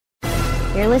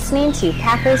You're listening to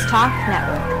Packers Talk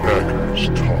Network. Packers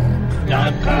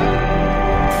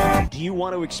Talk. Do you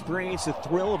want to experience the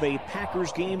thrill of a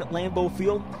Packers game at Lambeau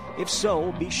Field? If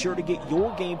so, be sure to get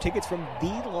your game tickets from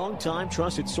the longtime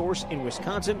trusted source in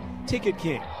Wisconsin, Ticket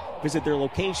King. Visit their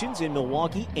locations in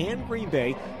Milwaukee and Green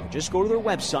Bay, or just go to their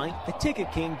website,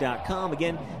 theticketking.com.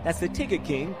 Again, that's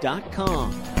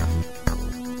theticketking.com.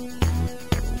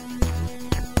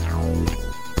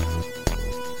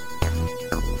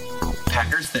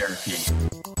 Packers Therapy.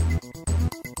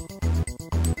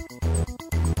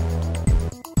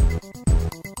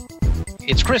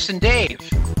 It's Chris and Dave,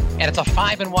 and it's a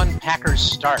 5-1 Packers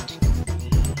start.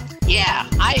 Yeah,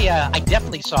 I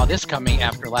definitely saw this coming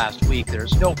after last week.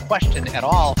 There's no question at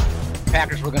all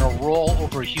Packers were going to roll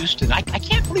over Houston. I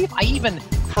can't believe I even,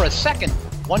 for a second,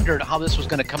 wondered how this was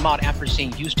going to come out after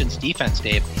seeing Houston's defense,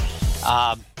 Dave.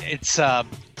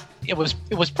 It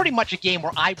was pretty much a game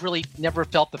where I really never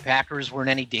felt the Packers were in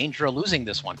any danger of losing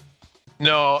this one.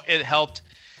 No, it helped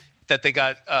that they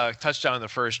got a touchdown in the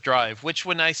first drive, which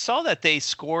when I saw that they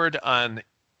scored on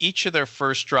each of their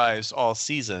first drives all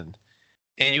season,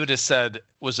 and you would have said,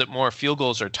 was it more field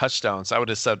goals or touchdowns? I would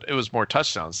have said it was more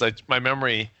touchdowns. Like, my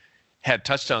memory had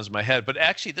touchdowns in my head, but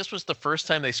actually this was the first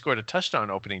time they scored a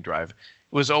touchdown opening drive.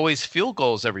 It was always field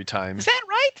goals every time. Is that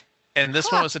right? And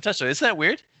this one was a touchdown. Isn't that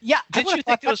weird? Yeah. Didn't you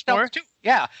think it was more? Too.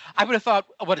 Yeah. I would have thought,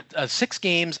 6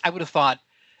 games, I would have thought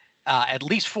at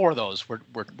least 4 of those were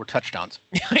touchdowns.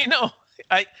 I know.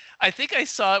 I think I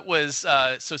saw it was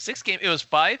 6 games. It was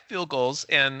 5 field goals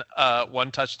and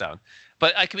 1 touchdown.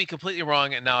 But I could be completely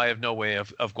wrong, and now I have no way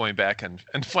of going back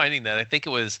and finding that. I think it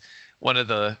was one of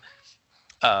the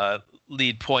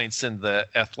lead points in the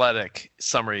Athletic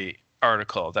summary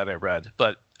article that I read.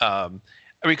 But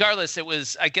regardless, it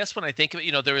was, I guess when I think of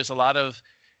it, there was a lot of,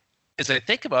 as I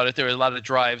think about it, there were a lot of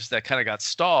drives that kind of got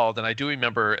stalled, and I do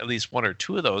remember at least 1 or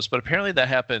 2 of those, but apparently that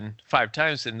happened 5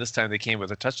 times, and this time they came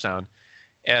with a touchdown,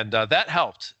 and that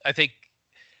helped. I think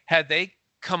had they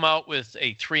come out with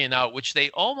a 3-and-out, which they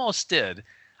almost did,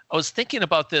 I was thinking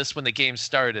about this when the game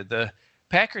started. The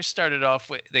Packers started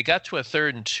off with, they got to a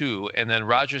 3rd and 2, and then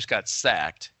Rodgers got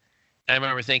sacked, and I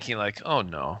remember thinking like, oh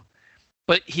no,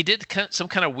 but he did some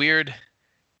kind of weird,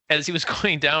 as he was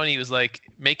going down, he was like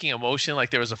making a motion like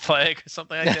there was a flag or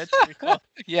something like that. Do you recall?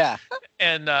 Yeah.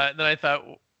 And then I thought,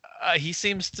 he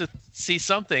seems to see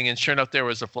something, and sure enough, there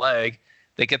was a flag.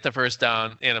 They get the first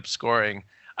down, end up scoring.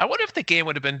 I wonder if the game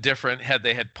would have been different had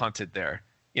they had punted there.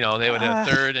 They would have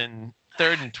 3rd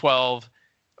and 12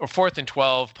 or 4th and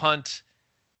 12 punt.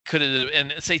 Could have,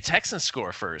 and say Texans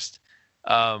score first.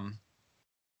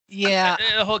 Yeah,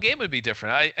 the whole game would be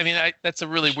different. I mean, that's a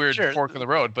really weird fork in the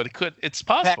road, but it's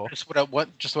possible. Packers would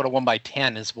have won by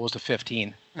 10 as opposed to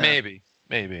 15. Maybe.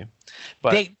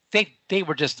 But they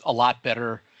were just a lot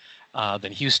better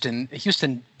than Houston.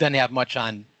 Houston doesn't have much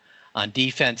on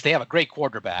defense. They have a great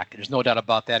quarterback. There's no doubt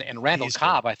about that. And Randall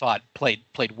Cobb, I thought, played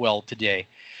well today.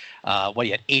 He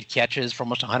had 8 catches for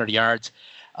almost 100 yards.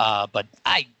 But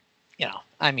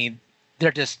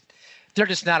they're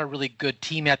just not a really good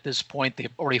team at this point. They've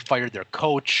already fired their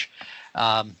coach.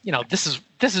 This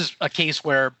is a case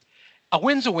where a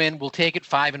win's a win. We'll take it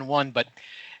 5-1, but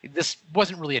this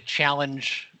wasn't really a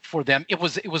challenge for them. It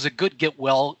was a good get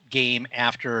well game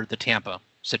after the Tampa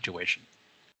situation.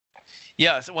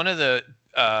 Yeah, so one of the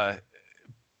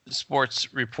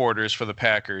sports reporters for the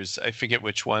Packers, I forget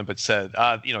which one, but said,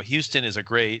 Houston is a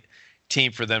great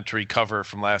team for them to recover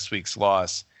from last week's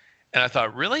loss. And I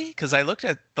thought, really? Because I looked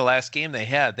at the last game they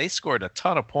had. They scored a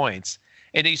ton of points.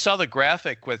 And you saw the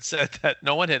graphic which said that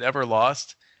no one had ever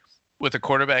lost with a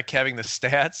quarterback having the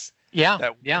stats. Yeah,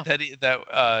 that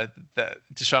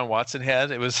Deshaun Watson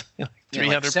had. It was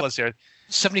 300 plus yards.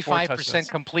 75%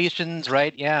 completions,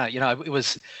 right? Yeah, it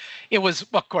was,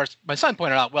 of course, my son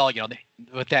pointed out,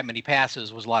 with that many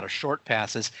passes was a lot of short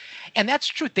passes. And that's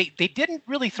true. They didn't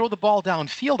really throw the ball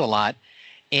downfield a lot.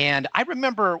 And I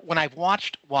remember when I've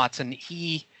watched Watson,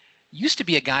 he used to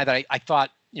be a guy that I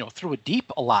thought, threw it deep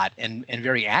a lot and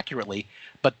very accurately.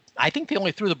 But I think they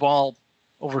only threw the ball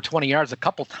over 20 yards a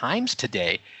couple times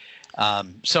today.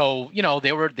 So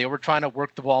they were trying to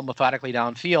work the ball methodically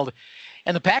downfield.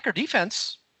 And the Packer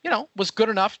defense, was good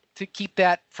enough to keep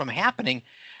that from happening,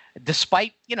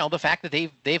 despite, the fact that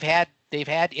they've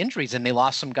had injuries and they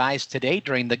lost some guys today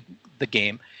during the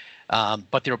game.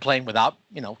 But they were playing without,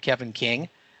 Kevin King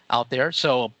out there.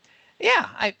 So, yeah,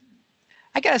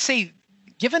 I got to say,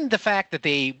 given the fact that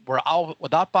they were out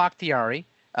without Bakhtiari,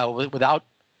 without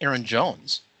Aaron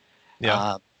Jones,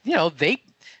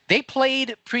 they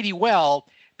played pretty well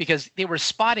because they were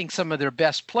spotting some of their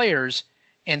best players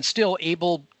and still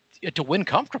able to win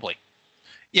comfortably.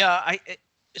 Yeah,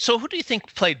 so who do you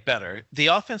think played better, the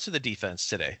offense or the defense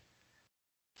today?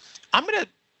 I'm gonna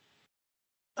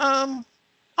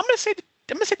say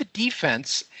the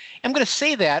defense. I'm gonna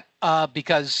say that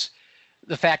because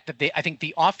the fact that I think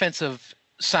the offensive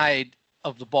side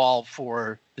of the ball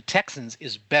for the Texans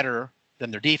is better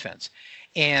than their defense,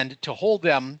 and to hold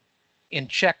them in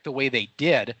check the way they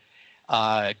did,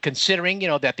 considering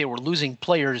that they were losing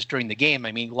players during the game.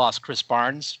 I mean, lost Chris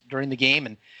Barnes during the game,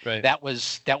 and that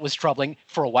was troubling.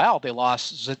 For a while, they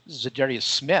lost Zadarius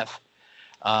Smith.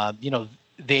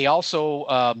 They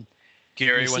also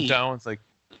Gary went down. It's like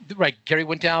Gary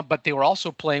went down, but they were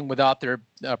also playing without their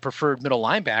preferred middle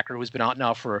linebacker, who's been out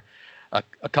now for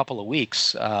a couple of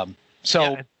weeks.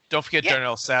 Don't forget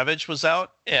Darnell Savage was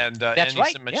out, and that's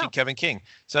and you mentioned Kevin King.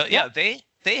 So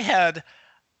they had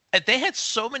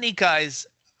so many guys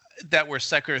that were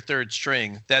second or third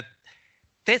string that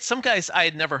they had some guys I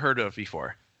had never heard of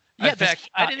before. In fact,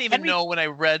 I didn't even know when I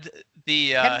read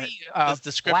the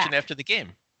description after the game.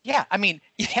 Yeah, I mean,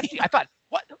 I thought,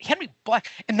 what, Henry Black,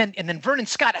 and then Vernon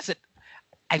Scott.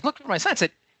 I looked at my son and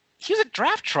said, he was a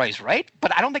draft choice, right?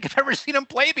 But I don't think I've ever seen him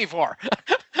play before.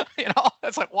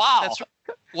 It's like, wow.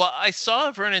 Well, I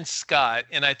saw Vernon Scott,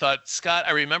 and I thought, Scott,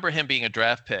 I remember him being a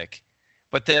draft pick.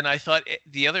 But then I thought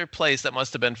the other plays that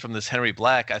must have been from this Henry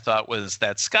Black, I thought was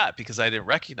that Scott, because I didn't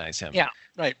recognize him. Yeah,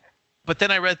 right. But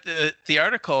then I read the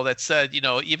article that said,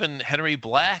 even Henry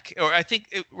Black, or I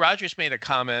think Rodgers made a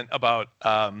comment about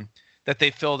that they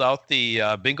filled out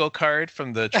the bingo card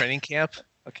from the training camp.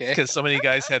 Okay. Because so many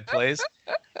guys had plays.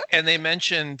 And they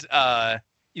mentioned,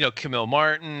 Camille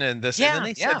Martin and this. Yeah, and then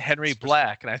they said Henry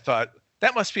Black. And I thought,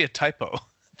 that must be a typo.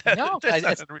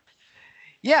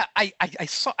 Yeah, I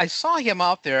saw him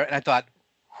out there, and I thought,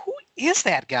 who is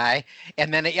that guy?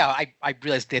 And then I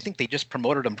realized I think they just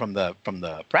promoted him from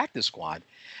the practice squad,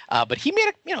 but he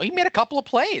made a couple of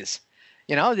plays.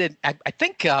 I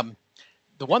think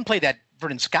the one play that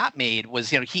Vernon Scott made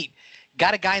was he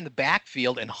got a guy in the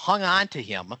backfield and hung on to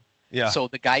him, so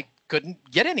the guy couldn't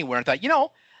get anywhere. And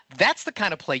thought, that's the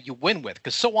kind of play you win with,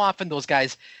 because so often those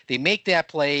guys, they make that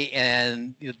play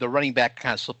and the running back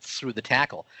kind of slips through the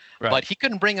tackle. Right. But he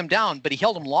couldn't bring him down, but he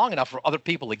held him long enough for other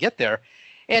people to get there.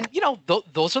 And,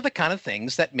 those are the kind of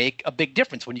things that make a big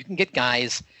difference when you can get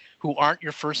guys who aren't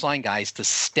your first-line guys to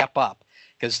step up,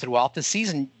 because throughout the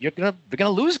season, you're gonna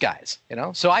lose guys,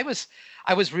 So I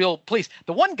was real pleased.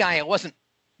 The one guy I wasn't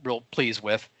real pleased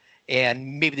with,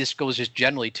 and maybe this goes just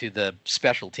generally to the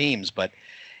special teams, but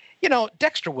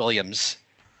Dexter Williams,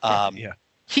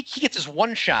 he gets his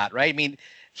one shot, right? I mean,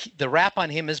 the rap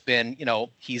on him has been,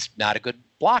 he's not a good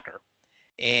blocker,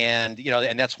 and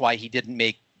and that's why he didn't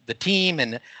make the team.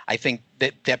 And I think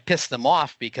that pissed them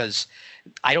off, because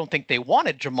I don't think they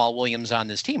wanted Jamal Williams on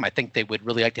this team. I think they would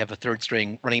really like to have a third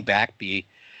string running back be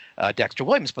Dexter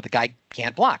Williams, but the guy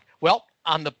can't block. Well,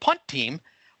 on the punt team,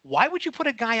 why would you put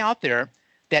a guy out there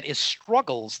that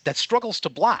struggles to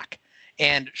block?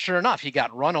 And sure enough, he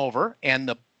got run over, and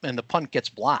the punt gets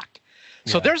blocked.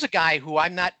 So there's a guy who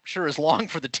I'm not sure is long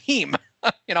for the team,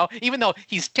 even though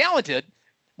he's talented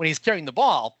when he's carrying the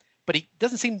ball, but he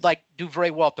doesn't seem like do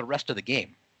very well at the rest of the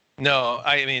game. No,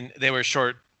 I mean, they were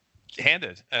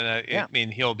short-handed, and I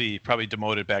mean, he'll be probably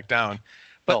demoted back down.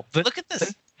 But look at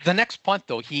this. The next punt,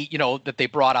 though, that they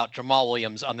brought out Jamal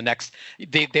Williams on the next,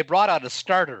 they brought out a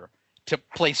starter to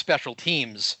play special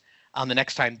teams on the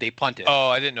next time they punted. Oh,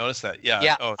 I didn't notice that. Yeah.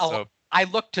 Yeah. So I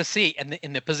looked to see, and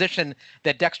in the position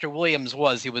that Dexter Williams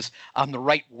was, he was on the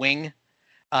right wing.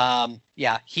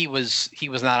 He was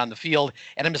not on the field,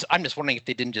 and I'm just wondering if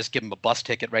they didn't just give him a bus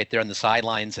ticket right there on the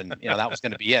sidelines, and that was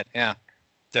going to be it. Yeah.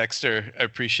 Dexter, I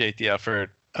appreciate the effort.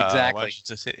 Exactly. Why don't you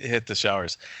just hit the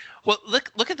showers? Well,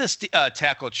 look at this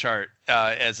tackle chart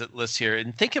as it lists here,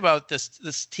 and think about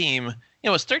this team. It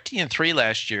was 13-3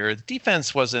 last year. The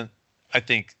defense wasn't, I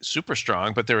think, super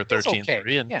strong, but they were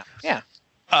 13-3. Okay.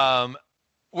 And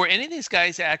were any of these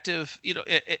guys active?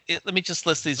 Let me just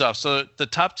list these off. So the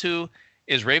top two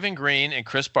is Raven Green and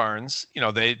Chris Barnes.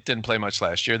 They didn't play much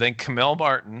last year. Then Camille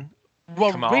Martin.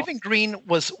 Well, Raven Green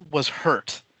was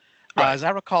hurt. Right. As I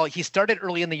recall, he started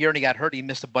early in the year and he got hurt. He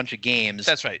missed a bunch of games.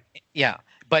 That's right. Yeah,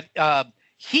 but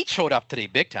he showed up today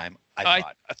big time. I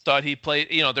thought he played.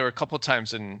 There were a couple of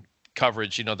times in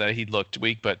coverage, that he looked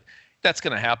weak, but that's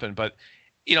going to happen. But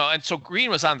and so Green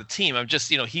was on the team. I'm just,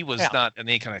 he was not in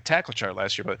any kind of tackle chart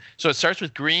last year. But so it starts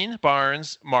with Green,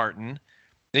 Barnes, Martin.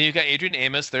 Then you got Adrian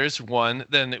Amos. There's one.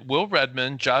 Then Will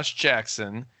Redmond, Josh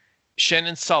Jackson,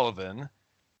 Shannon Sullivan.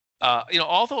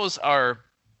 All those are,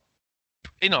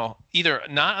 either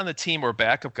not on the team or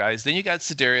backup guys. Then you got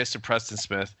Sedarius and Preston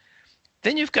Smith.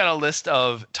 Then you've got a list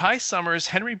of Ty Summers,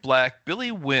 Henry Black,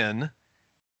 Billy Wynn,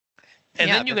 and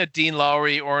then you got Dean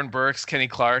Lowry, Oren Burks, Kenny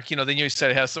Clark. Then you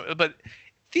said have some, but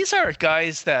these are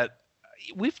guys that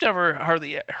we've never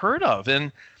hardly heard of,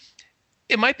 and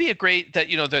it might be a great that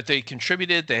that they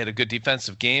contributed. They had a good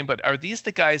defensive game, but are these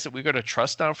the guys that we're going to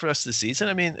trust now for the rest of the season?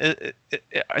 I mean,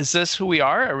 is this who we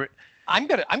are? I'm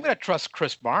gonna trust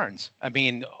Chris Barnes. I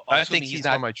mean, I think he's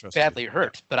not badly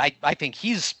hurt, but I think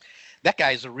that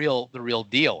guy's the real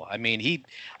deal. I mean,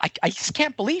 I just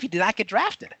can't believe he did not get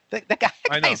drafted. That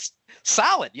guy's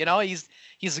solid.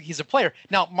 He's a player.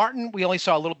 Now Martin, we only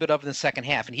saw a little bit of in the second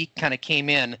half, and he kind of came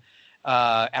in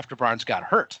after Barnes got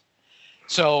hurt.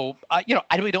 So I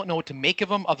really don't know what to make of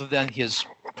him other than his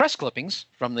press clippings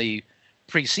from the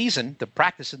preseason. The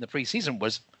practice in the preseason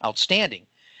was outstanding,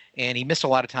 and he missed a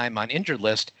lot of time on injured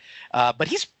list. But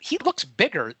he looks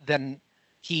bigger than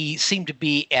he seemed to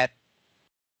be at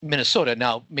Minnesota.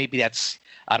 Now, maybe that's,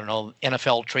 I don't know,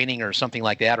 NFL training or something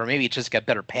like that, or maybe it's just got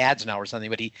better pads now or something,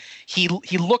 but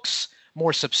he looks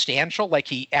more substantial, like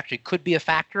he actually could be a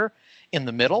factor in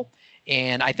the middle.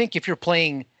 And I think if you're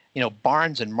playing,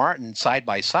 Barnes and Martin side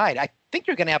by side, I think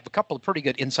you're going to have a couple of pretty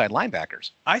good inside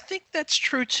linebackers. I think that's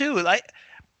true too.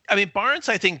 I mean, Barnes,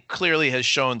 I think clearly has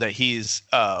shown that he's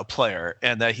a player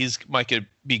and that might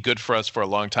be good for us for a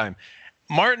long time.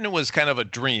 Martin was kind of a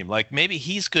dream. Like maybe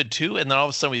he's good too, and then all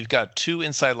of a sudden we've got two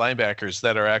inside linebackers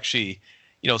that are actually,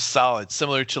 solid,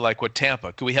 similar to like what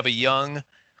Tampa. Could we have a young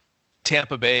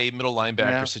Tampa Bay middle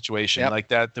linebacker situation like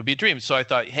that? That'd be a dream. So I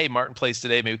thought, hey, Martin plays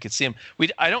today. Maybe we could see him.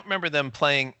 I don't remember them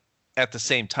playing at the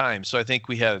same time. So I think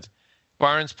we had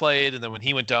Barnes played, and then when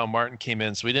he went down, Martin came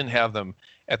in. So we didn't have them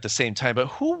at the same time. But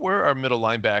who were our middle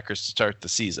linebackers to start the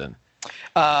season?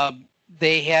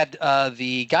 They had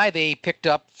the guy they picked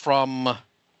up from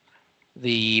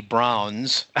the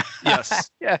Browns.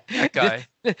 Yes, that guy.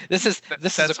 This is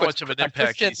that's much of an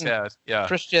impact he's had. Yeah,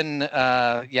 Christian.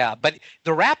 But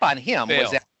the rap on him Bale.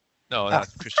 was that. No, not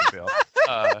Christian Bale.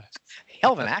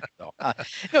 Hell of an actor, though.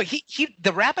 No,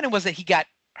 the rap on him was that he got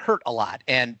hurt a lot,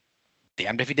 and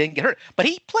damned if he didn't get hurt. But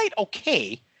he played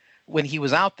okay when he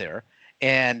was out there,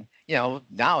 and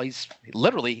now he's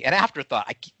literally an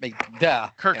afterthought.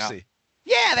 Kirksey.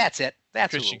 Yeah, that's it.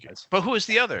 That's Christian. who it was. But who was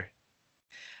the other?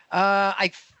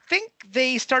 I think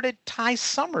they started Ty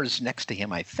Summers next to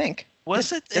him. I think.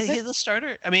 Was it the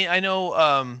starter? I mean, I know.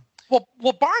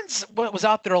 Well, Barnes was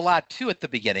out there a lot too at the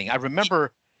beginning. I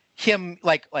remember him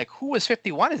like who was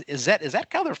 51? Is that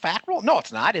Kyler Fackrell? No,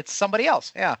 it's not. It's somebody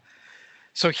else. Yeah.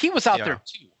 So he was out there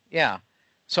too. Yeah.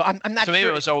 So I'm not. So maybe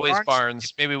it was always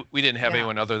Barnes. Maybe we didn't have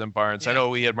anyone other than Barnes. I know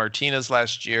we had Martinez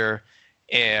last year,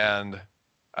 and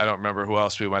I don't remember who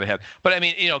else we might have had. But I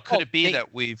mean, could it be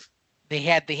that we've they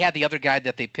had the other guy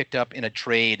that they picked up in a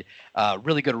trade,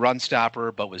 really good run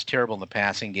stopper, but was terrible in the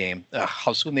passing game.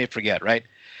 How soon they forget, right?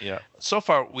 Yeah. So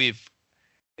far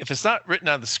if it's not written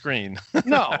on the screen, we've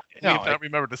not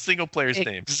remembered a single player's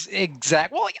name.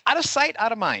 Exactly. Well, out of sight,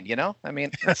 out of mind. I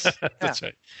mean, that's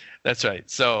right. That's right.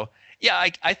 So yeah,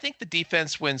 I think the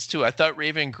defense wins too. I thought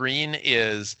Raven Green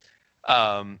is.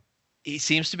 He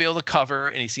seems to be able to cover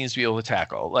and he seems to be able to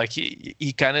tackle. Like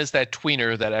he kind of is that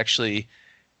tweener that actually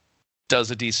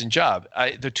does a decent job.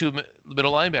 The two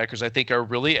middle linebackers I think are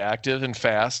really active and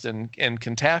fast and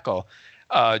can tackle.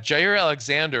 Jair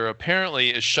Alexander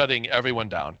apparently is shutting everyone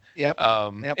down. Yep.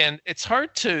 And it's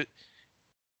hard to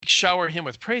shower him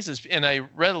with praises. And I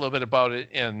read a little bit about it,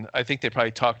 and I think they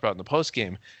probably talked about it in the post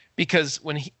game, because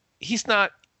when he's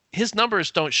not, his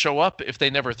numbers don't show up if they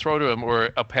never throw to him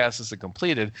or a pass isn't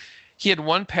completed. He had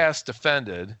one pass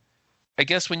defended. I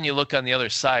guess when you look on the other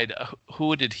side,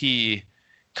 who did he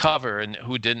cover and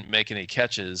who didn't make any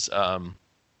catches?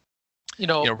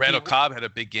 Randall Cobb had a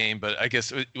big game, but I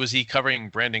guess was he covering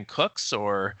Brandon Cooks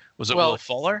or was it Will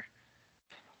Fuller?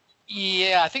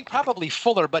 Yeah, I think probably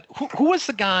Fuller. But who was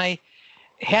the guy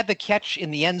had the catch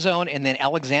in the end zone and then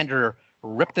Alexander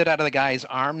ripped it out of the guy's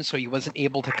arms so he wasn't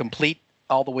able to complete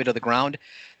all the way to the ground?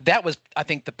 That was, I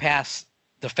think, the pass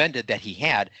defended that he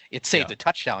had. It saved a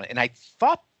touchdown, and I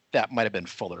thought that might have been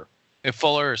Fuller. If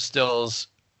Fuller or Stills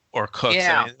or Cooks,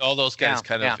 I mean, all those guys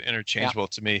kind of interchangeable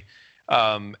to me.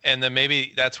 And then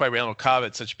maybe that's why Randall Cobb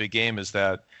had such a big game, is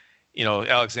that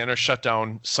Alexander shut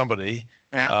down somebody.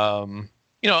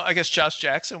 I guess Josh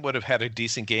Jackson would have had a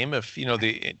decent game if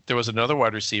there was another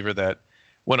wide receiver that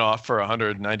went off for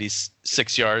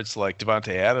 196 yards like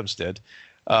Devontae Adams did.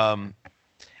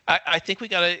 I think we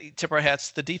got to tip our hats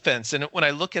to the defense. And when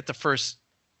I look at the first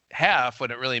half, when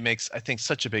it really makes, I think,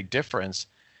 such a big difference,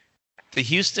 the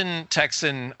Houston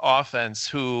Texan offense,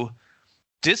 who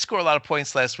did score a lot of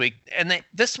points last week, and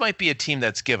this might be a team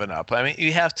that's given up. I mean,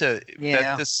 you have to.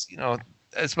 Yeah.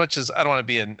 As much as I don't want to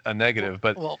be a negative,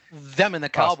 but them and the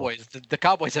Cowboys, the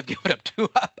Cowboys have given up too,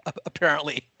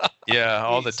 apparently. Yeah,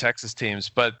 all the Texas teams.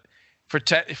 But for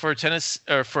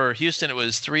Houston, it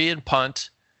was 3 in punt,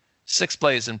 6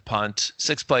 plays in punt,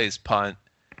 6 plays punt,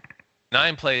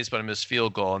 9 plays but a missed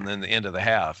field goal, and then the end of the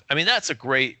half. I mean, that's a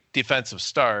great defensive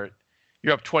start.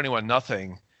 You're up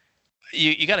 21-0.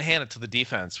 You got to hand it to the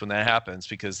defense when that happens,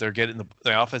 because they're getting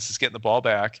the offense is getting the ball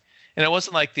back, and it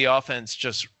wasn't like the offense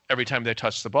just every time they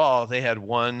touched the ball, they had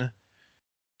 1-2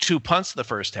 punts in the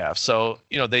first half. So,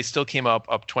 they still came up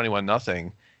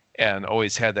 21-0 and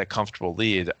always had that comfortable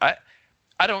lead.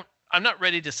 I'm not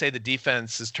ready to say the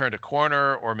defense has turned a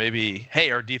corner, or maybe,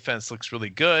 hey, our defense looks really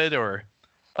good, or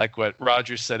like what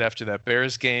Rodgers said after that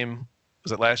Bears game.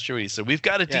 Was it last year? He said, we've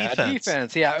got a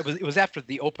defense. Yeah, it was after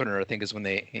the opener, I think, is when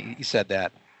he said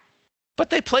that.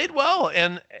 But they played well,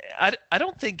 and I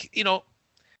don't think,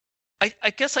 I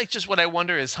guess what I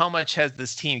wonder is how much has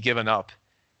this team given up?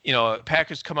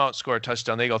 Packers come out, score a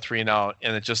touchdown, they go 3 and out,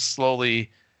 and it just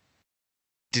slowly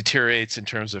deteriorates in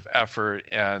terms of effort.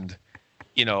 And,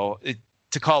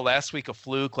 to call last week a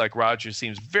fluke, like Rodgers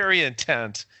seems very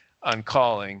intent on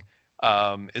calling.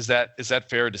 Is that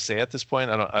fair to say at this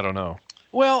point? I don't know.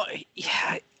 Well,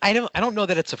 yeah, I don't know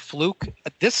that it's a fluke.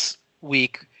 This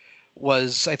week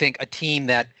was, I think, a team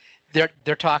that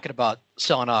they're talking about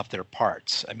selling off their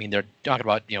parts. I mean, they're talking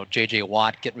about, J.J.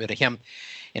 Watt, getting rid of him.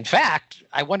 In fact,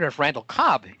 I wonder if Randall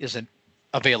Cobb isn't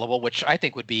available, which I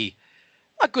think would be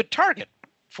a good target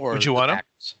for Would you want him?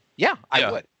 Yeah,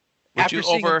 I would. After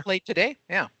seeing him play today,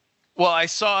 yeah. Well, I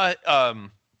saw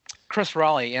Chris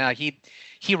Raleigh, yeah,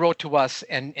 he wrote to us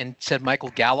and said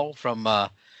Michael Gallo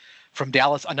from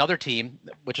Dallas, another team,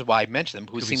 which is why I mentioned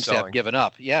him, who seems to have given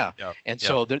up. Yeah. And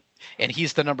so and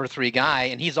he's the number 3 guy,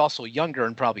 and he's also younger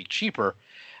and probably cheaper.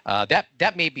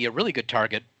 That may be a really good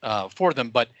target for them,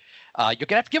 but you're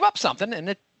gonna have to give up something, and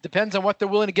it depends on what they're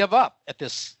willing to give up at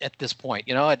this point.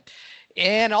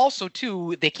 And also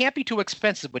too, they can't be too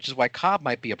expensive, which is why Cobb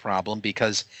might be a problem,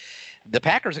 because the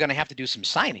Packers are going to have to do some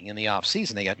signing in the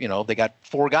offseason. They got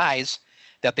 4 guys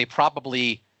that they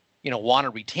probably want to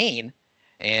retain.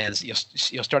 And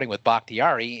starting with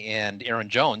Bakhtiari and Aaron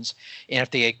Jones, and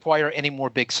if they acquire any more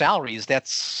big salaries,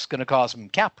 that's going to cause some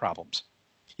cap problems.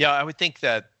 Yeah, I would think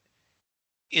that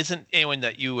isn't anyone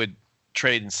that you would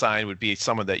trade and sign would be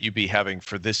someone that you'd be having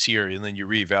for this year, and then you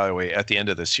reevaluate at the end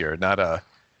of this year, not a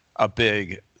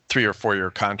big 3 or 4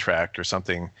 year contract or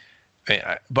something.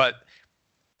 But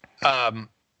I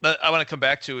want to come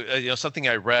back to something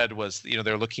I read was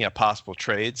they're looking at possible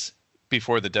trades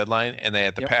before the deadline, and they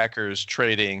had the Packers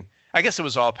trading. I guess it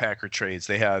was all Packer trades.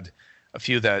 They had a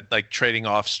few that like trading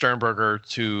off Sternberger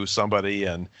to somebody,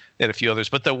 and they had a few others.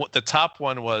 But the top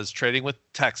one was trading with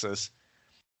Texas,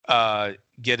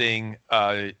 getting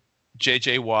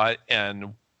J.J. Watt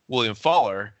and William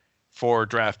Fuller for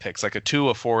draft picks, like a 2,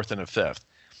 a 4th, and a 5th.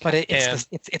 But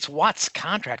it's Watt's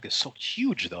contract is so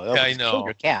huge, though. Yeah, I know.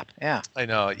 Your cap. Yeah, I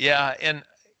know. Yeah, and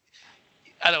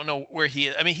I don't know where he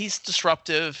is. I mean, he's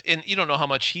disruptive, and you don't know how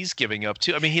much he's giving up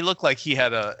to. I mean, he looked like he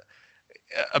had a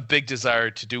big desire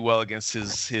to do well against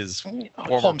his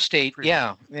home state,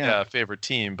 favorite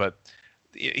team, but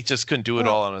he just couldn't do it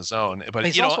all on his own. But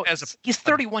he's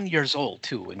 31 years old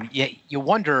too, and you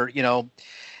wonder,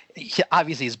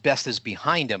 obviously his best is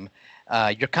behind him.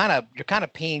 You're kind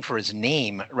of paying for his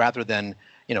name rather than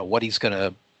what he's going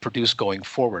to produce going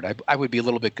forward. I would be a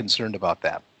little bit concerned about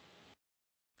that.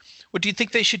 Well, do you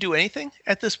think they should do anything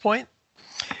at this point?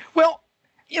 Well,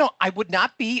 I would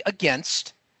not be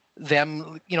against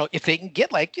them. If they can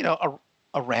get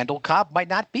a Randall Cobb, might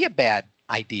not be a bad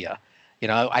idea.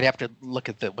 I'd have to look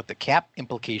at what the cap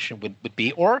implication would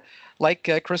be, or like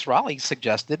Chris Raleigh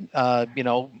suggested,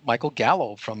 Michael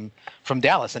Gallo from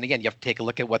Dallas. And again, you have to take a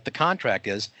look at what the contract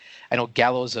is. I know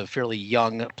Gallo's a fairly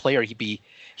young player.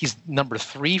 He's number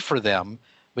 3 for them,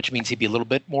 which means he'd be a little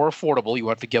bit more affordable. You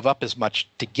won't have to give up as much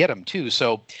to get him too.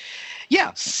 So,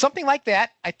 yeah, something like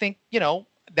that. I think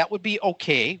that would be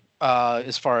okay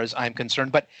as far as I'm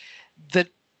concerned. But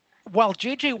while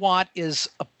J.J. Watt is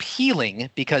appealing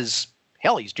because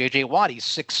hell, he's J.J. Watt, he's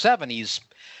 6'7", he's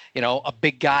a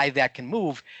big guy that can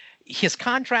move. His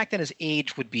contract and his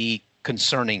age would be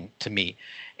concerning to me,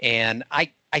 and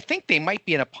I think they might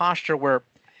be in a posture where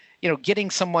getting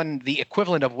someone the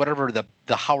equivalent of whatever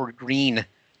the Howard Green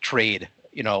trade,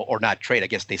 or not trade, I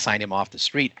guess they signed him off the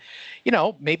street.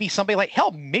 Maybe somebody like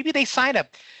maybe they sign a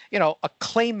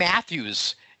Clay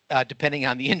Matthews, depending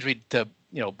on the injury to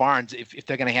Barnes. If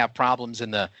they're going to have problems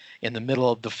in the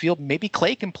middle of the field, maybe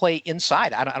Clay can play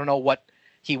inside. I don't know what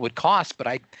he would cost. But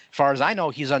as far as I know,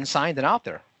 he's unsigned and out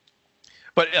there.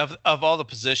 But of all the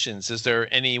positions, is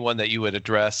there anyone that you would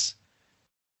address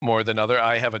more than other?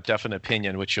 I have a definite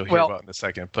opinion, which you'll hear about in a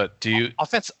second. But do you?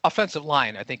 Offensive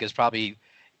line, I think, is probably,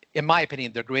 in my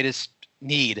opinion, their greatest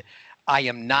need. I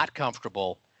am not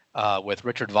comfortable with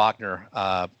Richard Wagner.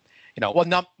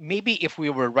 Maybe if we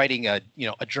were writing a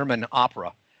German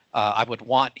opera, I would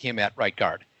want him at right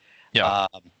guard. Yeah.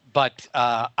 But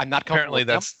I'm not comfortable.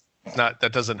 Apparently,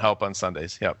 that doesn't help on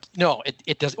Sundays. Yep. No,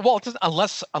 it does. Well, it doesn't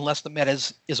unless the Met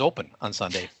is open on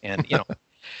Sunday, and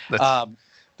that's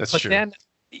but true. Then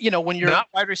when you're not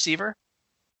wide receiver.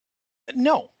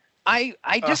 No, I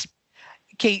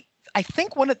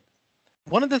think one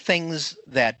of the things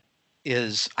that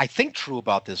is, I think, true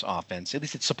about this offense, at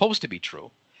least it's supposed to be true,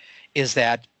 is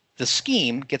that the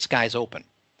scheme gets guys open.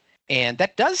 And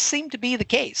that does seem to be the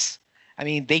case. I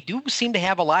mean, they do seem to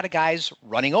have a lot of guys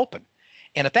running open.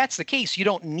 And if that's the case, you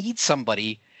don't need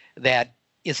somebody that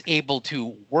is able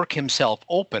to work himself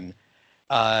open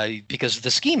because the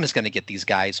scheme is going to get these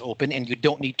guys open, and you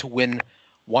don't need to win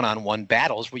one-on-one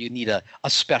battles where you need a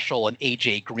special, an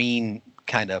A.J. Green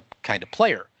kind of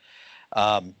player.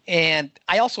 And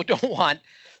I also don't want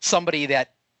somebody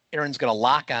that Aaron's going to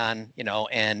lock on,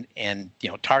 and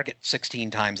target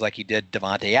 16 times like he did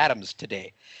Davante Adams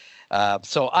today.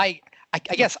 So I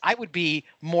guess I would be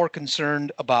more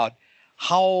concerned about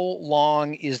how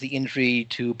long is the injury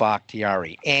to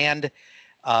Bakhtiari, and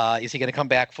is he going to come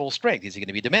back full strength? Is he going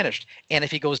to be diminished? And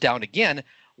if he goes down again,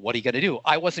 what are you going to do?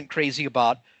 I wasn't crazy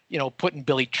about putting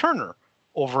Billy Turner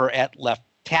over at left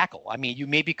tackle. I mean, you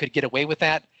maybe could get away with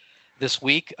that this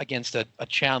week against a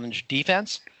challenged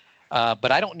defense.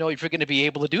 But I don't know if you're going to be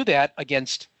able to do that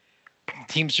against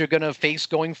teams you're going to face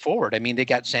going forward. I mean, they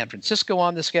got San Francisco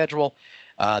on the schedule.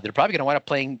 They're probably going to wind up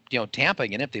playing, Tampa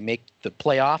again if they make the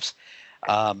playoffs.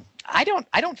 I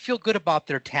don't feel good about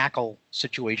their tackle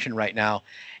situation right now,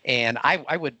 and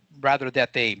I would rather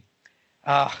that they,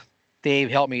 Dave,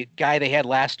 help me, guy they had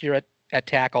last year at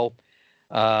tackle.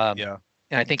 Yeah.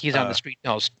 And I think he's on the street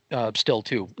now still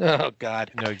too. Oh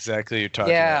God. I know exactly what you're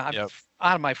talking about. Yeah, I'm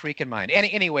out of my freaking mind.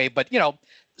 Anyway, but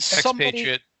somebody.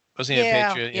 Ex-Patriot. Wasn't he a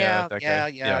Patriot? Yeah, that guy.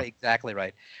 yeah, exactly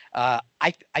right.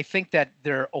 I think that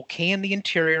they're okay in the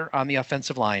interior on the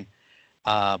offensive line,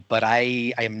 but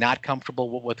I am not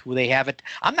comfortable with who they have it.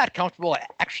 I'm not comfortable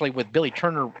actually with Billy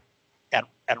Turner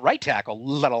at right tackle,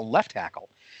 let alone left tackle.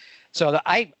 So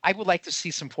I would like to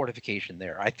see some fortification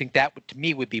there. I think that to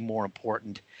me would be more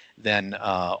important than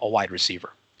a wide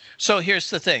receiver. So here's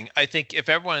the thing. I think if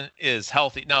everyone is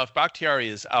healthy, now if Bakhtiari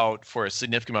is out for a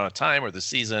significant amount of time or the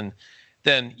season,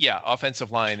 then yeah,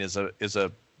 offensive line is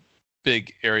a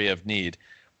big area of need.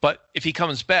 But if he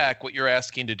comes back, what you're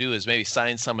asking to do is maybe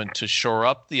sign someone to shore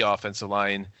up the offensive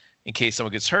line in case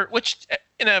someone gets hurt, which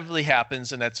inevitably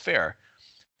happens, and that's fair.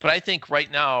 But I think right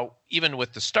now, even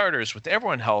with the starters, with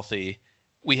everyone healthy,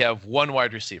 we have one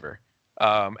wide receiver.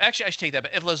 Actually, I should take that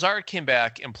back. If Lazard came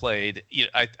back and played,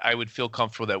 I would feel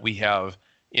comfortable that we have,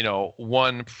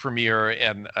 one premier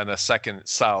and a second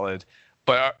solid.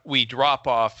 But we drop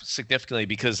off significantly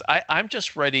because I'm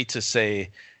just ready to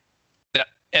say that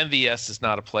MVS is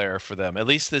not a player for them, at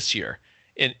least this year.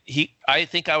 And I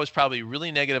think I was probably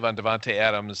really negative on Davante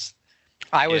Adams.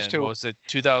 I was too. What was it,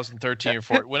 2013 or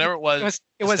 14? Whenever it was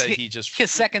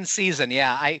his second season.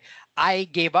 Yeah, I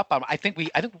gave up on him. I think we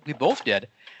both did.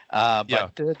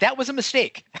 But that was a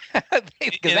mistake. And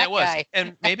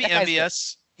maybe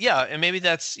MVS. Yeah, and maybe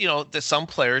that's that some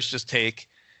players just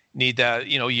need that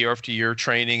year after year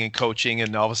training and coaching,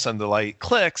 and all of a sudden the light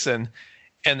clicks, and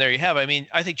there you have it. I mean,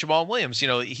 I think Jamal Williams.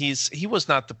 He was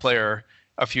not the player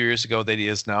a few years ago that he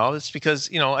is now. It's because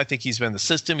I think he's been in the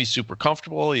system. He's super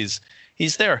comfortable. He's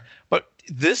there. But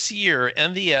this year,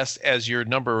 MVS as your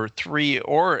number 3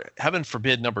 or heaven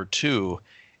forbid number 2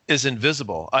 is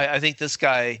invisible. I think this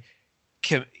guy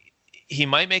he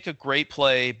might make a great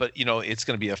play, but it's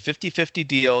going to be a 50-50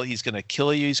 deal. He's going to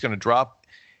kill you. He's going to drop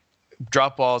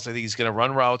balls. I think he's going to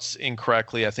run routes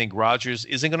incorrectly. I think Rodgers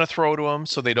isn't going to throw to him,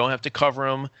 so they don't have to cover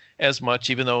him as much,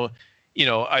 even though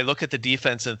I look at the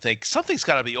defense and think something's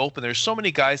got to be open. There's so many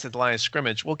guys at the line of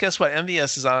scrimmage. Well, guess what?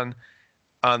 MVS is on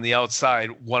the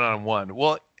outside one-on-one.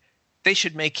 Well, they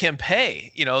should make him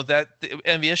pay. That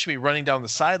MVS should be running down the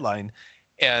sideline,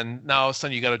 and now all of a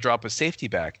sudden you got to drop a safety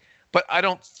back. But I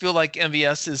don't feel like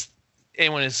anyone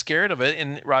is scared of it,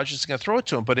 and Rodgers is going to throw it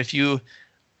to him. But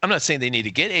I'm not saying they need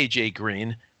to get A.J.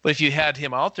 Green, but if you had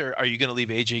him out there, are you going to leave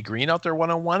A.J. Green out there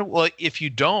one-on-one? Well, if you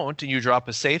don't and you drop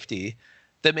a safety,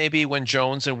 then maybe when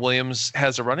Jones and Williams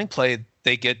has a running play,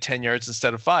 they get 10 yards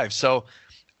instead of 5. So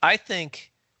I think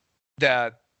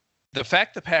that the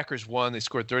fact the Packers won, they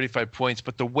scored 35 points,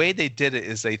 but the way they did it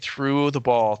is they threw the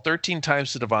ball 13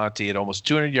 times to Davante at almost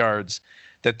 200 yards.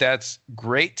 That's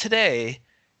great today.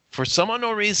 For some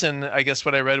unknown reason, I guess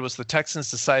what I read was the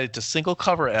Texans decided to single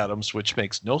cover Adams, which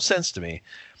makes no sense to me.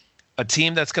 A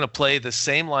team that's going to play the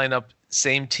same lineup,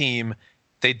 same team,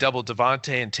 they double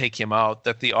Davante and take him out,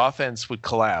 that the offense would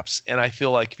collapse. And I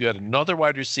feel like if you had another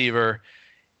wide receiver,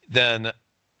 then –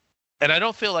 and I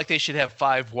don't feel like they should have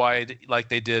 5 wide like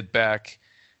they did back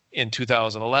in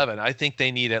 2011. I think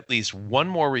they need at least one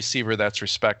more receiver that's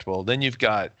respectable. Then you've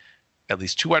got at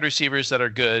least 2 wide receivers that are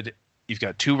good. You've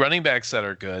got 2 running backs that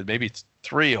are good, maybe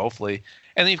 3, hopefully.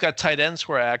 And then you've got tight ends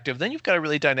who are active. Then you've got a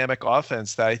really dynamic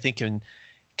offense that I think can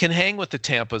hang with the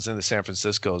Tampas and the San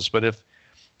Franciscos. But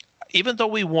even though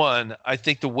we won, I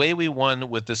think the way we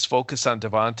won with this focus on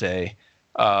Davante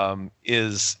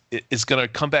is going to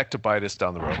come back to bite us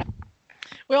down the road.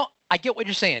 Well, I get what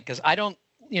you're saying, because I don't,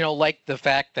 like the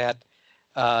fact that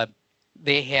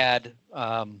they had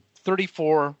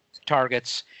 34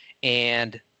 targets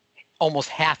and almost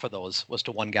half of those was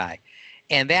to one guy,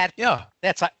 and that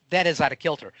is out of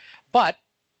kilter. But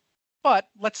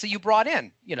let's say you brought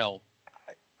in,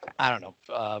 I don't know,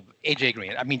 AJ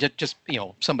Green. I mean, just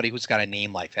somebody who's got a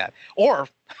name like that, or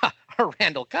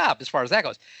Randall Cobb, as far as that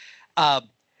goes.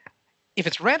 If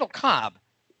it's Randall Cobb,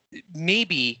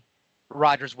 maybe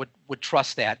Rodgers would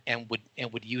trust that and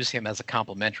would use him as a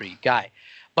complimentary guy.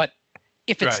 But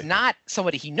if it's not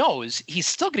somebody he knows, he's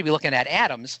still going to be looking at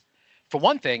Adams. For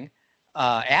one thing,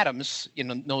 Adams,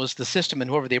 knows the system, and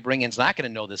whoever they bring in is not going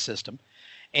to know the system.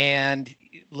 And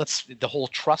the whole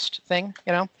trust thing,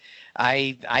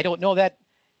 I don't know that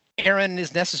Aaron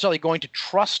is necessarily going to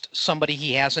trust somebody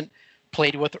he hasn't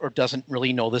played with or doesn't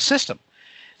really know the system.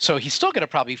 So he's still going to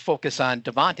probably focus on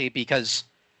Davante because,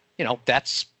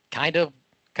 that's kind of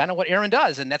what Aaron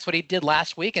does, and that's what he did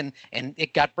last week, and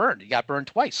it got burned. He got burned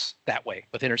twice that way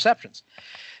with interceptions.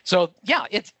 So yeah,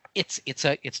 it's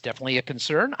definitely a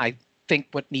concern. I think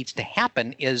what needs to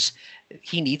happen is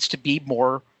he needs to be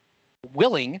more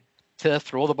willing to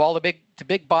throw the ball to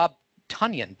Big Bob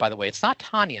Tonyan. By the way, it's not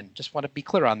Tonyan. Just want to be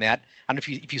clear on that. I don't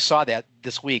know if you saw that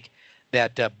this week,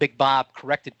 that Big Bob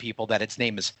corrected people that its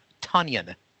name is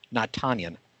Tonyan, not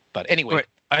Tonyan. But anyway, wait,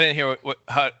 I didn't hear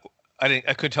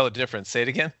I couldn't tell the difference. Say it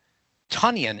again.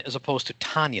 Tonyan as opposed to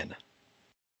Tanyan.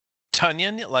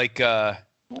 Tunyon, like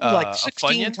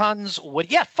 16 tons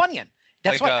wood. Yeah, Funyun.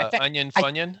 That's like what onion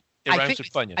Funyun. It rhymes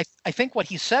with Funyun. I think what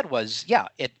he said was,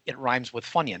 it rhymes with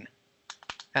Funyun.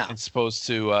 Yeah. It's supposed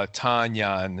to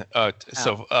Tanyan.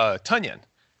 Tunyon.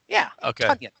 Yeah. Okay.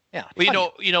 Tunyon. Yeah.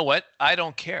 Well, you know what? I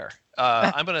don't care.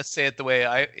 I'm gonna say it the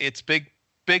way it's Big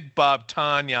Bob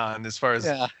Tanyan as far as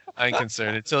I'm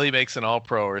concerned, until he makes an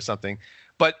All-Pro or something.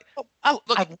 But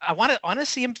look, I want to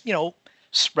see him,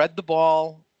 spread the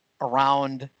ball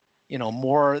around,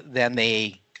 more than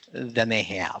they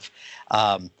have,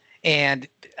 and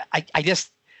I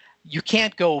just, you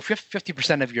can't go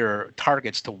 50% of your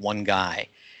targets to one guy,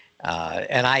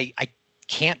 and I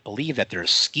can't believe that they're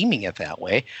scheming it that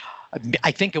way.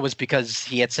 I think it was because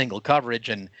he had single coverage,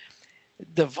 and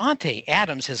Davante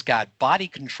Adams has got body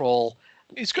control.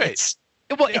 He's great.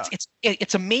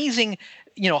 It's amazing,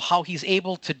 how he's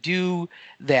able to do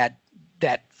that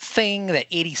thing that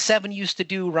 87 used to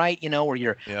do, right? Where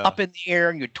you're up in the air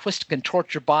and you twist and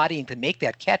contort your body and can make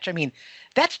that catch. I mean,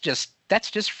 that's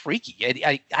just freaky.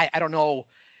 I don't know.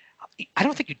 I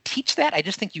don't think you teach that. I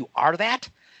just think you are that.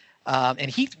 And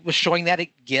he was showing that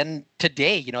again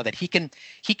today, that he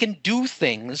can do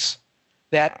things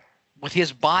that with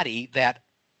his body that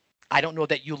I don't know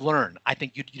that you learn. I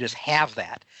think you just have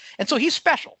that. And so he's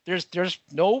special. There's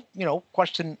no,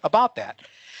 question about that.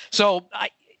 So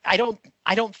I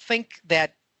don't think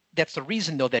that that's the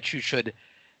reason, though, that you should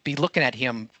be looking at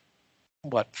him,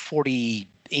 48%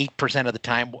 of the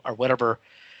time or whatever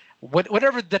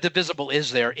the divisible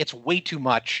is there. It's way too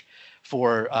much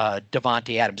for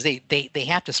Davante Adams. They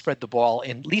have to spread the ball,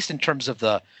 at least in terms of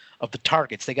the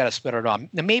targets. They got to spread it on.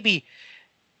 Now maybe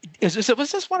was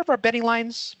this one of our betting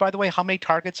lines, by the way? How many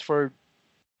targets for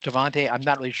Davante? I'm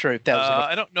not really sure if that was.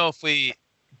 I don't know if we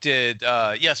did.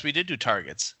 Yes, we did do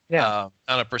targets. Yeah.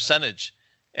 On a percentage,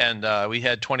 and we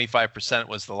had 25%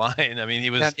 was the line. I mean, he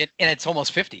was, and it's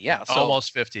almost 50. Yeah. So.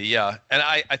 Almost 50. Yeah, and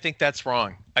I think that's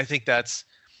wrong. I think that's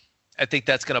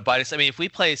going to bite us. I mean, if we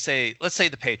play, let's say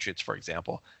the Patriots, for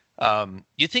example,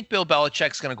 you think Bill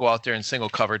Belichick's going to go out there and single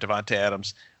cover Davante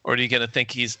Adams, or are you going to think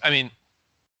he's? I mean.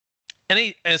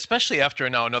 And especially after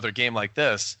now another game like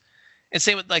this, and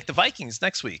same with like the Vikings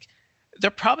next week,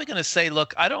 they're probably going to say,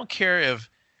 look, I don't care if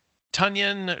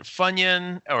Tunyon,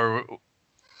 Funyun, or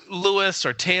Lewis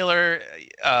or Taylor,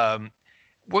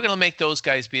 we're going to make those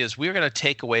guys because we're going to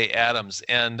take away Adams.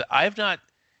 And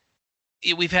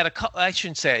we've had I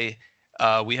shouldn't say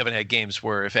we haven't had games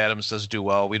where if Adams doesn't do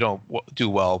well, we don't do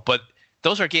well. But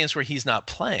those are games where he's not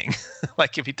playing.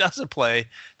 Like if he doesn't play,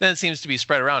 then it seems to be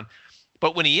spread around.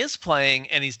 But when he is playing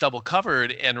and he's double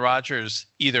covered and Rodgers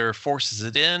either forces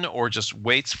it in or just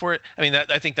waits for it. I mean,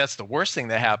 I think that's the worst thing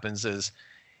that happens is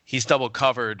he's double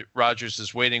covered. Rodgers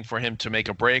is waiting for him to make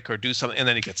a break or do something, and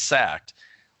then he gets sacked.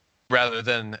 Rather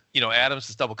than, Adams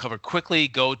is double covered quickly,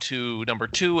 go to number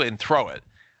 2 and throw it.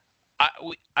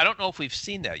 I don't know if we've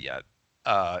seen that yet.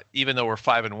 Even though we're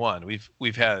 5-1,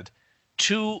 we've had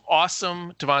 2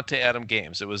 awesome Davante Adams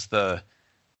games. It was the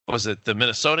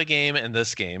Minnesota game and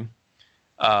this game.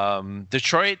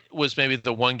 Detroit was maybe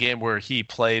the one game where he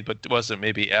played, but wasn't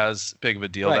maybe as big of a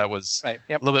deal. Right. That was Yep.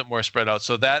 a little bit more spread out.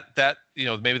 So that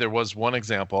maybe there was one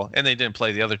example, and they didn't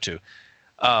play the other 2.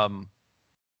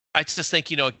 I just think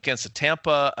against a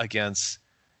Tampa, against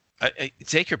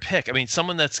take your pick. I mean,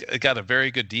 someone that's got a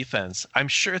very good defense. I'm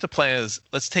sure the plan is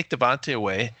let's take Davante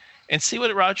away and see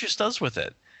what Rodgers does with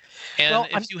it. And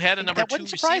if you had a number 2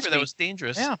 receiver that was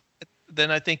dangerous, then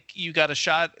I think you got a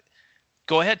shot.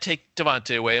 Go ahead, take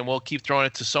Davante away, and we'll keep throwing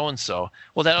it to so-and-so.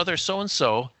 Well, that other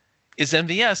so-and-so is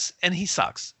MVS, and he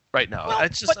sucks right now. Well,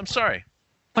 I'm sorry.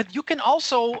 But you can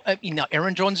also,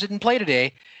 Aaron Jones didn't play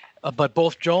today, but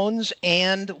both Jones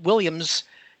and Williams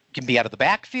can be out of the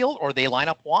backfield or they line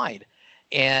up wide.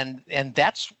 And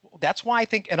that's why I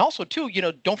think, and also too,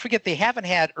 don't forget they haven't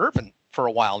had Urban for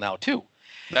a while now too.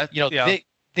 The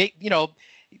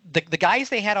guys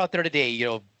they had out there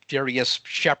today, Darius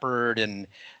Shepard and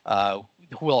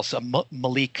who else?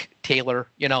 Malik Taylor.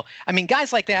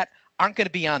 Guys like that aren't going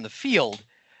to be on the field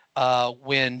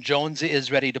when Jones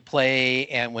is ready to play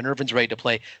and when Irvin's ready to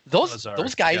play. Those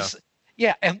guys,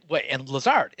 and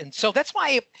Lazard. And so that's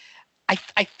why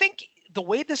I think the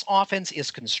way this offense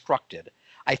is constructed,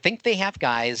 I think they have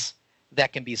guys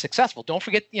that can be successful. Don't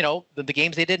forget, the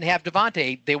games they didn't have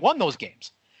Davante, they won those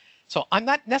games. So I'm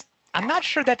not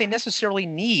sure that they necessarily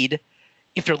need.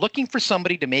 If they're looking for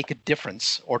somebody to make a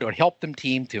difference or to help them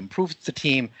team, to improve the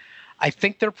team, I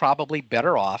think they're probably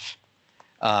better off,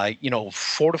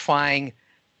 fortifying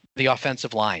the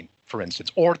offensive line, for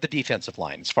instance, or the defensive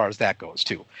line as far as that goes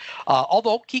too.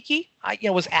 Although Kiki,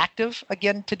 was active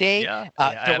again today.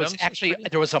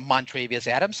 There was a Montrevious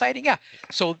Adams sighting. Yeah.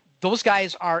 So those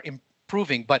guys are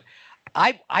improving, but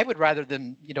I would rather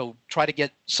than, try to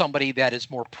get somebody that is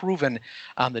more proven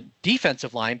on the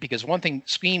defensive line, because one thing,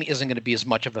 scheme isn't going to be as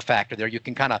much of a factor there. You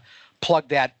can kind of plug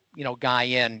that, guy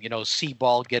in, see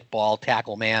ball, get ball,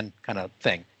 tackle man kind of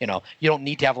thing. You don't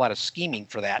need to have a lot of scheming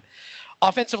for that.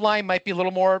 Offensive line might be a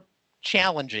little more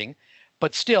challenging,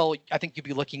 but still, I think you'd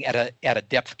be looking at a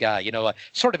depth guy,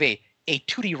 sort of a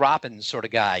Tootie Robbins sort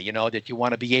of guy, that you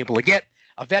want to be able to get.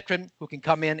 A veteran who can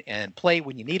come in and play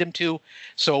when you need him to.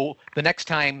 So the next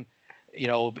time,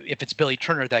 if it's Billy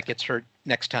Turner that gets hurt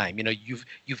next time,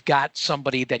 you've got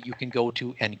somebody that you can go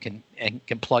to and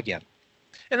can plug in.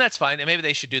 And that's fine. And maybe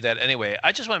they should do that anyway.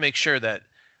 I just want to make sure that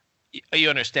you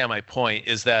understand my point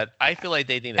is that I feel like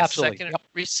they need a second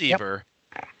receiver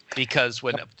because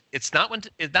when it's not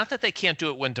that they can't do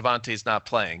it when Davante's not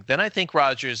playing. Then I think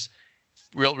Rodgers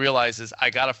realizes I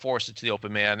got to force it to the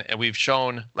open man. And we've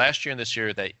shown last year and this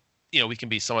year that, we can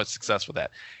be somewhat successful with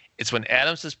that. It's when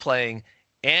Adams is playing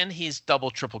and he's double,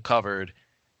 triple covered.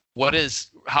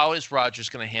 How is Rodgers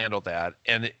going to handle that?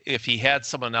 And if he had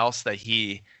someone else that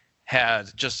he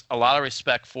had just a lot of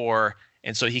respect for,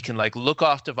 and so he can look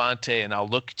off Davante and I'll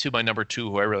look to my number 2,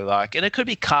 who I really like. And it could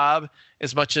be Cobb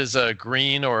as much as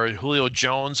Green or Julio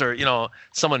Jones or,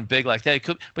 someone big like that. It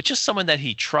could, but just someone that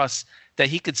he trusts, that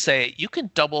he could say, you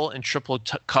can double and triple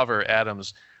cover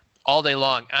Adams all day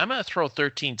long. I'm going to throw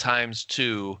 13 times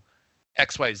to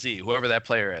XYZ, whoever that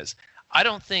player is. I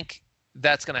don't think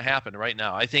that's going to happen right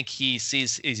now. I think he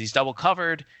sees he's double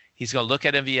covered. He's going to look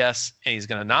at MVS and he's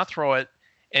going to not throw it.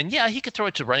 And yeah, he could throw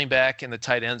it to running back and the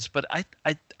tight ends, but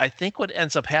I think what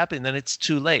ends up happening, then it's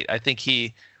too late. I think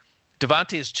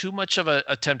Davante is too much of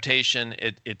a temptation.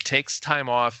 It takes time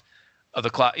off of the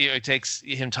clock. It takes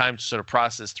him time to sort of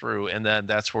process through, and then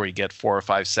that's where you get 4 or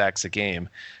 5 sacks a game.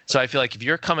 So I feel like if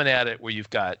you're coming at it where you've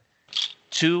got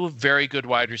 2 very good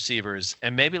wide receivers,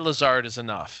 and maybe Lazard is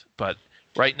enough, but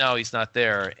right now he's not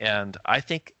there, and I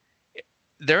think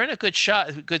they're in a good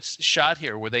shot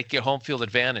here where they get home field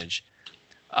advantage.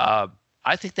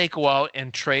 I think they go out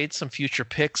and trade some future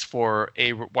picks for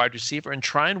a wide receiver and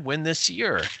try and win this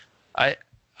year. I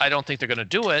don't think they're going to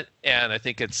do it, and I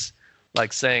think it's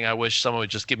like saying I wish someone would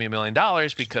just give me $1 million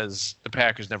because the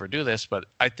Packers never do this, but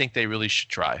I think they really should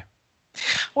try.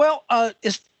 Well,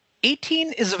 is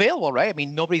 18 is available, right? I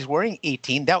mean, nobody's wearing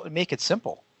 18. That would make it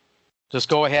simple. Just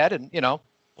go ahead and,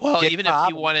 Well, get even Cobb,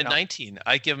 if he wanted 19,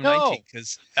 I give him No. 19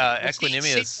 because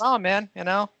Equanimeous. Oh man,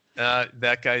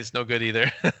 That guy's no good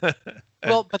either.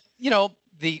 Well, but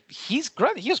he's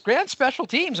great. He was great on special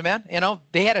teams, man.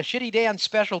 They had a shitty day on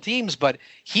special teams, but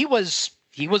he was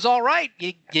all right.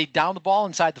 He down the ball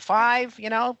inside the 5.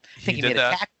 I think he made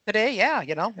a tackle today. Yeah,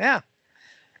 yeah.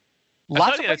 I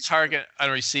thought he had a target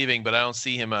on receiving, but I don't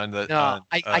see him on the. No,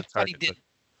 I thought he target,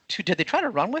 did. Did they try to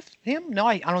run with him? No,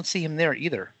 I don't see him there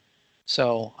either.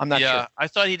 So I'm not sure. Yeah, I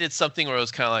thought he did something where it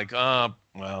was kind of like, oh,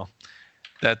 well,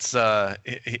 that's so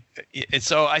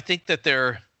I think that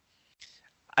they're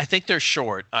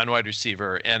short on wide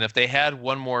receiver, and if they had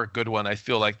one more good one, I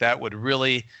feel like that would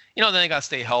really, then they got to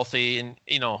stay healthy, and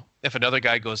if another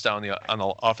guy goes down on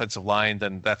the offensive line,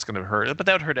 then that's going to hurt. But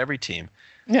that would hurt every team.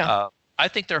 Yeah. I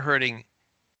think they're hurting,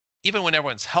 even when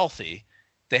everyone's healthy.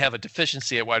 They have a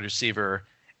deficiency at wide receiver,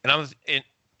 and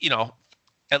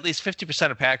at least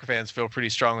 50% of Packer fans feel pretty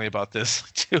strongly about this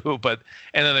too. And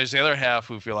then there's the other half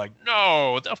who feel like,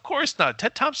 no, of course not.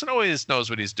 Ted Thompson always knows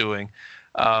what he's doing.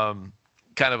 Kind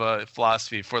of a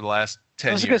philosophy for the last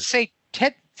 10 years. I was going to say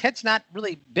Ted's not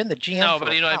really been the GM. No,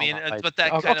 but you know what I mean. But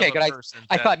that kind of a person.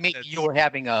 I thought maybe you were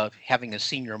having a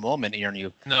senior moment here, and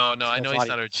you. No, I know he's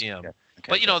not our GM.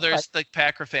 Okay. But there's the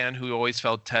Packer fan who always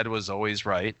felt Ted was always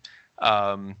right,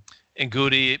 and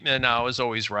Goody now is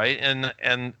always right,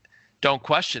 and don't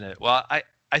question it. Well, I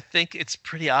think it's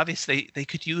pretty obvious they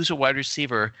could use a wide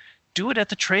receiver. Do it at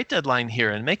the trade deadline here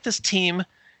and make this team,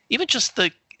 even just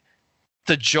the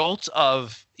jolt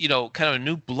of kind of a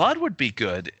new blood would be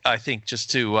good. I think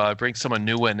just to bring someone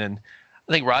new in, and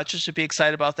I think Rodgers should be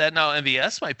excited about that. Now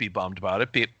MVS might be bummed about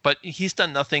it, but he's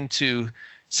done nothing to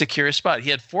secure a spot. He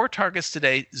had 4 targets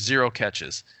today, 0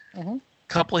 catches. Mm-hmm.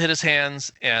 Couple hit his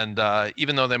hands, and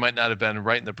even though they might not have been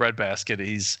right in the breadbasket,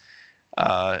 he's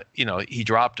he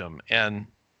dropped them, and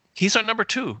he's our number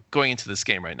 2 going into this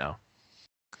game right now.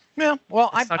 Yeah, well,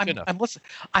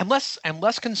 I'm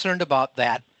less concerned about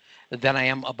that than I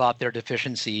am about their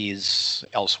deficiencies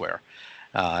elsewhere.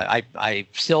 I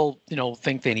still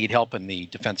think they need help in the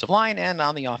defensive line and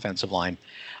on the offensive line.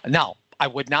 Now, I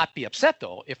would not be upset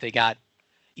though if they got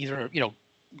either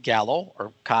Gallo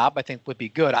or Cobb. I think would be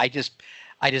good. I just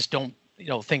don't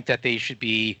think that they should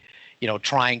be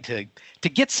trying to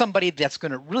get somebody that's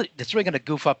really going to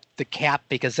goof up the cap,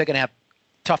 because they're going to have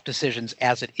tough decisions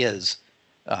as it is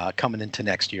coming into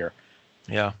next year.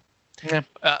 Yeah.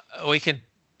 We can,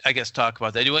 I guess, talk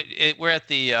about that. We're at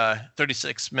the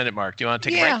 36-minute mark. Do you want to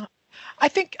take a break? Yeah, I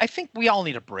think we all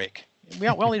need a break. We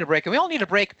all need a break, and we all need a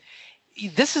break.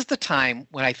 This is the time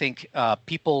when I think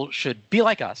people should be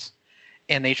like us,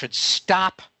 and they should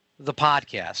stop the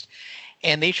podcast,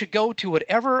 and they should go to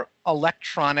whatever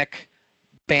electronic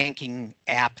banking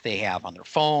app they have on their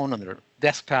phone, on their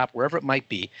desktop, wherever it might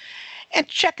be, and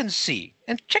check and see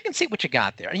what you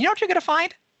got there. And you know what you're going to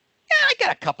find? Yeah, I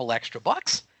got a couple extra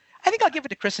bucks. I think I'll give it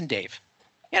to Chris and Dave,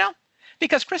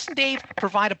 because Chris and Dave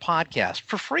provide a podcast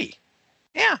for free.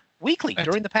 Yeah, weekly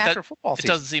during the Packer football season.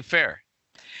 It doesn't seem fair.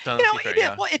 Well,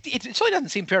 it certainly doesn't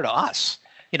seem fair to us,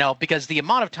 because the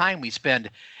amount of time we spend,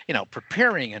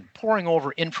 preparing and poring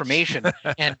over information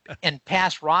and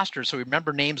past rosters, so we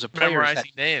remember names of players.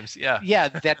 Memorizing names, yeah. Yeah,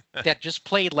 that just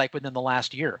played like within the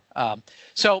last year.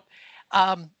 So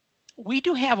we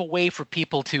do have a way for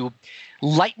people to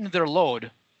lighten their load,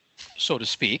 so to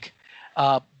speak,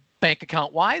 bank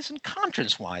account wise and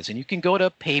conscience wise. And you can go to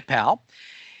PayPal,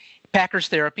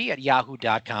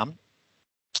 PackersTherapy@yahoo.com,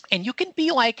 and you can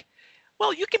be like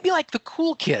the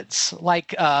cool kids,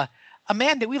 like a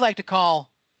man that we like to call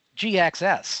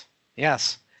GXS.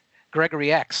 Yes,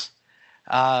 Gregory X.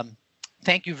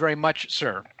 Thank you very much,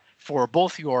 sir, for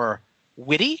both your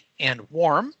witty and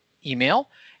warm email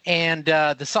and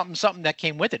the something that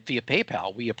came with it via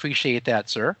PayPal. We appreciate that,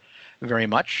 sir, very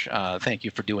much. Thank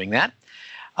you for doing that.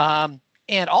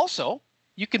 And also,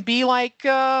 you can be like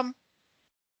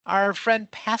our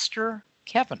friend Pastor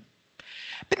Kevin.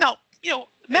 But no,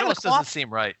 men of the cloth doesn't seem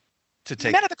right to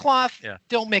take. Men of the cloth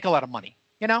don't make a lot of money,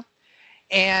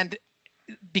 and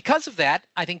because of that,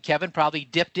 I think Kevin probably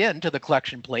dipped into the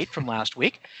collection plate from last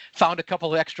week, found a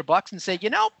couple of extra bucks, and said,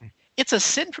 it's a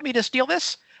sin for me to steal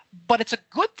this, but it's a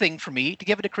good thing for me to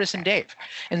give it to Chris and Dave.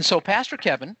 And so Pastor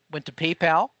Kevin went to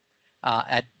PayPal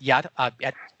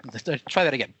let's try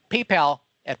that again. PayPal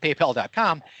at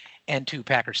paypal.com and to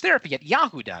Packers Therapy at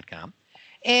yahoo.com.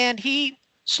 And he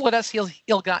slid us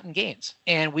ill-gotten gains.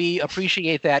 And we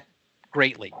appreciate that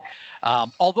greatly.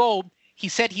 Although he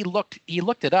said he looked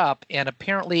it up, and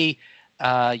apparently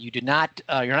you're not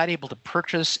able to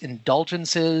purchase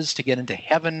indulgences to get into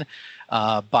heaven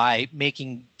by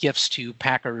making gifts to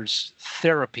Packers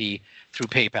Therapy through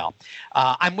PayPal.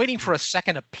 I'm waiting for a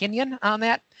second opinion on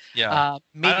that. Yeah,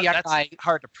 maybe that's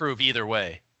hard to prove either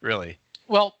way, really.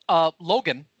 Well,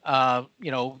 Logan, our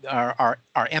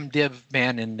MDiv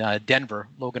man in Denver,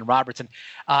 Logan Robertson,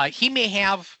 he may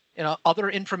have other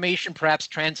information, perhaps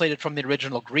translated from the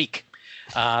original Greek,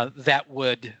 that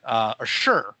would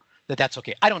assure that that's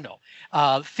okay. I don't know.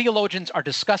 Theologians are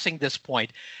discussing this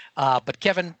point, but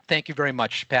Kevin, thank you very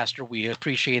much, Pastor. We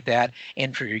appreciate that,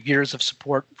 and for your years of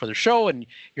support for the show and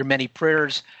your many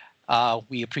prayers.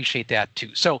 We appreciate that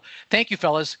too. So thank you,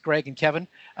 fellas, Greg and Kevin,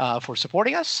 for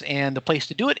supporting us. And the place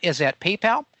to do it is at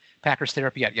PayPal,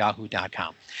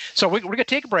 PackersTherapy@yahoo.com. So we're going to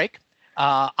take a break.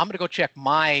 I'm going to go check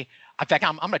in fact,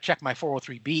 I'm going to check my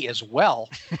 403B as well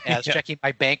as checking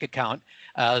my bank account,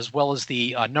 as well as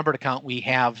the numbered account we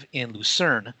have in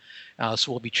Lucerne.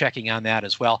 So we'll be checking on that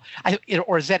as well.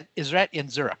 Or is that in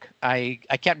Zurich? I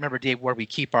can't remember, Dave, where we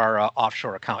keep our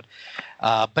offshore account.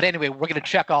 But anyway, we're going to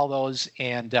check all those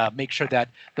and make sure that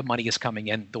the money is coming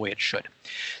in the way it should.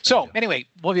 So anyway,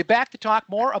 we'll be back to talk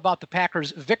more about the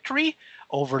Packers' victory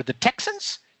over the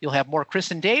Texans. You'll have more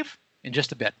Chris and Dave in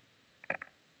just a bit.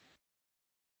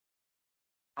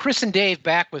 Chris and Dave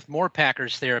back with more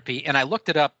Packers Therapy, and I looked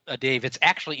it up, Dave. It's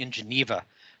actually in Geneva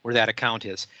where that account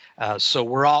is. So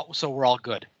we're all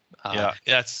good.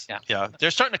 They're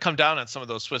starting to come down on some of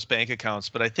those Swiss bank accounts,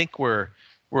 but I think we're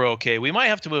okay. We might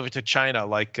have to move it to China,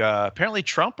 like apparently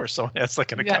Trump or someone has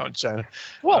like an account in China.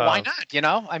 Well, why not?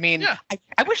 I mean,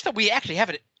 I wish that we actually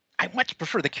have it. I much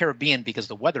prefer the Caribbean because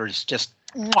the weather is just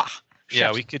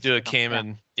Yeah, we could do a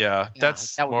Cayman. Yeah,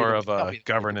 that's more of a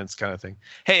governance kind of thing.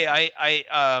 Hey, I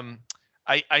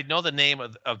know the name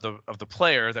of the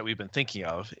player that we've been thinking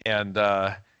of, and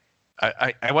I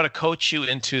want to coach you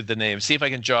into the name. See if I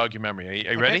can jog your memory.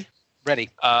 Are you ready? Ready.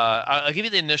 I'll give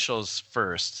you the initials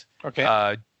first.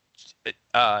 Okay.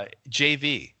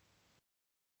 JV.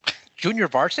 Junior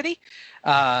varsity.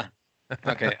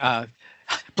 Okay.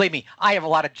 Believe me, I have a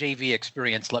lot of JV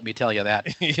experience. Let me tell you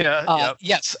that.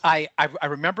 Yes, I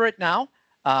remember it now.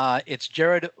 It's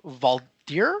Jared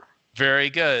Valdir. Very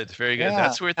good. Yeah,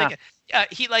 that's what we're thinking. Yeah,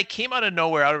 he came out of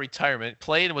nowhere, out of retirement,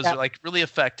 played and was really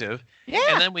effective. Yeah.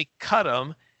 And then we cut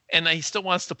him, and he still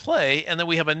wants to play. And then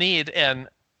we have a need, and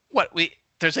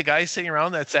there's a guy sitting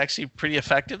around that's actually pretty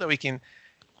effective that we can.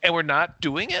 And we're not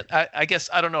doing it. I guess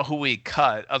I don't know who we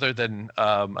cut, other than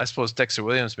I suppose Dexter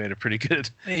Williams made a pretty good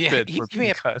bid. He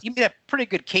made a pretty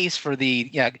good case for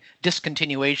the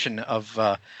discontinuation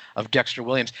of Dexter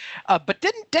Williams. But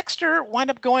didn't Dexter wind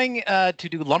up going to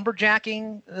do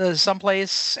lumberjacking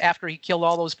someplace after he killed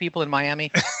all those people in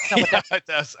Miami? I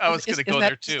was going to go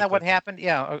there too. Is that what happened?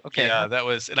 Yeah. Okay. Yeah, that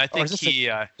was, and I think he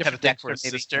had a thing for his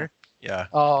sister. Yeah.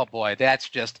 Oh boy, that's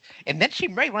just. And then she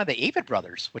married one of the Avid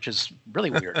brothers, which is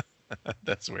really weird.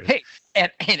 That's weird. Hey,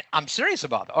 and I'm serious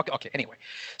about it. Okay. Anyway,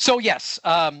 so yes,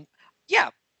 I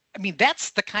mean that's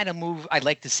the kind of move I'd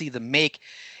like to see them make,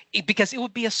 because it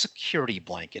would be a security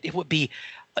blanket. It would be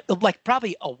like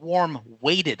probably a warm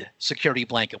weighted security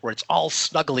blanket where it's all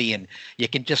snuggly and you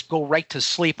can just go right to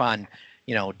sleep on,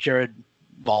 Jared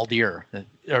Valdir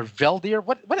or Valdir.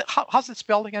 How's it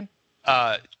spelled again?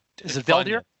 Is it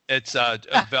Valdir? It's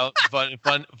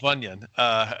Bunyan.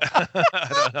 I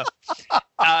don't know.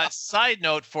 Side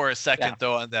note for a second,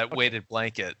 though, on that weighted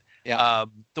blanket. Yeah.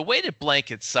 The weighted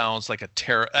blanket sounds like a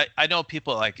terror. I know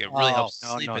people like it really helps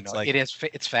sleep. No. It's like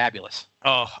it's fabulous.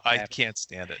 Oh, I can't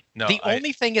stand it. No. The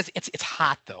only thing is it's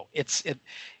hot though.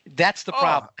 That's the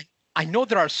problem. I know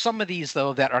there are some of these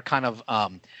though that are kind of I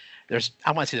want to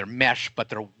say they're mesh, but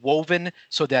they're woven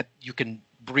so that you can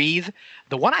breathe.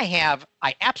 The one I have,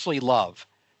 I absolutely love.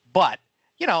 But,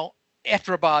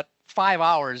 after about 5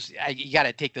 hours, you got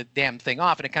to take the damn thing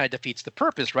off, and it kind of defeats the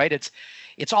purpose, right? It's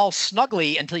all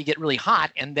snuggly until you get really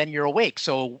hot, and then you're awake.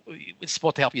 So it's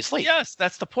supposed to help you sleep. Yes,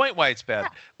 that's the point why it's bad. Yeah.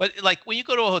 But when you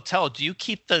go to a hotel, do you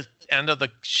keep the end of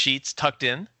the sheets tucked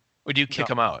in, or do you kick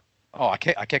them out? Oh, I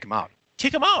kick them out.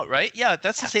 Kick them out, right? Yeah,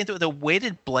 that's the same thing with a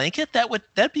weighted blanket.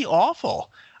 That'd be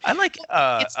awful. I like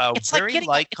it's very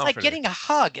light comforter. It's like getting a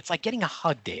hug. It's like getting a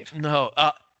hug, Dave. No.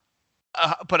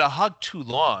 But a hug too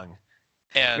long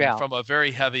and from a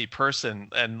very heavy person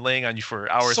and laying on you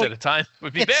for hours at a time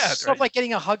would be bad. It's sort of like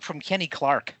getting a hug from Kenny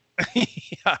Clark.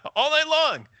 Yeah, all night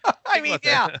long. I mean,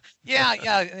 yeah.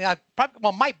 Probably,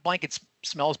 well, my blanket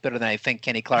smells better than I think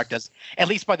Kenny Clark does, at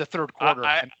least by the third quarter.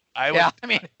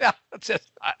 That's it.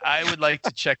 I would like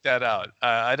to check that out.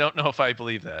 I don't know if I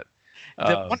believe that.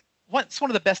 what's one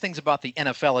of the best things about the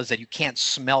NFL is that you can't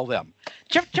smell them.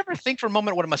 Do you ever think for a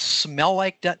moment what it must smell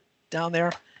like down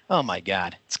there? Oh my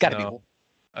God, it's got to be.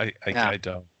 I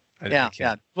don't.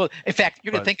 Yeah. Well, in fact,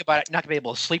 you're going to think about it, not going to be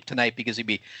able to sleep tonight because you'd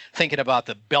be thinking about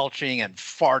the belching and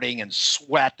farting and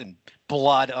sweat and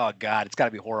blood. Oh God, it's got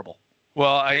to be horrible.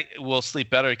 Well, I will sleep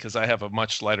better because I have a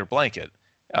much lighter blanket.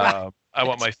 I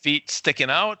want my feet sticking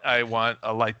out. I want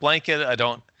a light blanket. I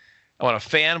want a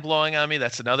fan blowing on me.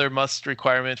 That's another must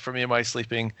requirement for me in my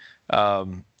sleeping.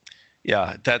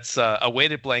 That's a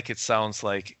weighted blanket sounds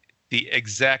like the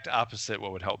exact opposite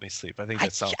what would help me sleep. I think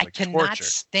that sounds like torture. I cannot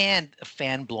stand a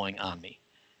fan blowing on me.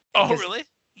 Oh, really?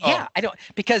 Yeah, I don't,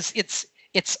 because it's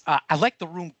I like the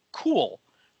room cool,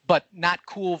 but not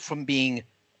cool from being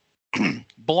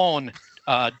blown.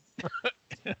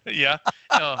 Yeah,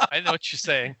 no, I know what you're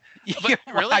saying. But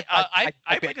really, I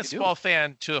bring a small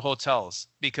fan to hotels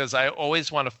because I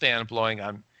always want a fan blowing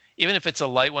on, even if it's a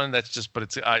light one that's just, but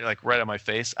it's like right on my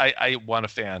face. I want a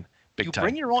fan big time.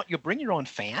 You bring your own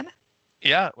fan?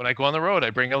 Yeah, when I go on the road,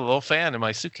 I bring a little fan in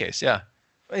my suitcase. Yeah.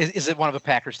 Is it one of the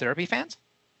Packers Therapy fans?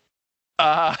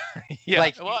 Yeah.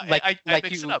 I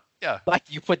mix it up. Yeah. Like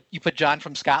you put John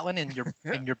from Scotland in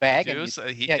your bag.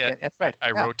 Yeah, that's right.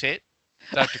 I rotate.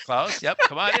 Dr. Klaus. Yep.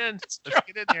 Come on in. Let's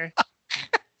get in here.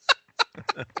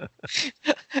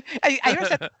 I heard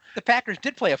that the Packers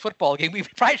did play a football game. We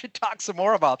probably should talk some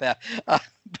more about that.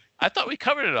 I thought we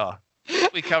covered it all.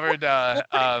 We covered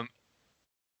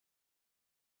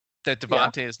that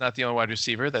Devontae is not the only wide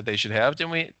receiver that they should have. Didn't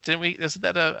we? Isn't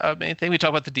that a main thing? We talked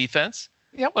about the defense.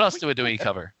 Yeah. What else do we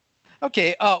cover?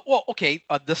 Okay.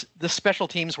 The special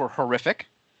teams were horrific.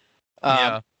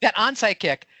 That onside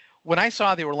kick, when I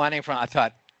saw they were lining in front, I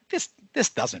thought, this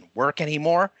doesn't work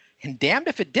anymore. And damned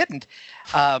if it didn't.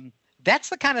 That's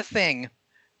the kind of thing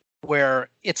where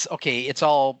it's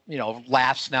all,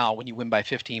 laughs now when you win by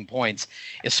 15 points,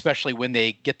 especially when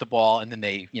they get the ball and then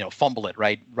they, fumble it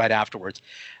right afterwards.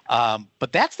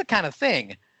 But that's the kind of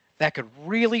thing that could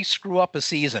really screw up a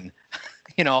season,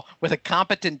 with a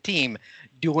competent team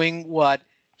doing what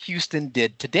Houston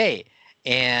did today.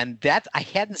 And I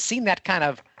hadn't seen that kind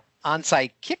of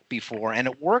onside kick before, and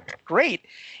it worked great.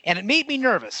 And it made me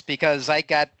nervous because I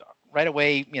got right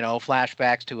away,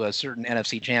 flashbacks to a certain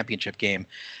NFC Championship game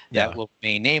that will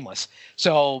remain nameless.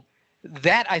 So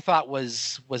that I thought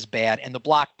was bad, and the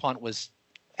block punt was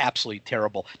absolutely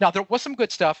terrible. Now, there was some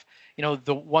good stuff.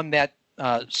 The one that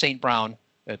St. Brown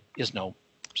is no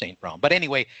St. Brown, but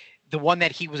anyway, the one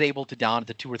that he was able to down at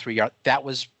the 2 or 3 yard, that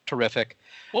was terrific.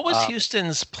 What was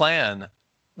Houston's plan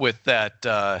with that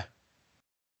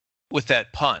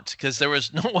punt? Because there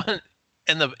was no one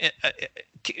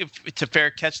to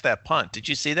fair catch that punt. Did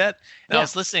you see that? And I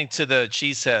was listening to the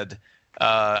Cheesehead.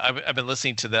 I've been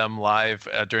listening to them live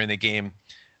during the game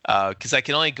because I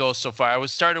can only go so far. I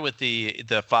was started with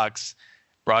the Fox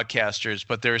broadcasters,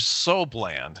 but they're so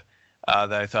bland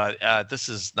that I thought this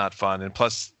is not fun. And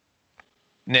plus,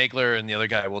 Nagler and the other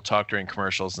guy will talk during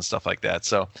commercials and stuff like that.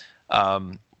 So,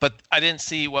 but I didn't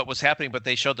see what was happening. But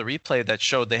they showed the replay that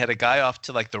showed they had a guy off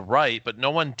to like the right, but no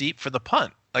one deep for the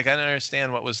punt. Like I don't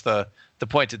understand what was the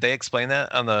point. Did they explain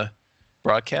that on the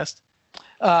broadcast?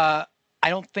 I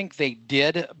don't think they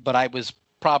did, but I was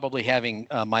probably having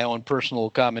my own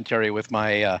personal commentary with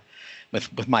my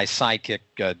with my sidekick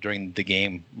during the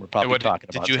game. We're probably talking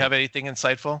about. Did you have anything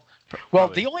insightful? Well,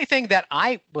 the only thing that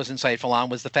I was insightful on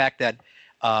was the fact that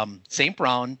St.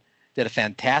 Brown did a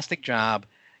fantastic job.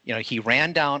 He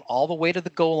ran down all the way to the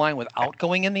goal line without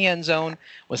going in the end zone,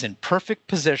 was in perfect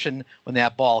position when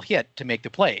that ball hit to make the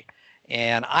play.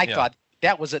 And I thought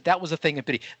that was a thing of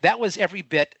pity. That was every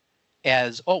bit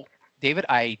as, David,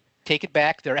 I take it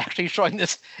back. They're actually showing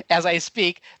this as I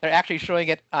speak. They're actually showing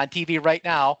it on TV right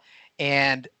now.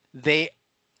 And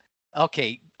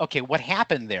what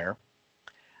happened there?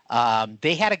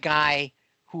 They had a guy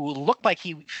who looked like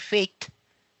he faked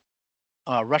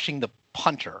rushing the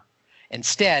punter.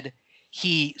 Instead,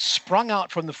 he sprung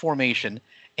out from the formation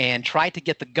and tried to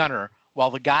get the gunner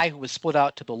while the guy who was split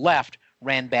out to the left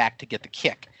ran back to get the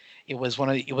kick. It was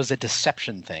a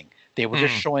deception thing. They were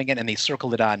just showing it and they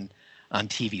circled it on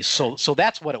TV. So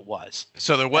that's what it was.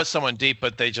 So there was someone deep,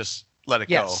 but they just let it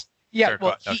go. Yeah,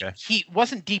 well, he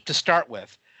wasn't deep to start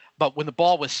with, but when the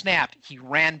ball was snapped, he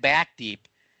ran back deep,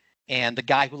 and the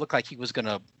guy who looked like he was going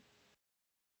to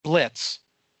blitz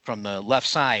from the left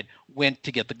side went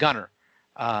to get the gunner.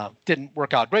 Didn't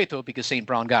work out great, though, because St.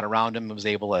 Brown got around him and was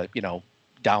able to,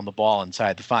 down the ball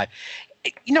inside the 5.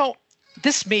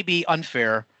 This may be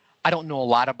unfair, I don't know a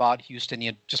lot about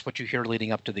Houston, just what you hear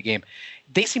leading up to the game.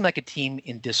 They seem like a team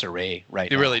in disarray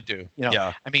right now. They really do.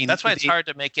 Yeah. I mean, that's why it's hard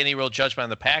to make any real judgment on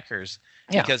the Packers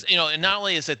because, and not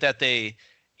only is it that they,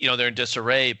 they're in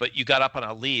disarray, but you got up on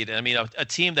a lead. And I mean, a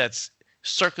team that's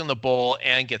circling the bowl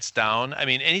and gets down. I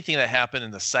mean, anything that happened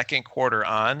in the second quarter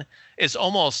on is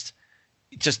almost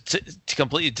just to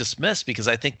completely dismiss because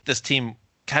I think this team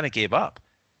kind of gave up.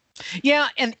 Yeah,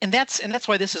 and that's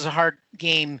why this is a hard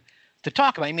game to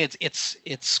talk about. I mean,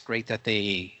 it's great that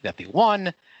they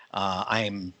won.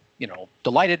 I'm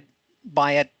delighted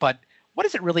by it, but what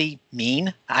does it really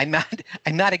mean? I'm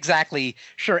not exactly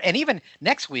sure. And even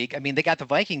next week, I mean, they got the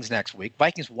Vikings next week.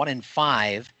 Vikings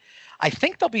 1-5. I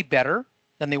think they'll be better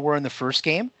than they were in the first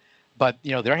game, but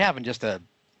they're having just a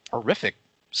horrific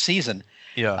season.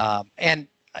 Yeah. And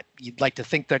you'd like to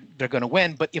think that they're going to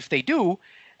win, but if they do,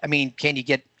 I mean, can you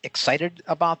get excited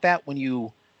about that when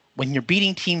you're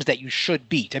beating teams that you should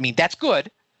beat? I mean, that's good,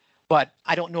 but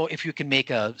I don't know if you can make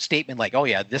a statement like, "Oh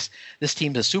yeah, this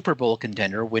team's a Super Bowl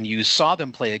contender," when you saw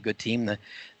them play a good team,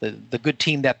 the good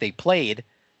team that they played,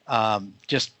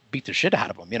 just beat the shit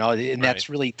out of them, and that's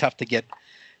really tough to get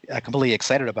completely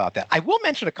excited about that. I will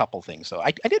mention a couple things though.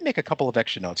 I did make a couple of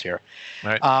extra notes here.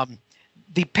 Right.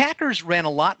 The Packers ran a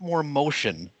lot more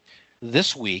motion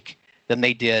this week than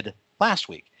they did last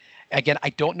week. Again, I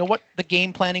don't know what the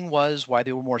game planning was, why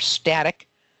they were more static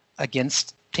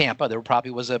against Tampa. There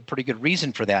probably was a pretty good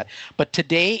reason for that. But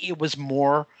today it was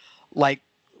more like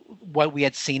what we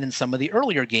had seen in some of the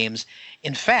earlier games.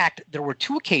 In fact, there were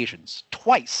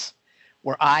twice,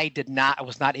 where I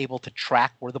was not able to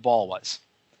track where the ball was.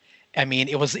 I mean,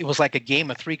 it was like a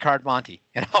game of 3-card Monte.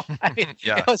 I mean,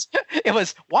 Yeah. it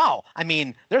was wow. I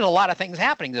mean, there's a lot of things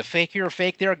happening. The fake here,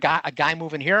 fake there, a guy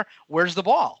moving here. Where's the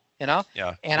ball?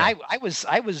 Yeah. And I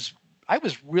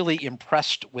was really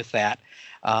impressed with that.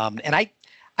 And I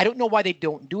don't know why they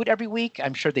don't do it every week.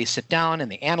 I'm sure they sit down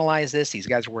and they analyze this. These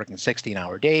guys are working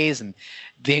 16-hour days, and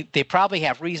they probably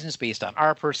have reasons based on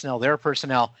our personnel, their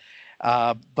personnel.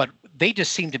 But they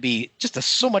just seem to be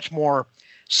so much more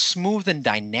smooth and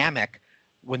dynamic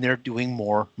when they're doing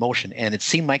more motion. And it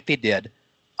seemed like they did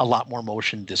a lot more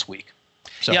motion this week.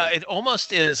 So, yeah, it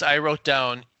almost is. I wrote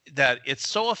down that it's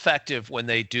so effective when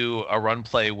they do a run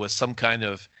play with some kind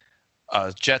of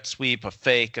jet sweep, a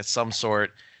fake of some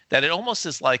sort, that it almost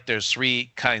is like there's 3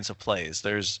 kinds of plays.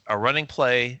 There's a running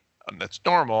play that's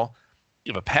normal,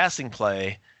 you have a passing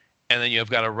play, and then you've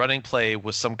got a running play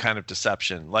with some kind of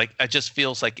deception. Like, it just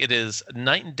feels like it is a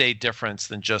night and day difference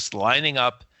than just lining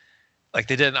up. Like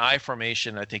they did an I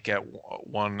formation, I think at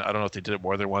one, I don't know if they did it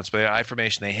more than once, but an I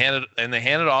formation, they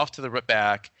handed off to the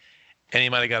back, and he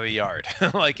might have got a yard.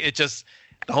 Like it just,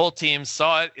 the whole team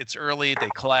saw it. It's early. They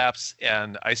collapse.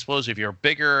 And I suppose if you're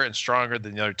bigger and stronger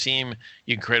than the other team,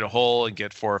 you can create a hole and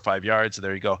get 4 or 5 yards. And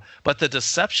there you go. But the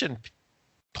deception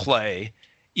play,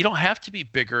 you don't have to be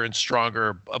bigger and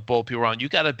stronger, bowl people around. You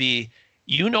got to be,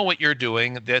 what you're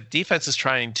doing. The defense is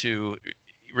trying to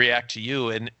react to you.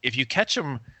 And if you catch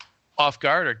them off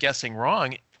guard or guessing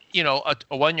wrong, a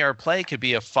 1-yard play could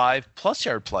be a 5+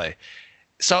 yard play.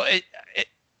 So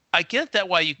I get that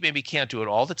why you maybe can't do it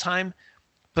all the time,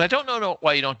 but I don't know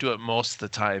why you don't do it most of the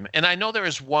time. And I know there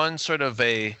is one sort of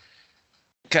a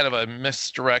kind of a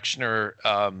misdirection or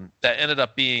that ended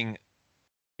up being,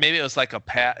 maybe it was like a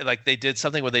pass, like they did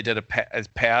something where they did a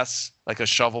pass, like a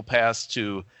shovel pass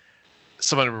to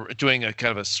someone doing a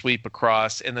kind of a sweep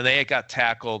across, and then they got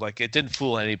tackled. Like it didn't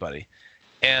fool anybody.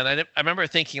 And I remember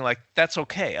thinking, like, that's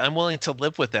okay. I'm willing to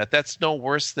live with that. That's no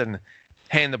worse than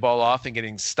handing the ball off and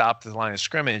getting stopped at the line of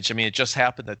scrimmage. I mean, it just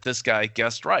happened that this guy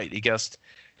guessed right. He guessed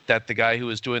that the guy who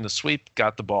was doing the sweep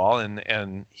got the ball,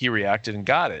 and he reacted and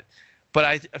got it. But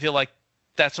I feel like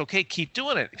that's okay. Keep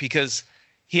doing it, because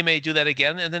he may do that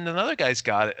again, and then another guy's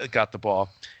got the ball.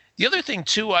 The other thing,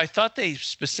 too, I thought they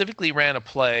specifically ran a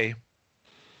play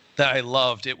that I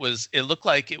loved. It looked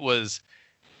like it was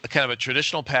a kind of a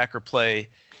traditional Packer play.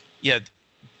 You had,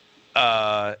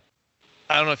 I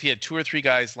don't know if he had 2 or 3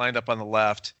 guys lined up on the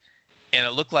left, and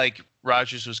it looked like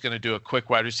Rodgers was going to do a quick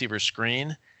wide receiver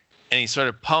screen, and he sort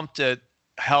of pumped it,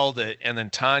 held it, and then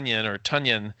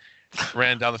Tunyon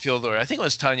ran down the field. Or I think it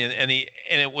was Tunyon, and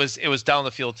it was down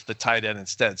the field to the tight end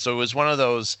instead. So it was one of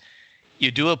those, you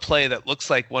do a play that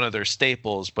looks like one of their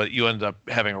staples, but you end up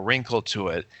having a wrinkle to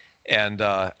it. And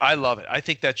I love it. I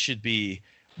think that should be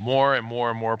more and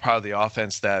more and more part of the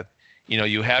offense, that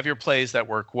you have your plays that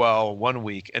work well one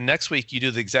week, and next week you do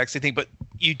the exact same thing, but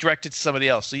you direct it to somebody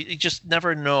else. So you just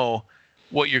never know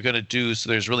what you're going to do. So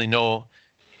there's really no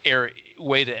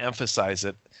way to emphasize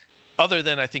it. other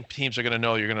than I think teams are going to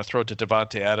know you're going to throw it to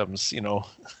Davante Adams,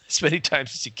 as many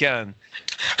times as you can.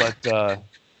 But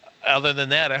other than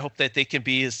that, I hope that they can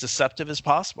be as deceptive as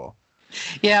possible.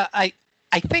 Yeah, I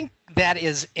think that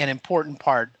is an important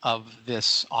part of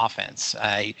this offense.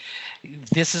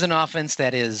 This is an offense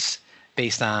that is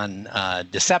based on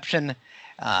deception.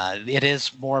 It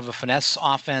is more of a finesse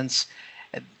offense.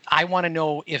 I want to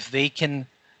know if they can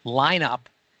line up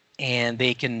and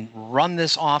they can run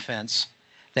this offense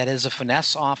that is a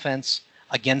finesse offense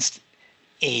against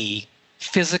a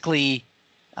physically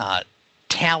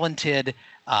talented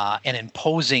and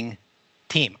imposing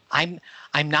team. I'm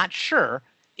not sure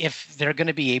if they're going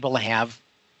to be able to have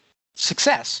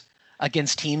success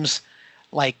against teams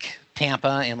like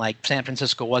Tampa and like San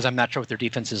Francisco was. I'm not sure what their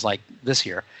defense is like this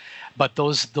year, but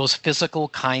those physical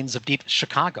kinds of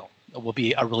Chicago will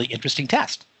be a really interesting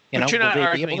test. But you're not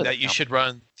arguing that you should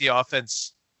run the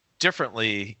offense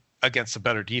differently against a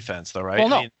better defense, though, right? Well,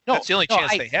 no, that's the only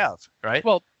chance they have, right?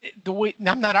 Well,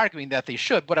 I'm not arguing that they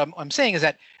should. What I'm saying is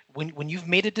that when you've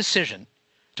made a decision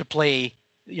to play,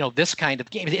 this kind of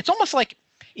game, it's almost like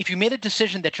if you made a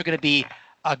decision that you're going to be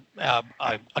a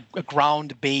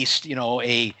ground-based,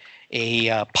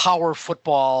 a power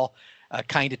football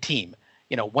kind of team.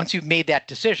 Once you've made that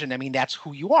decision, I mean, that's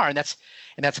who you are, and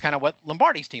that's kind of what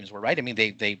Lombardi's teams were, right? I mean,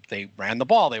 they ran the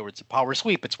ball. It's a power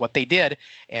sweep. It's what they did,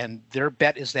 and their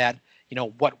bet is that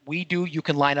what we do, you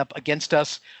can line up against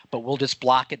us, but we'll just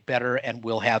block it better, and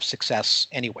we'll have success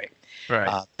anyway.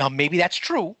 Right. Now, maybe that's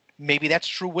true. Maybe that's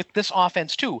true with this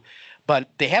offense too, but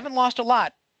they haven't lost a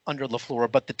lot under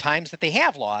LaFleur. But the times that they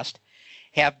have lost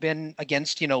have been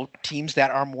against teams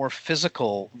that are more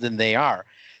physical than they are.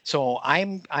 So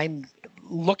I'm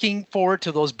looking forward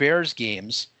to those Bears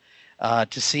games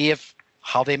to see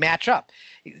how they match up.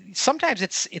 Sometimes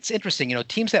it's interesting,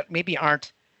 teams that maybe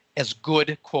aren't as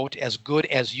good, quote, as good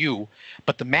as you,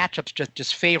 but the matchups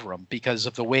just favor them because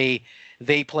of the way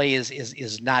they play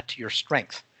is not to your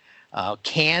strength.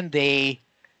 Can they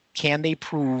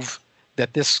prove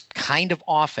that this kind of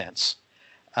offense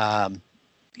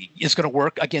is going to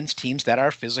work against teams that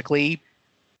are physically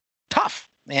tough?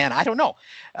 And I don't know.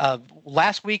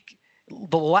 Last week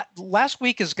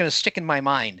is going to stick in my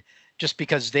mind just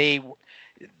because they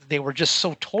were just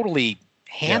so totally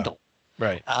handled. Yeah,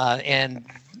 right. And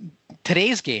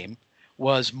today's game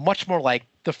was much more like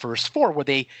the first four, where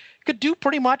they could do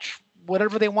pretty much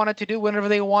whatever they wanted to do whenever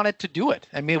they wanted to do it.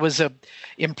 I mean, it was a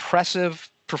impressive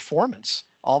performance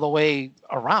all the way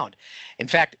around. In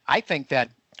fact, I think that,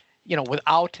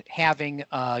 without having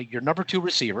your number 2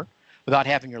 receiver, without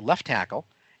having your left tackle,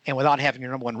 and without having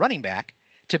your number 1 running back,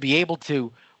 to be able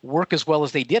to work as well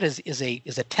as they did is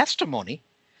a testimony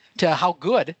to how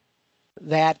good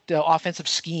that offensive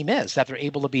scheme is, that they're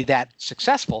able to be that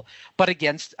successful, but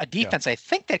against a defense, I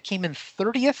think that came in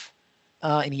 30th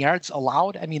in yards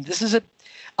allowed. I mean, this is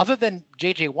other than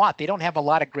J.J. Watt, they don't have a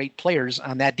lot of great players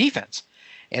on that defense.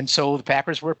 And so the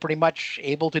Packers were pretty much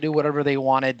able to do whatever they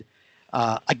wanted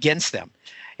against them.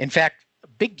 In fact, a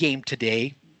big game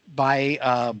today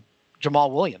by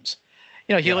Jamal Williams.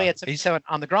 He only had 77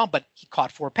 on the ground, but he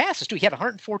caught 4 passes too. He had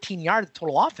 114 yards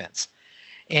total offense.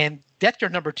 And that's your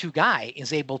number 2 guy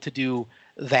is able to do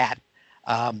that.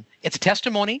 It's a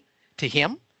testimony to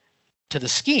him, to the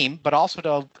scheme, but also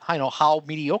to how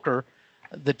mediocre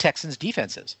the Texans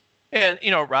defense is. And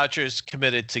Rodgers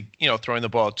committed to throwing the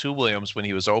ball to Williams when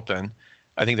he was open.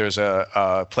 I think there was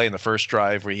a play in the first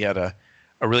drive where he had a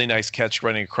really nice catch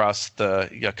running across the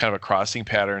kind of a crossing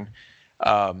pattern.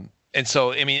 And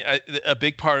so, I mean, a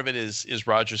big part of it is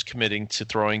Rodgers committing to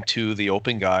throwing to the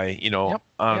open guy,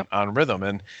 on rhythm.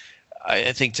 And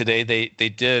I think today they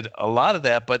did a lot of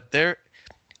that, but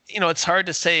it's hard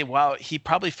to say, wow, he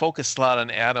probably focused a lot on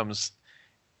Adams,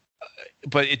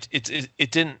 but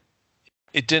it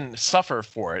didn't suffer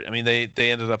for it. I mean, they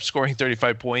ended up scoring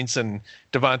 35 points, and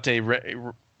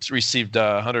Davante received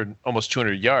almost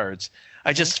 200 yards.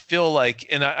 I just feel like,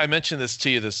 and I mentioned this to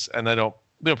you, and we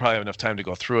don't probably have enough time to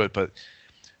go through it, but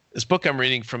this book I'm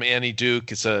reading from Annie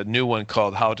Duke is a new one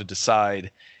called How to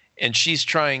Decide, and she's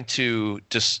trying to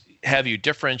just have you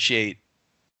differentiate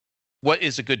what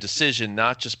is a good decision,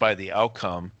 not just by the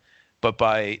outcome, but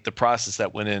by the process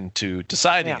that went into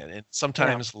deciding it. And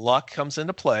sometimes luck comes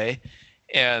into play,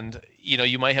 and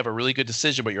you might have a really good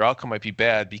decision, but your outcome might be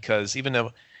bad because even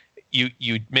though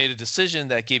you made a decision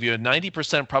that gave you a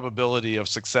 90% probability of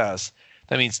success,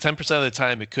 that means 10% of the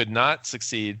time it could not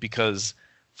succeed because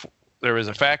there was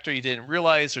a factor you didn't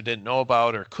realize or didn't know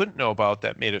about or couldn't know about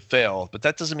that made it fail. But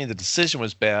that doesn't mean the decision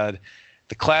was bad.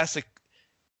 The classic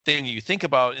thing you think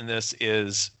about in this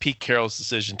is Pete Carroll's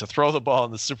decision to throw the ball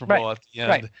in the Super Bowl at the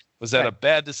end Was that Right. a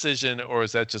bad decision or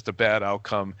is that just a bad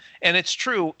outcome? And it's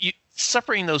true.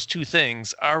 Separating those two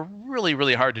things are really,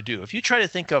 really hard to do. If you try to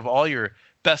think of all your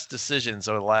best decisions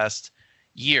over the last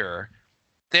year,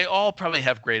 they all probably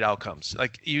have great outcomes.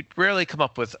 Like you rarely come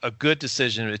up with a good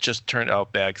decision. It just turned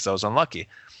out bad because I was unlucky.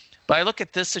 But I look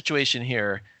at this situation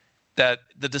here, that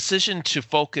the decision to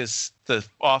focus the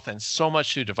offense so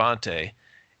much to Davante,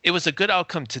 it was a good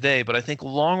outcome today, but I think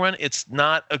long run, it's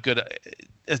not a good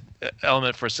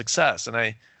element for success. And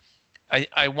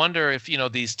I wonder if,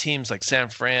 these teams like San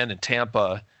Fran and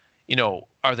Tampa,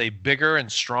 are they bigger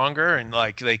and stronger and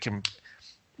like they can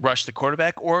rush the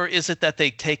quarterback, or is it that they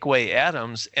take away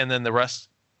Adams and then the rest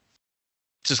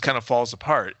just kind of falls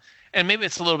apart? And maybe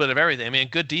it's a little bit of everything. I mean,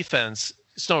 good defense,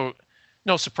 it's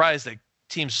no surprise that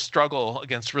teams struggle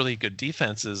against really good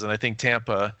defenses, and I think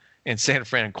Tampa and San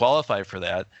Fran qualify for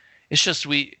that. It's just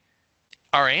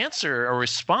our answer or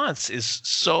response is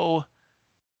so,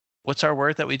 what's our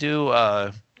word that we do?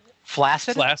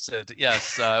 Flaccid? Flaccid,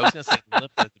 yes. I was going to say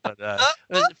lipid,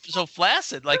 but so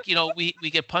flaccid. Like, we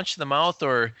get punched in the mouth,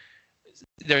 or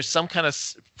there's some kind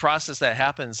of process that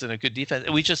happens in a good defense.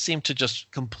 We just seem to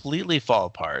just completely fall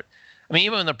apart. I mean,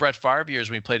 even in the Brett Favre years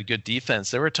when he played a good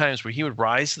defense, there were times where he would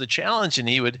rise to the challenge and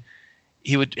he would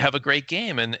have a great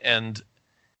game. And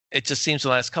it just seems the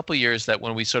last couple of years that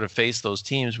when we sort of face those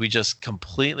teams, we just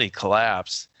completely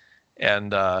collapse.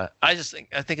 And I think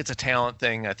it's a talent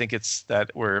thing. I think it's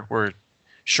that we're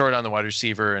short on the wide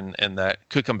receiver, and that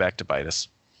could come back to bite us.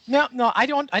 No, I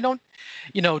don't,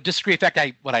 disagree. In fact,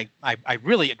 I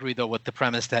really agree though with the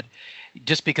premise that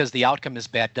just because the outcome is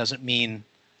bad doesn't mean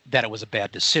that it was a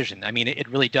bad decision. I mean, it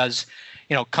really does,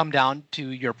 come down to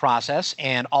your process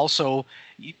and also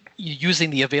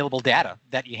using the available data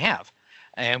that you have.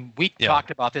 And we talked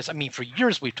about this. I mean, for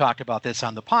years we've talked about this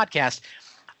on the podcast.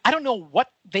 I don't know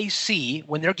what they see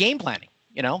when they're game planning,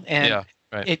 and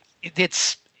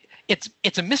it's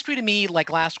a mystery to me, like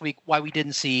last week, why we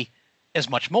didn't see as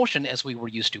much motion as we were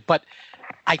used to. But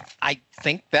I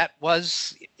think that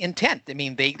was intent. I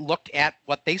mean, they looked at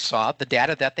what they saw, the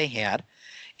data that they had,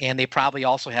 and they probably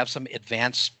also have some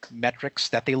advanced metrics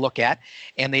that they look at,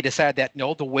 and they decided that,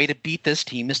 no, the way to beat this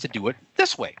team is to do it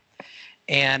this way.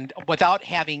 And without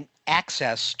having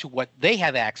access to what they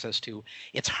have access to,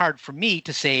 it's hard for me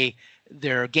to say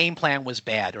their game plan was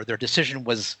bad or their decision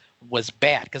was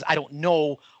bad, because I don't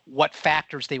know what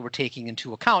factors they were taking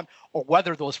into account or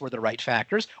whether those were the right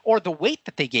factors or the weight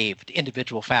that they gave to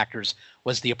individual factors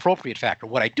was the appropriate factor.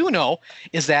 What I do know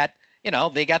is that,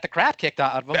 they got the crap kicked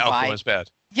out of them the outcome was bad.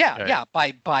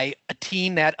 By a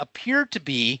team that appeared to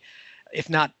be, if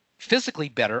not physically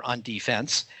better on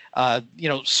defense,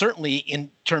 certainly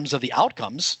in terms of the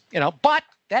outcomes, but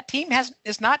that team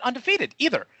is not undefeated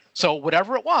either. So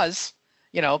whatever it was,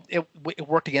 it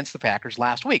worked against the Packers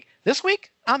last week. This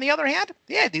week, on the other hand,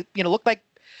 they, looked like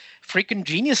freaking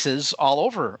geniuses all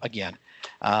over again.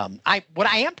 What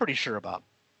I am pretty sure about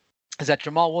is that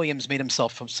Jamal Williams made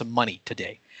himself some money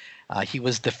today. He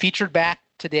was the featured back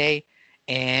today,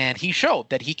 and he showed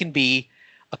that he can be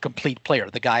a complete player.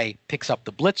 The guy picks up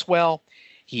the blitz well.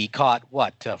 He caught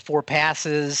 4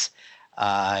 passes.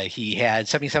 He had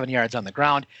 77 yards on the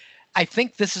ground. I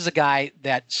think this is a guy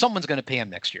that someone's going to pay him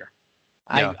next year.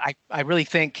 Yeah. I really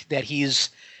think that he's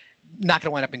not going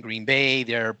to wind up in Green Bay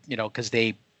there, because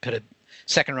they put a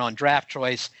second round draft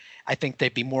choice. I think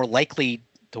they'd be more likely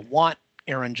to want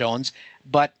Aaron Jones,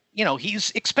 but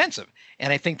he's expensive.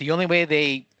 And I think the only way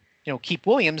they, keep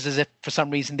Williams is if for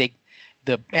some reason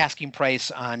the asking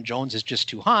price on Jones is just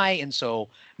too high, and so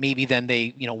maybe then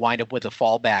they wind up with a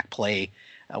fallback play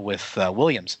with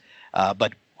Williams.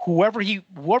 But whoever he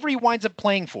winds up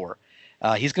playing for,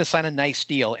 he's going to sign a nice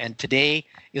deal. And today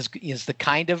is the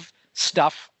kind of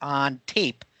stuff on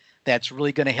tape that's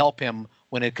really going to help him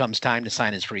when it comes time to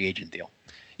sign his free agent deal.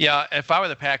 Yeah, if I were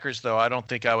the Packers, though, I don't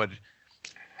think I would,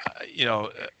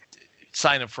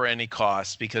 sign him for any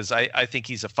cost, because I think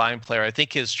he's a fine player. I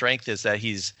think his strength is that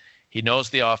he knows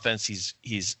the offense.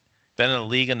 He's been in the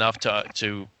league enough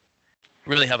to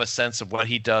really have a sense of what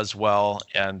he does well,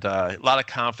 and a lot of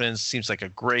confidence. Seems like a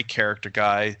great character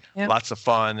guy. Yeah. Lots of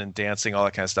fun and dancing, all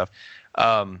that kind of stuff.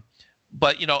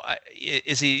 But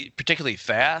is he particularly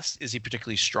fast? Is he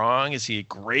particularly strong? Is he a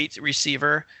great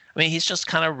receiver? I mean, he's just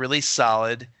kind of really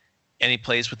solid, and he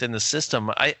plays within the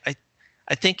system.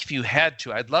 I think if you had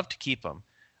to, I'd love to keep him,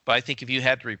 but I think if you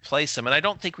had to replace him, and I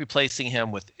don't think replacing him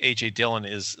with A.J. Dillon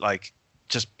is like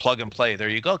just plug and play. There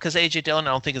you go, because A.J. Dillon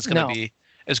I don't think is going to be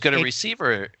as good a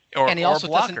receiver or a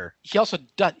blocker. He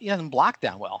doesn't block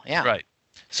that well. Yeah. Right.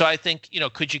 So I think,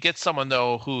 could you get someone,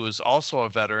 though, who is also a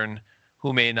veteran,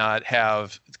 who may not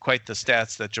have quite the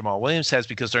stats that Jamal Williams has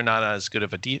because they're not as good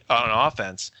of on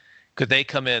offense, could they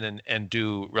come in and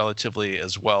do relatively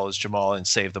as well as Jamal and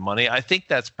save the money? I think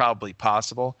that's probably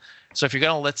possible. So if you're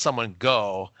going to let someone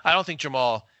go, I don't think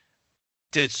Jamal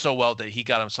did so well that he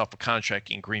got himself a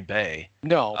contract in Green Bay.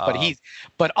 No,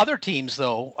 but other teams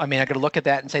though, I mean, I got to look at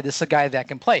that and say this is a guy that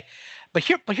can play. But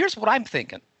here's what I'm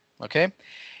thinking. Okay,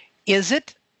 is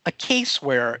it a case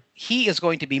where he is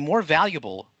going to be more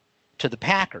valuable to the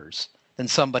Packers than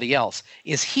somebody else?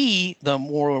 Is he the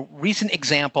more recent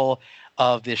example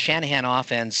of the Shanahan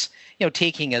offense,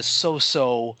 taking a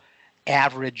so-so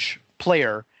average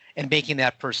player and making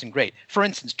that person great? For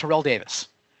instance, Terrell Davis.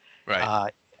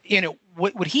 Right.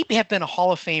 Would he have been a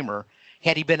Hall of Famer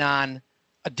had he been on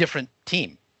a different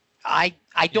team? I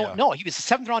don't know. He was a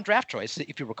 7th-round draft choice,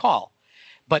 if you recall.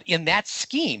 But in that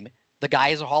scheme, the guy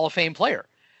is a Hall of Fame player.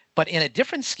 But in a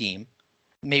different scheme,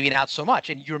 maybe not so much.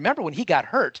 And you remember when he got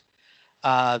hurt,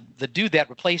 the dude that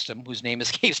replaced him, whose name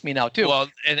escapes me now too. Well,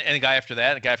 and a guy after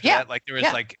that, like there was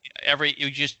like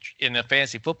in a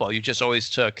fantasy football, you just always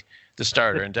took the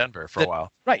starter in Denver for a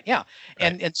while. Right. Yeah.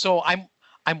 Right. And so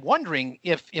I'm wondering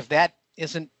if that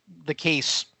isn't the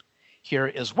case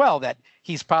here as well, that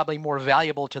he's probably more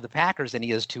valuable to the Packers than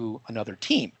he is to another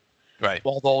team. Right.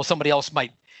 Although somebody else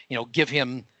might, give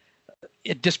him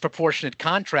a disproportionate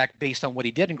contract based on what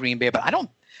he did in Green Bay, but I don't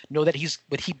know that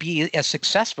would he be as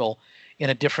successful in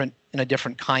a different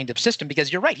kind of system,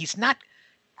 because you're right, he's not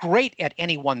great at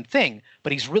any one thing,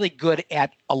 but he's really good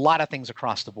at a lot of things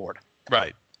across the board.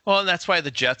 Right. Well, and that's why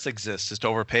the Jets exist, is to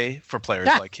overpay for players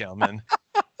like him, and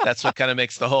that's what kind of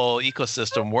makes the whole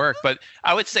ecosystem work. But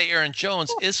I would say Aaron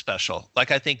Jones is special.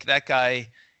 Like, I think that guy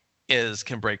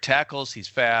can break tackles. He's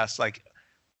fast. Like,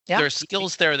 there's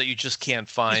skills there that you just can't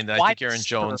find. And I think Aaron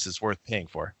Jones is worth paying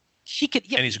for. He could,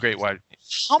 and he's a great wide.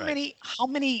 How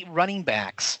many running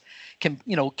backs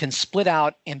can split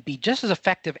out and be just as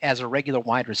effective as a regular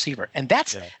wide receiver? And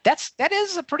that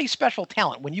is a pretty special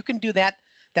talent when you can do that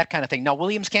kind of thing. Now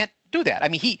Williams can't do that. I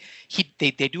mean,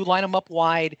 they do line him up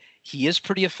wide. He is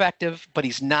pretty effective, but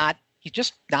he's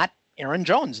just not Aaron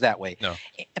Jones that way. No.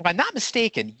 And if I'm not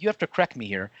mistaken, you have to correct me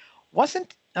here.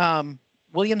 Wasn't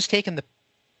Williams taken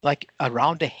a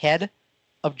round ahead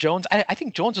of Jones? I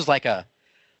think Jones was like a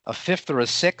 5th or a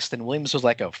 6th, and Williams was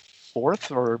like a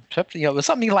 4th or 5th. It was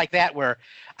something like that, where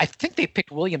I think they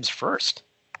picked Williams first.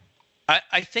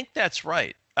 I think that's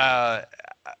right. I'll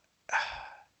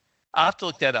have to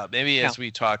look that up. Maybe as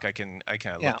we talk, I can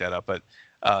kind of look that up. But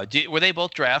were they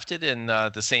both drafted in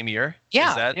the same year?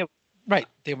 Yeah, right.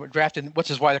 They were drafted, which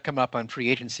is why they're coming up on free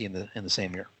agency in the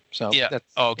same year. So yeah.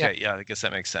 Okay. Yeah, I guess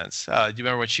that makes sense. Do you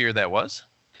remember which year that was?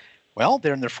 Well,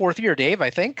 they're in their 4th year, Dave. I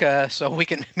think so. We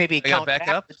can maybe count back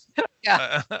up.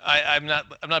 Yeah, I'm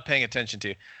not paying attention to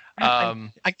you. I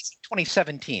guess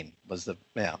 2017 was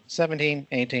 17,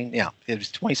 18. Yeah, it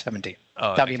was 2017.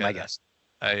 Oh, that'd be my guess.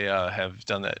 I have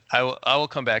done that. I will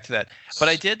come back to that. But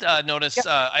I did notice.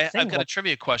 I've got a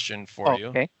trivia question for you.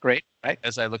 Okay, great. Right.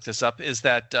 As I look this up, is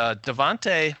that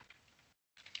Davante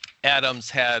Adams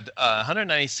had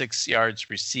 196 yards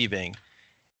receiving.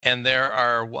 And there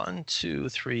are 1, 2,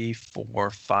 3,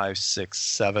 4, 5, 6,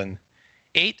 7,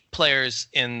 8 players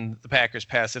in the Packers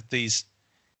pass.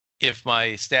 If my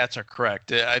stats are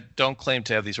correct, I don't claim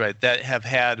to have these right, that have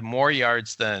had more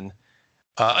yards than,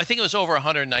 I think it was over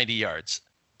 190 yards.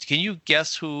 Can you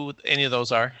guess who any of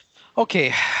those are?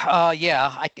 Okay.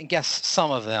 Yeah, I can guess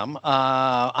some of them.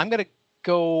 I'm going to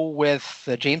go with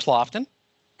James Lofton.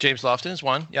 James Lofton is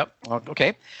one. Yep.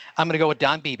 Okay. I'm going to go with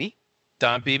Don Beebe.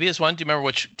 Don Beebe is one. Do you remember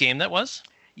which game that was?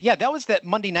 Yeah, that was that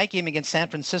Monday night game against San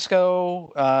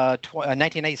Francisco,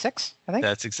 1996, I think.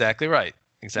 That's exactly right.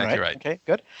 Exactly right. Okay,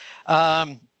 good.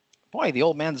 Boy, the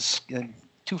old man's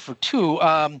 2 for 2.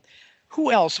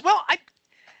 Who else? Well,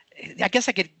 I guess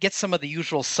I could get some of the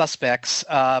usual suspects.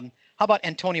 How about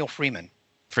Antonio Freeman?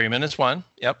 Freeman is one.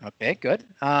 Yep. Okay, good.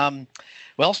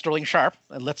 Well, Sterling Sharp.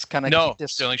 Let's kind of keep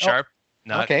this. Sterling Sharp.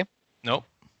 Not. Okay. Nope.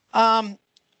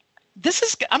 This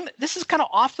is kind of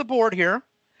off the board here.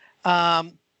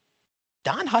 Don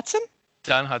Hudson?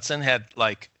 Don Hudson had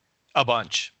like a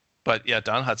bunch, but yeah,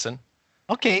 Don Hudson.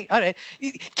 Okay, all right.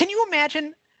 Can you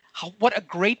imagine what a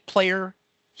great player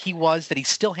he was, that he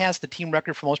still has the team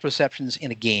record for most receptions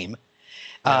in a game?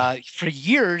 Yeah. For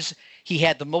years, he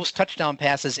had the most touchdown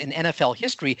passes in NFL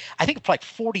history. I think for like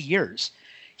 40 years.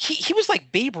 he was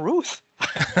like Babe Ruth.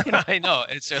 You know? I know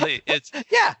it's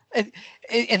yeah, and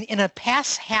in a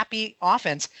pass happy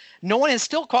offense, no one has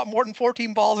still caught more than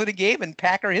 14 balls in a game in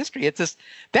Packer history. It's just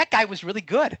that guy was really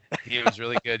good. He was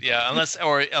really good, yeah. Unless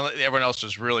everyone else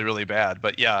was really, really bad.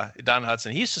 But yeah, Don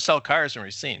Hudson. He used to sell cars in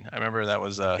Racine. I remember that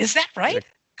was Is that right?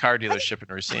 Car dealership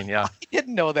in Racine. Yeah, I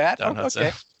didn't know that. Don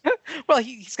Hudson. Okay. Well,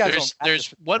 he's got his own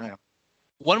there's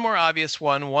one more obvious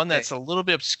one that's a little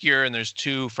bit obscure, and there's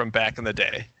two from back in the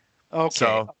day. Okay.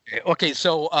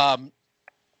 So,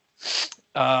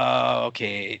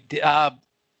 okay. No,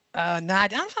 I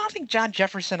don't think John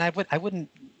Jefferson. I wouldn't.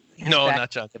 No,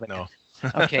 not John. No.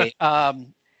 Okay.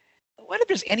 What if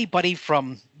there's anybody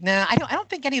from? Nah, I don't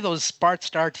think any of those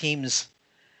Star teams.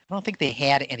 I don't think they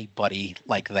had anybody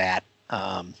like that.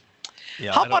 How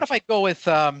about if I go with?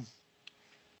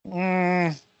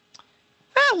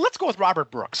 Let's go with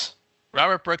Robert Brooks.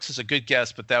 Robert Brooks is a good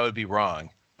guess, but that would be wrong.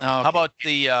 Okay. How about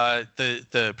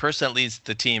the person that leads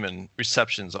the team in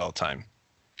receptions all time?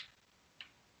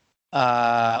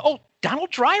 Donald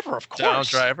Driver, of course. Donald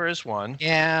Driver is one.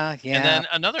 Yeah. And then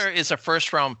another is a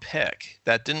first-round pick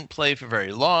that didn't play for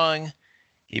very long.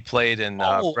 He played in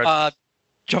Javon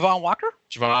Walker?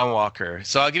 Javon Walker.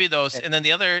 So I'll give you those. And then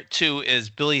the other two is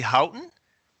Billy Houghton.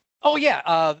 Oh,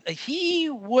 yeah. He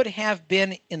would have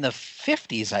been in the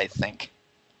 50s, I think.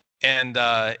 And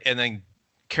then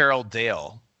Carroll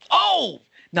Dale. Oh,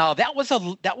 no, that was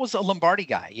a Lombardi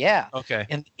guy. Yeah. Okay.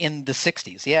 In the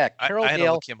 60s. Yeah. Carroll I had Dale.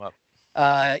 to look him up.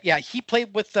 Yeah, he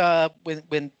played with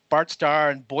when Bart Starr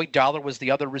and Boyd Dollar was the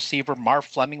other receiver. Marv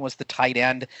Fleming was the tight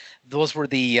end. Those were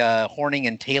the Horning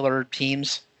and Taylor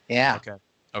teams. Yeah.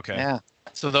 Okay. Yeah.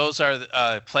 So those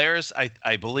are players,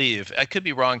 I believe. I could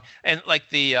be wrong. And like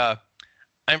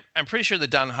I'm pretty sure that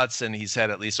Don Hudson, he's had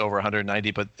at least over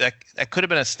 190, but that could have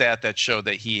been a stat that showed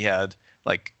that he had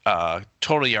like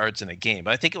total yards in a game.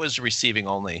 But I think it was receiving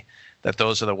only. That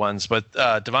those are the ones. But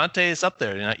Davante is up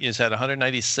there. He's had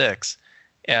 196.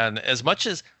 And as much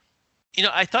as,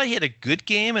 I thought he had a good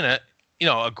game and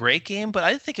a great game, but I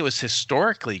didn't think it was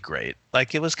historically great.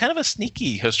 Like it was kind of a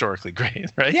sneaky historically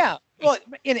great, right? Yeah. Well,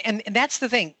 and that's the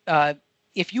thing.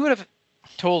 If you would have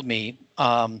told me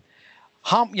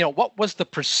what was the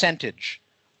percentage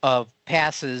of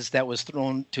passes that was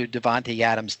thrown to Davante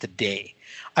Adams today,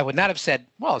 I would not have said,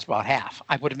 well, it's about half.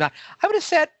 I would have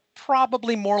said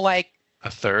probably more like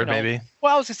a third, maybe.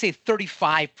 Well, I was going to say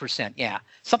 35%. Yeah,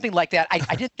 something like that. I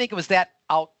didn't think it was that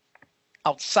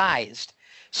outsized.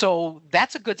 So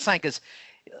that's a good sign because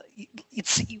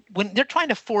it's when they're trying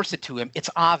to force it to him, it's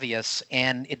obvious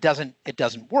and it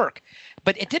doesn't work.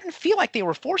 But it didn't feel like they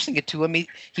were forcing it to him.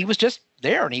 He was just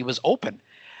there and he was open.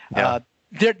 Yeah.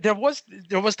 There was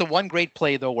the one great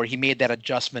play though where he made that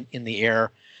adjustment in the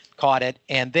air, caught it,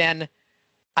 and then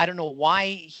I don't know why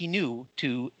he knew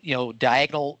to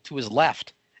diagonal to his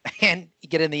left and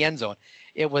get in the end zone.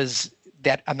 It was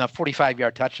that on the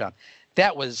 45-yard touchdown.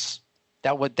 That was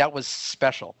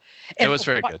special. And it was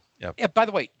very good. Yeah. By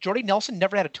the way, Jordy Nelson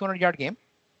never had a 200-yard game.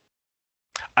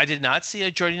 I did not see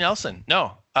a Jordy Nelson.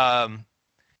 No.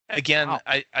 Again, wow.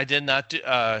 I did not do.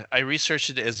 I researched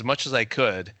it as much as I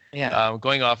could. Yeah.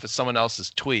 Going off of someone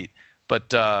else's tweet,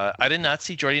 but I did not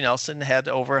see Jordy Nelson had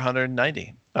over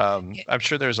 190. I'm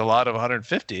sure there's a lot of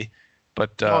 150,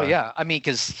 but oh yeah, I mean,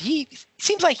 because he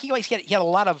seems like he had a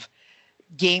lot of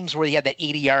games where he had that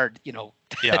 80-yard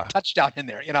touchdown in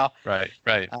there.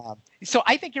 Right. So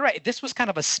I think you're right. This was kind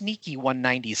of a sneaky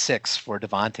 196 for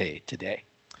Davante today.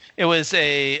 It was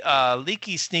a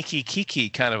leaky, sneaky, kiki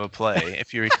kind of a play,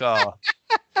 if you recall.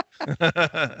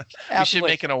 We should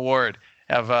make an award,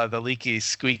 have the leaky,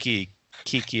 squeaky,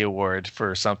 kiki award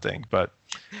for something. But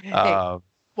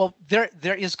well, there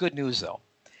is good news though,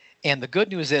 and the good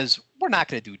news is we're not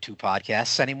going to do 2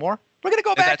 podcasts anymore. We're going to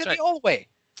go back to the old way.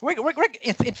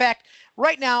 In fact,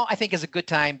 right now I think is a good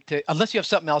time to, unless you have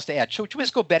something else to add. Should we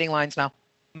just go betting lines now?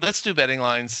 Let's do betting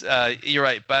lines. You're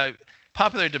right. By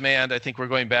popular demand, I think we're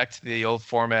going back to the old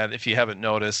format. If you haven't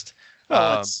noticed,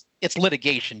 well, it's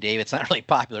litigation, Dave. It's not really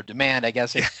popular demand, I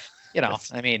guess.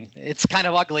 I mean, it's kind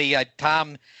of ugly.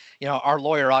 Tom, our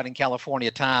lawyer out in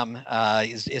California, Tom,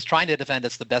 is trying to defend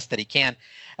us the best that he can.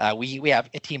 We have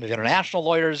a team of international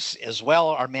lawyers as well,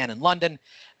 our man in London,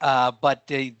 but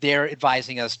they're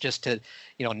advising us just to,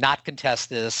 not contest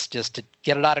this, just to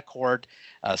get it out of court,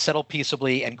 settle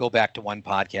peaceably, and go back to one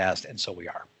podcast. And so we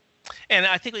are. And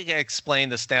I think we can explain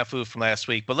the snafu from last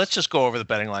week, but let's just go over the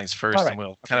betting lines first, right. And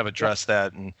we'll kind of address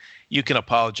that. And you can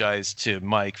apologize to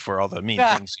Mike for all the mean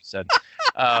things you said.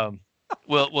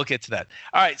 We'll get to that.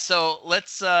 All right, so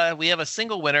let's. We have a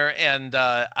single winner, and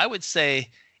I would say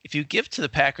if you give to the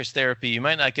Packers Therapy, you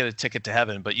might not get a ticket to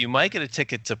heaven, but you might get a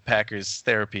ticket to Packers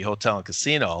Therapy Hotel and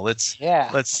Casino. Let's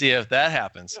see if that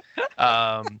happens.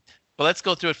 But let's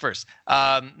go through it first.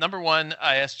 Number one,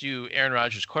 I asked you Aaron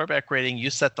Rodgers' quarterback rating. You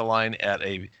set the line at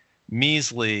a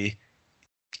measly,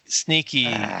 sneaky,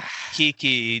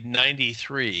 geeky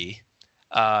 93,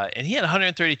 and he had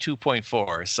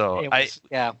 132.4.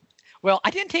 So Well,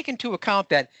 I didn't take into account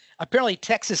that apparently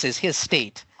Texas is his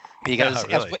state. Because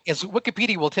as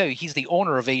Wikipedia will tell you, he's the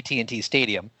owner of AT&T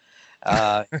Stadium,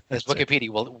 as Wikipedia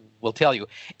will tell you.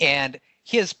 And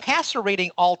his passer rating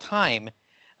all time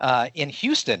in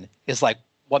Houston is like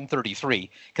 133,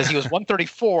 because he was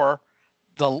 134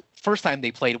 the first time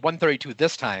they played, 132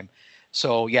 this time.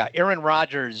 So, yeah, Aaron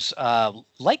Rodgers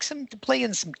likes him to play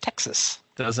in some Texas.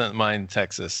 Doesn't mind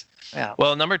Texas. Yeah.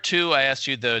 Well, number two, I asked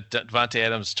you the Devontae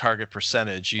Adams target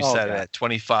percentage. You said it at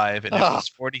 25, and it was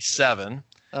 47.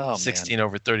 16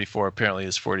 over 34 apparently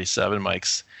is 47.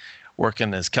 Mike's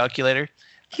working his calculator.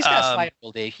 He's got a slide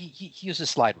rule, Dave. He uses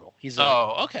slide rule.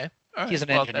 Okay. All right. He's an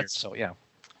engineer, so yeah.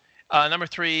 Number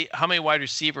three, how many wide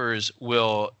receivers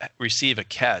will receive a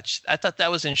catch? I thought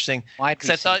that was interesting. I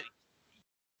thought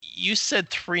you said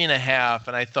 3.5,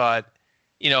 and I thought,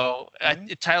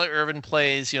 Tyler Ervin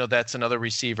plays, that's another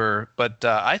receiver, but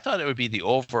I thought it would be the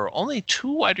over. Only 2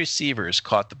 wide receivers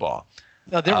caught the ball.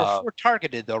 No, there were 4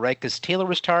 targeted, though, right? Because Taylor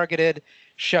was targeted,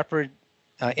 Shepard,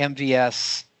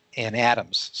 MVS, and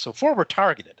Adams. So 4 were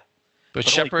targeted. But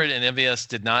Shepard and MVS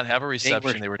did not have a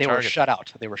reception. They were targeted. Were shut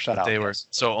out. They were shut out.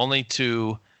 So only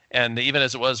 2. And even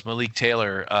as it was, Malik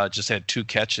Taylor just had 2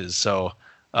 catches. So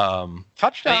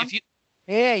touchdown.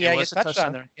 It was a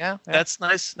touchdown there. Yeah. That's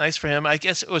nice for him. I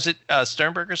guess was it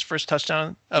Sternberger's first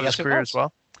touchdown of his career as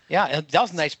well. Yeah, that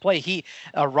was a nice play.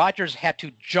 Rodgers had to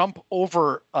jump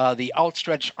over the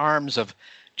outstretched arms of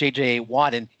J.J.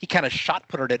 Watt, and he kind of shot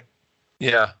putted it.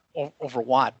 Yeah. Over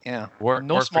Watt. Yeah. Worked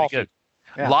pretty good.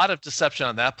 Yeah. A lot of deception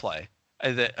on that play.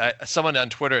 Someone on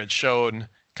Twitter had shown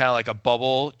kind of like a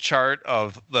bubble chart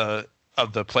of the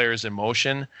players in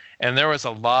motion, and there was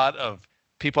a lot of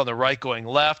people on the right going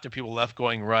left and people left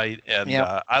going right, and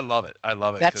I love it.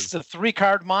 That's the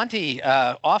 3-card Monty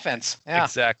offense. Yeah.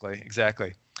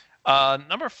 Exactly.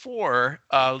 Number 4,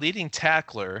 leading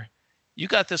tackler. You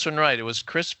got this one right. It was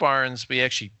Chris Barnes. We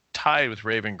actually tied with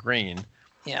Raven Green.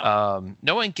 Yeah.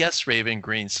 No one guessed Raven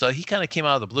Green, so he kind of came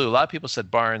out of the blue. A lot of people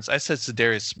said Barnes. I said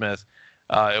Za'Darius Smith.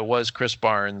 It was Chris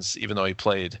Barnes, even though he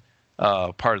played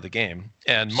part of the game.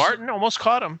 And Martin almost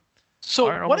caught him.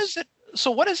 What is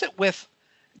it with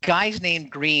guys named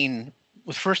Green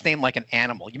with first name like an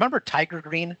animal? You remember Tiger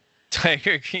Green?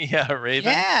 Tiger Green, yeah,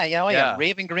 Raven. Yeah,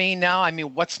 Raven Green now. I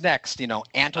mean, what's next?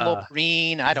 Antelope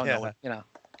Green. I don't know.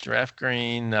 Giraffe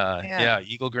Green.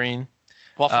 Eagle Green.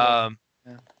 Buffalo.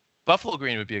 Buffalo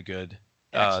Green would be a good.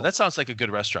 That sounds like a good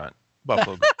restaurant.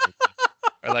 Buffalo Green,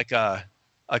 or like a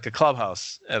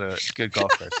clubhouse at a good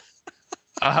golf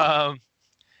course.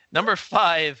 Number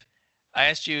 5, I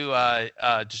asked you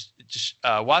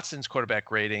Watson's quarterback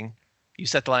rating. You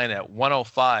set the line at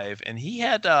 105, and he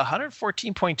had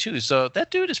 114.2. So that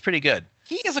dude is pretty good.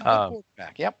 He is a good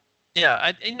quarterback. Yep.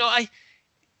 Yeah,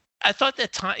 I thought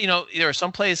that time. There were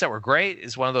some plays that were great.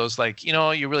 Is one of those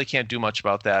you really can't do much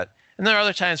about that. And there are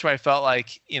other times where I felt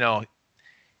like he kind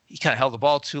of held the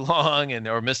ball too long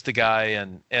or missed the guy.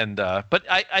 But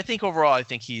I think overall, I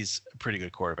think he's a pretty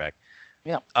good quarterback.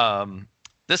 Yeah.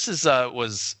 This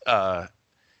was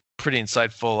pretty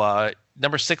insightful.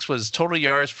 Number 6 was total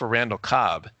yards for Randall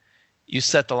Cobb. You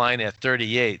set the line at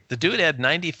 38. The dude had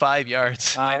 95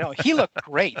 yards. I know. He looked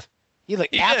great. He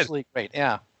looked absolutely great.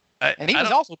 Yeah. And he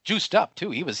was also juiced up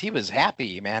too. He was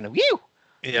happy, man. Whew.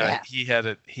 Yeah, he had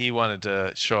it. He wanted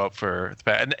to show up for the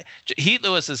back. And Heath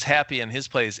Lewis is happy in his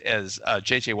plays as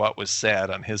J.J. Watt was sad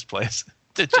on his plays.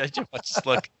 Did J.J. Watt just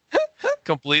look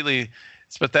completely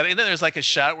pathetic? And then there's a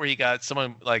shot where he got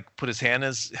someone put his hand in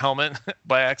his helmet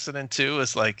by accident too.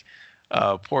 It's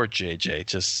poor J.J.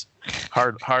 Just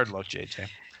hard luck, J.J.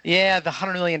 Yeah, the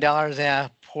 $100 million. Yeah,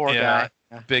 poor guy.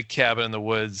 Big cabin in the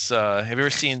woods. Have you ever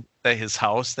seen his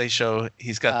house? They show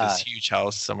he's got this huge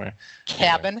house somewhere.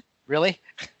 Cabin. Really?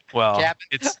 Well, cabin?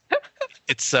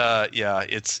 it's a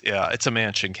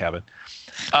mansion cabin.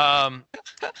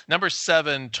 Number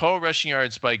 7, total rushing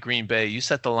yards by Green Bay. You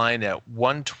set the line at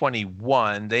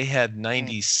 121. They had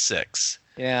 96.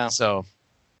 Yeah. So,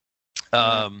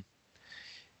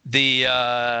 the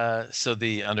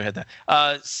under had that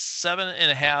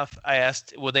 7.5. I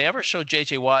asked, will they ever show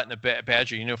J.J. Watt in a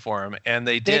Badger uniform? And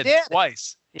they did.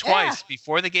 Twice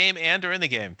before the game and during the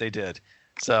game. They did.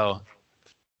 So.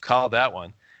 Call that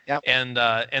one. Yep. And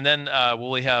then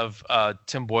will we have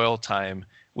Tim Boyle time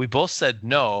we both said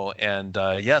no, and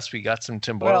yes, we got some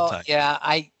Tim Boyle Well, time. yeah,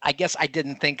 I guess I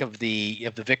didn't think of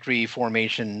the victory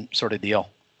formation sort of deal.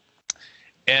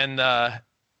 And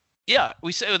yeah,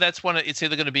 we say that's one. It's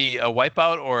either going to be a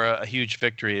wipeout or a huge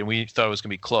victory, and we thought it was going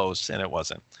to be close, and it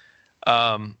wasn't.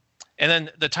 And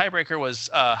then the tiebreaker was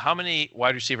how many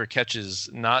wide receiver catches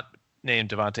not named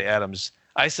Davante Adams.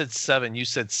 I said 7. You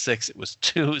said 6. It was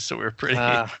 2, so we were pretty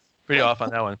off on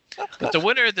that one. But the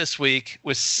winner this week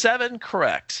with 7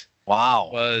 correct. Wow.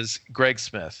 Was Greg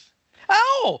Smith.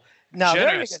 Oh, now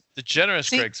The generous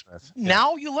Greg Smith.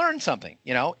 Now you learn something.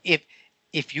 You know, if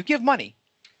you give money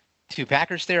to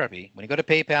Packers Therapy, when you go to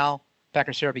PayPal,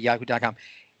 Packers Therapy, Yahoo.com,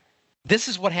 this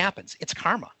is what happens. It's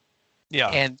karma. Yeah.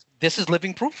 And this is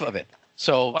living proof of it.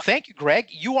 So thank you, Greg.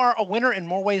 You are a winner in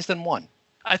more ways than one.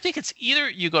 I think it's either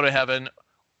you go to heaven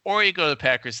or you go to the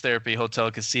Packers Therapy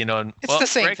Hotel Casino. And, it's the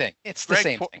same thing. It's the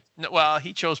same thing. Well,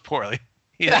 he chose poorly.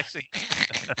 He actually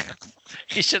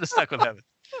he should have stuck with heaven.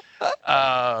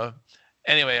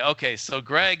 Anyway, okay. So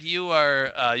Greg, you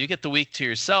are you get the week to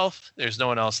yourself. There's no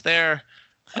one else there.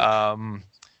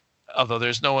 Although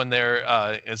there's no one there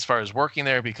as far as working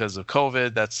there because of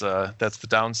COVID. That's the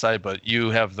downside. But you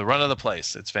have the run of the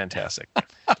place. It's fantastic.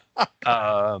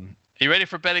 Are you ready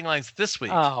for betting lines this week?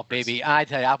 Oh, baby. I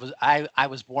tell you, I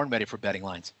was born ready for betting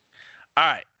lines. All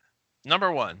right.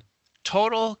 Number 1,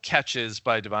 total catches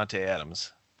by Davante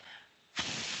Adams.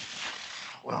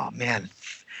 Well, man.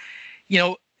 You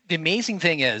know, the amazing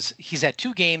thing is he's had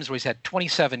 2 games where he's had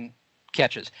 27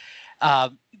 catches.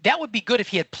 That would be good if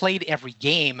he had played every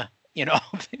game, you know,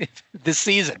 this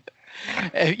season.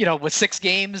 You know, with 6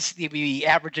 games, he'd be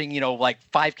averaging, you know, like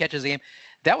 5 catches a game.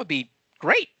 That would be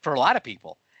great for a lot of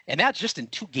people. And that's just in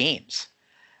 2 games.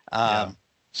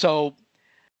 So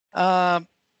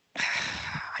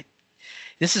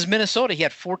this is Minnesota. He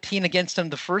had 14 against them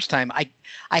the first time.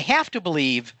 I have to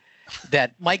believe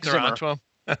that Mike Zimmer,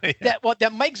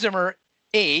 that Mike Zimmer,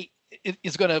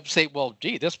 is going to say, well,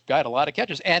 gee, this guy had a lot of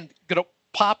catches, and going to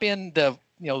pop in the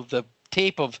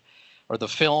tape of, or the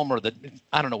film, or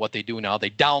I don't know what they do now. They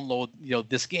download,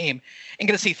 this game, and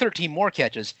going to see 13 more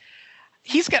catches.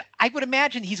 I would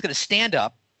imagine he's going to stand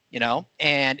up,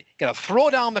 and going to throw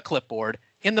down the clipboard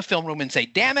in the film room and say,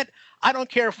 damn it, I don't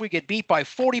care if we get beat by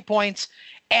 40 points.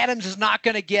 Adams is not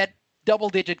going to get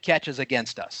double-digit catches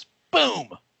against us. Boom.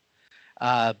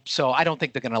 So I don't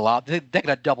think they're going to allow. They're going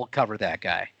to double cover that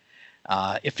guy.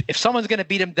 If someone's going to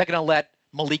beat him, they're going to let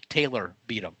Malik Taylor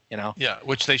beat him. Yeah,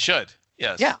 which they should.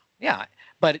 Yes. Yeah.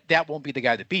 But that won't be the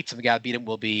guy that beats him. The guy that beat him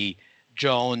will be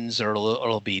Jones, or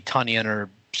it'll be Tunyon, or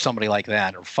somebody like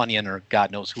that, or Funyon, or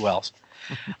God knows who else.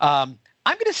 I'm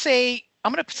going to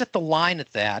set the line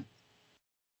at that.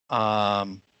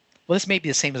 Well, this may be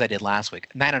the same as I did last week.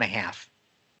 9.5.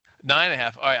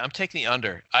 9.5. All right, I'm taking the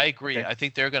under. I agree. Okay. I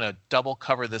think they're going to double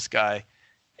cover this guy,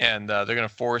 and they're going to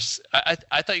force. I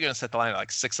thought you were going to set the line at like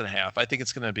 6.5. I think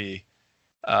it's going to be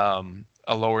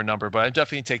a lower number, but I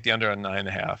definitely take the under on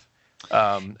 9.5.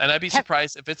 And I'd be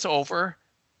surprised if it's over.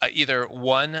 Either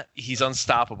 1, he's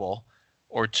unstoppable,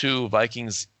 or 2,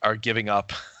 Vikings are giving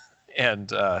up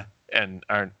and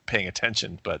aren't paying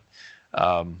attention. But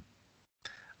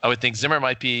I would think Zimmer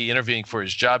might be interviewing for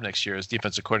his job next year as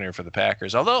defensive coordinator for the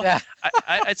Packers. Although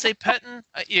I'd say Pettin,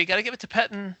 you got to give it to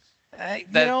Pettin.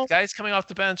 Guys coming off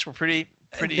the bench were pretty.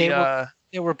 They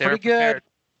were pretty good.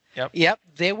 Yep,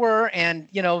 they were, and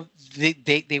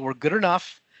they were good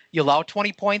enough. You allow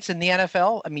 20 points in the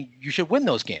NFL. I mean, you should win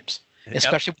those games,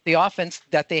 especially with the offense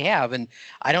that they have. And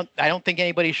I don't think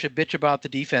anybody should bitch about the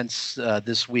defense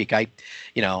this week. I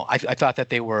thought that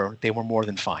they were more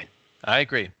than fine. I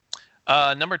agree.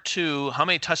 Number 2, how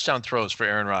many touchdown throws for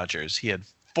Aaron Rodgers? He had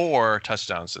 4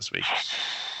 touchdowns this week.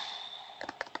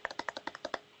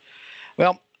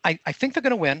 Well, I think they're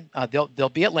going to win. They'll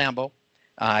be at Lambeau.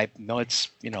 I know it's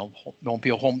won't be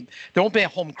a home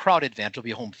crowd advantage. It'll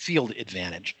be a home field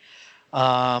advantage.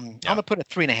 I'm going to put a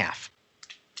 3.5.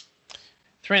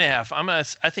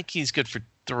 3.5. I think he's good for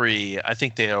 3. I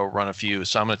think they'll run a few,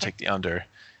 so I'm going to take the under.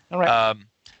 All right.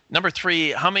 Number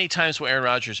 3, how many times will Aaron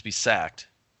Rodgers be sacked?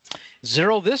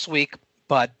 0 this week,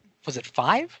 but was it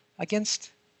 5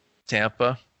 against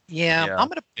Tampa? Yeah. I'm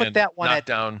going to put that one knock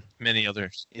down many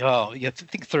others. Oh, yeah, I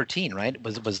think 13, right?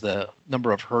 Was the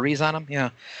number of hurries on him? Yeah.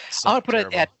 I'm going to put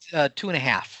it at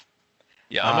 2.5.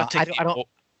 Yeah, I'm going to take. I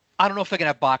don't know if they're going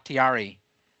to have Bakhtiari,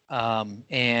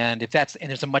 and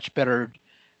there's a much better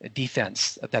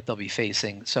defense that they'll be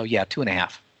facing. So yeah,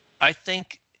 2.5. I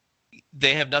think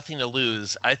they have nothing to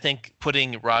lose. I think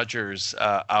putting Rodgers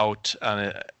out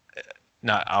on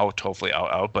not out, hopefully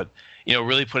out, but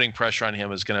really putting pressure on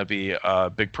him is going to be a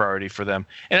big priority for them.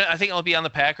 And I think it'll be on the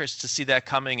Packers to see that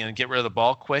coming and get rid of the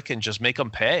ball quick and just make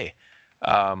them pay.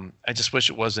 I just wish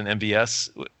it wasn't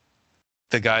MVS,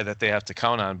 the guy that they have to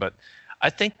count on. But I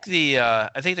think they're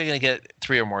going to get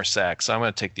 3 or more sacks. So I'm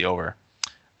going to take the over.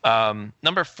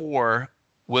 Number 4,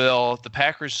 will the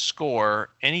Packers score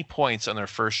any points on their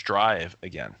first drive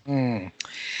again?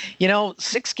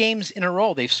 6 games in a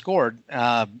row they've scored.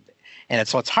 And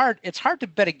so it's hard to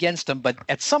bet against them, but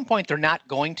at some point they're not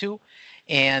going to.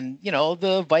 And,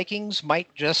 the Vikings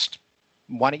might just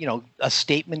want to, a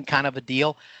statement kind of a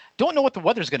deal. Don't know what the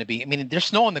weather's going to be. I mean, there's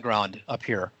snow on the ground up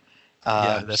here.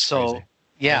 That's crazy.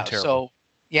 Yeah.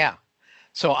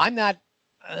 So I'm not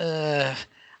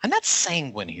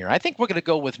sanguine here. I think we're going to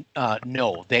go with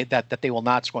no. That they will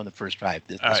not score on the first drive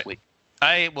this week.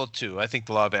 I will too. I think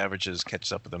the law of averages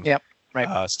catches up with them. Yep.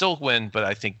 Right. Still win, but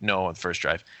I think no on the first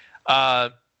drive.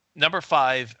 Number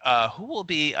 5, who will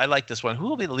be? I like this one. Who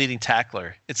will be the leading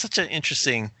tackler? It's such an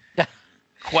interesting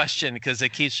question because it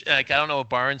keeps I don't know, a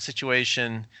Barnes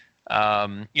situation.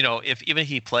 If even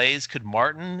he plays, could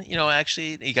Martin?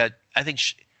 Actually, he got. I think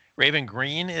Raven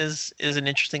Green is an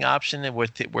interesting option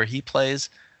where he plays.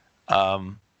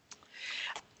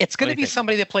 It's going to be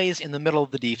somebody that plays in the middle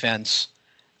of the defense.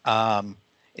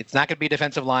 It's not going to be a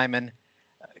defensive lineman.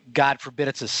 God forbid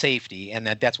it's a safety, and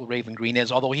that's what Raven Green is.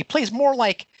 Although he plays more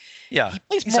like a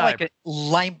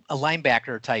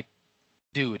linebacker type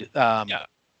dude.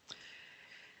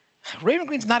 Raven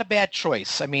Green's not a bad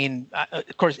choice. I mean,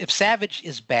 of course, if Savage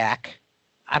is back,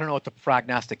 I don't know what the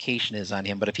prognostication is on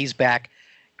him, but if he's back,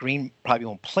 Green probably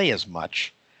won't play as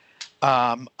much.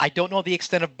 I don't know the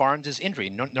extent of Barnes' injury.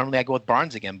 Normally I go with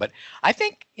Barnes again, but I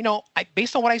think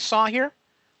based on what I saw here,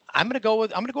 I'm going to go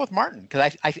with Martin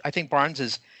because I think Barnes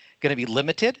is going to be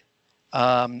limited,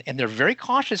 and they're very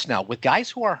cautious now with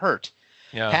guys who are hurt.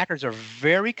 Yeah. Packers are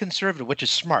very conservative, which is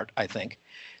smart, I think.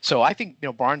 So I think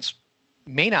Barnes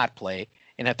may not play,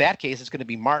 and at that case, it's going to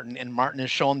be Martin, and Martin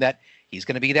has shown that he's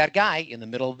going to be that guy in the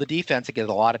middle of the defense to get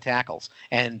a lot of tackles.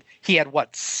 And he had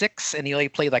 6, and he only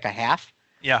played like a half.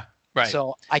 Yeah, right.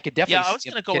 So I could definitely. Yeah, I was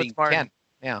going to go with Martin. 10.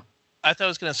 Yeah, I thought I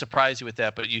was going to surprise you with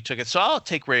that, but you took it. So I'll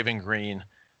take Raven Green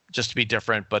just to be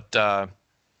different, but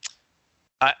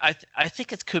I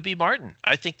think it could be Martin.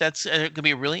 I think that's going to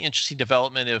be a really interesting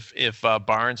development if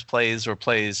Barnes plays or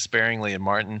plays sparingly and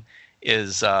Martin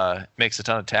makes a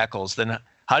ton of tackles. Then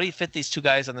how do you fit these two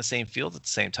guys on the same field at the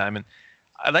same time? And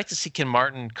I'd like to see, can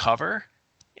Martin cover?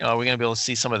 Are we going to be able to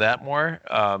see some of that more?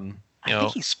 I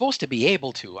think he's supposed to be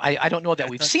able to. I don't know that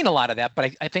we've seen a lot of that,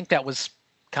 but I think that was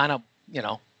kind of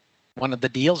one of the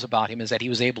deals about him is that he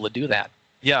was able to do that.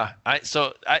 Yeah,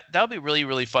 that'll be really,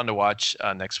 really fun to watch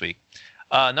next week.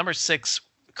 Number 6,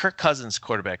 Kirk Cousins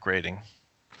quarterback rating.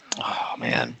 Oh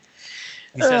man,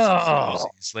 he's had some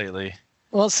losings lately.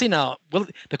 Well, see now,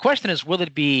 the question is, will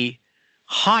it be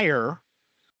higher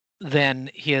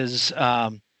than his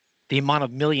the amount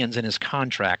of millions in his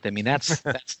contract? I mean, that's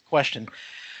the question.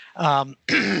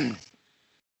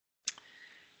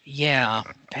 Yeah,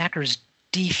 Packers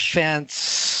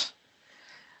defense.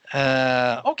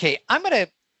 Okay, I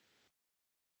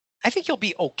think he'll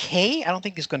be okay. I don't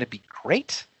think he's going to be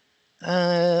great.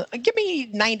 Give me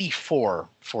 94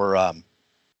 for.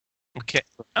 Okay,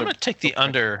 I'm going to take the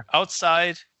under.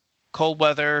 Outside, cold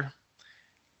weather,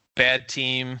 bad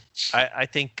team. I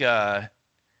think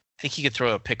he could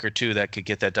throw a pick or two that could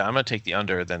get that done. I'm going to take the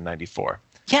under than 94.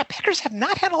 Yeah, Packers have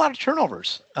not had a lot of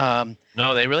turnovers.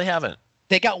 No, they really haven't.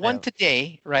 They got one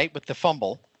today, right, with the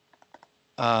fumble.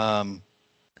 And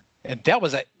that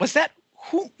was that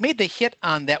who made the hit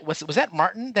on that? Was that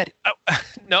Martin? That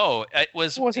no, it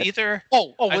was either.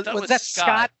 Was that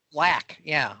Scott Black?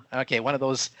 Yeah. Okay, one of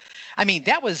those. I mean,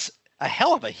 that was a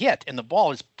hell of a hit, and the ball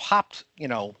was popped.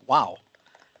 Wow.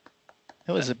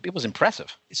 It was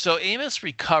impressive. So Amos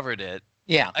recovered it.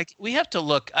 Yeah. We have to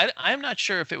look. I'm not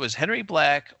sure if it was Henry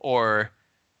Black or.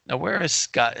 Now, where is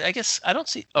Scott? I guess I don't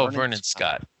see. Oh, Vernon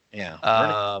Scott. Yeah.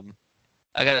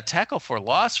 I got a tackle for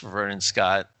loss for Vernon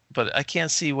Scott, but I can't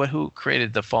see who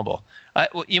created the fumble.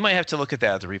 You might have to look at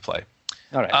that at the replay.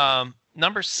 All right.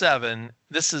 Number 7.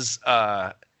 This is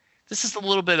a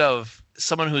little bit of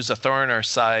someone who's a thorn in our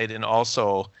side, and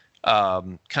also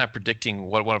kind of predicting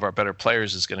what one of our better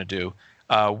players is going to do.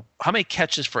 How many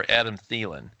catches for Adam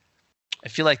Thielen? I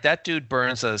feel like that dude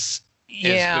burns us.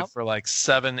 Yeah. Is good for like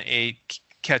 7-8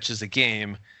 catches a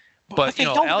game, but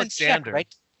Alexander. Right?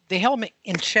 They held him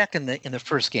in check in the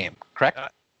first game, correct?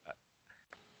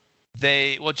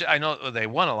 I know they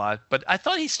won a lot, but I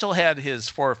thought he still had his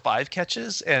 4 or 5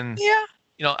 catches, and yeah,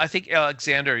 I think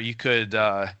Alexander, you could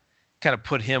kind of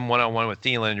put him one-on-one with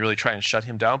Thielen and really try and shut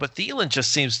him down. But Thielen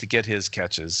just seems to get his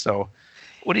catches. So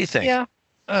what do you think?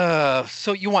 Yeah.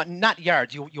 So you want not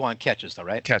yards, you want catches, though,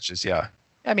 right? Catches, yeah.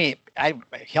 I mean,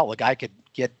 the guy could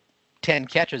get 10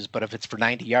 catches, but if it's for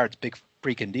 90 yards, big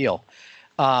freaking deal.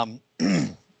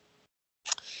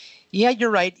 Yeah,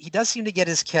 you're right. He does seem to get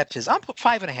his catches. I'll put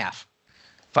 5.5.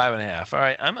 5.5. All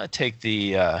right, I'm gonna take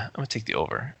the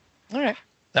over. All right.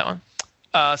 That one.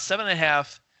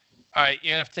 7.5. All right,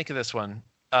 you have to think of this one.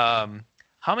 How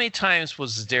many times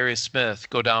was Darius Smith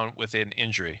go down with an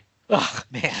injury? Oh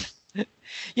man, he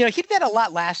did that a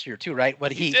lot last year too, right?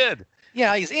 But he did.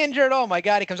 Yeah, he's injured. Oh my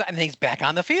God, he comes out and then he's back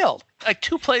on the field. Like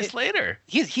 2 plays later.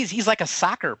 He's like a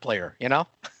soccer player,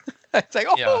 It's like,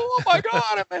 oh my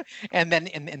God, and then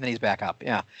he's back up.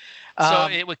 Yeah. So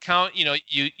it would count.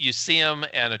 You see him,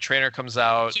 and a trainer comes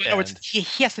out. So in other words, he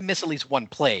has to miss at least one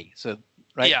play. So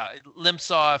right. Yeah, limps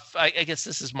off. I guess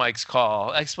this is Mike's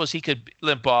call. I suppose he could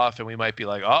limp off, and we might be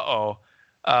like,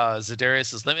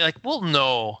 Za'Darius is limping. Like, we'll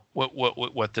know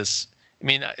what this. I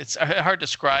mean, it's hard to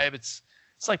describe. It's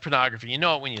like pornography. You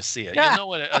know it when you see it. You know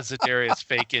what a Za'Darius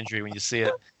fake injury when you see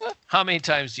it. How many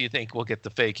times do you think we'll get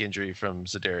the fake injury from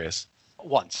Za'Darius?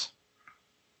 Once.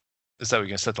 Is that what you're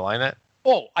going to set the line at?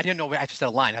 Oh, I didn't know I just set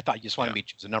a line. I thought you just wanted me to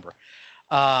choose a number.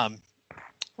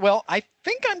 Well, I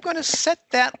think I'm going to set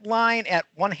that line at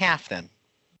 1/2 then.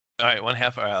 All right,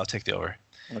 1/2. All right, I'll take the over.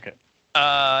 Okay.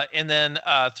 And then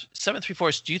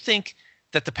 7.75. Do you think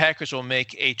that the Packers will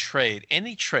make any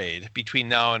trade between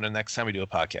now and the next time we do a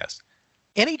podcast?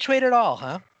 Any trade at all,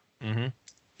 huh? Mm-hmm.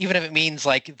 Even if it means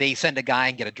like they send a guy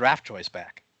and get a draft choice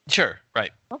back. Sure.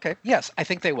 Right. Okay. Yes, I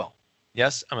think they will.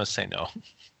 Yes, I'm going to say no.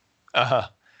 I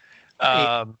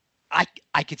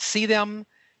could see them,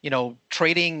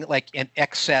 trading like an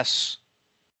excess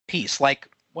piece, like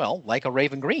a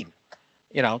Raven Green,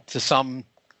 to some,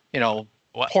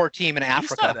 poor team in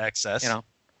Africa. He's not excess.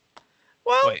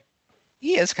 Well, wait.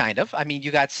 He is kind of. I mean,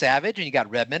 you got Savage and you got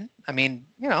Redmond. I mean,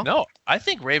 No, I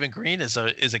think Raven Green is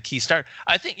a key start.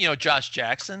 I think Josh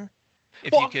Jackson.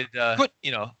 If you could,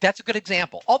 that's a good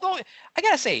example. Although I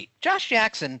gotta say, Josh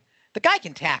Jackson, the guy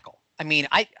can tackle. I mean,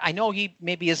 I know he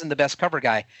maybe isn't the best cover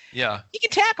guy. Yeah, he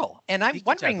can tackle, and I'm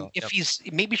wondering if he's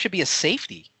maybe should be a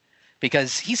safety,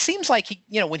 because he seems like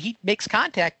when he makes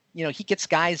contact, he gets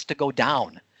guys to go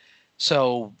down.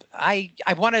 So I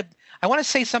want to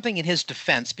say something in his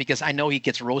defense, because I know he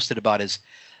gets roasted about his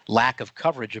lack of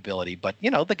coverage ability, but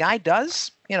the guy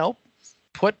does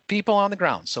put people on the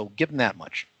ground. So give him that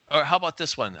much. Or how about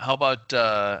this one? How about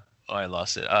I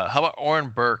lost it. How about Oren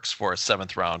Burks for a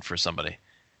 7th round for somebody?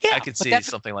 Yeah, I could see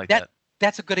something like that.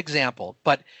 That's a good example,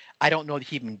 but I don't know that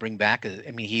he can bring back.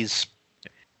 I mean, he's.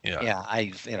 Yeah.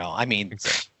 Exactly.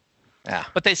 Yeah.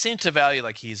 But they seem to value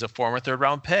like he's a former 3rd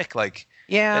round pick. Like,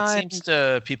 yeah, it seems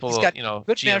to people. He's got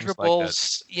good GMs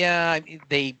measurables. Like yeah,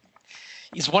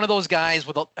 he's one of those guys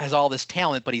has all this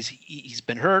talent, but he's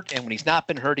been hurt, and when he's not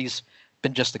been hurt, he's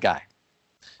been just a guy.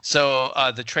 So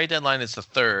the trade deadline is the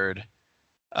 3rd.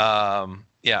 I'm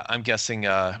guessing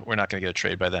we're not going to get a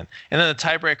trade by then. And then the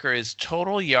tiebreaker is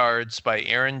total yards by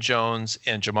Aaron Jones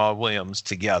and Jamal Williams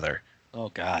together. Oh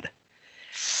God,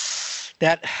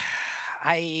 they're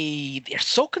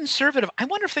so conservative. I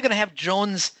wonder if they're going to have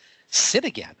Jones sit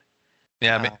again.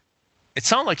 Yeah, I mean, it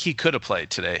sounded like he could have played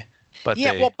today, but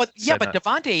but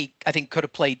Devontae I think could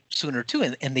have played sooner too,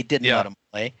 and they didn't let him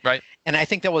play. Right. And I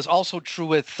think that was also true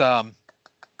with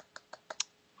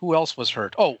who else was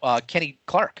hurt? Oh, Kenny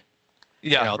Clark.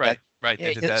 Yeah, right.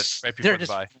 They did that right before the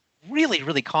bye. Really,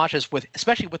 really cautious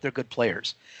especially with their good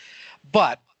players.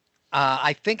 But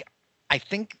I think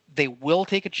they will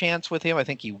take a chance with him. I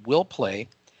think he will play.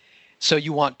 So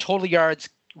you want total yards,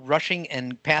 rushing,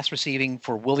 and pass receiving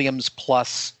for Williams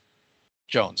plus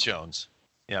Jones.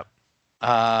 Yep.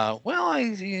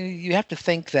 You have to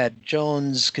think that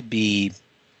Jones could be,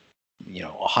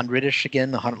 100-ish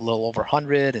again, a little over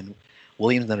 100, and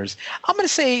Williams. Then I'm going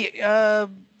to say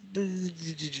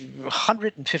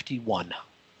 151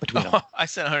 between them. I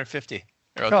said 150.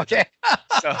 Okay.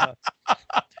 So,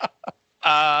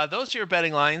 those are your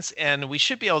betting lines, and we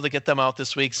should be able to get them out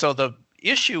this week. So the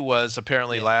issue was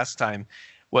apparently last time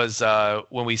was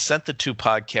when we sent the 2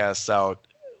 podcasts out.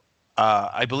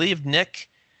 I believe Nick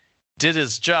did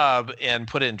his job and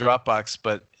put it in Dropbox,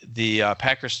 but the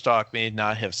Packers stock may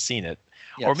not have seen it.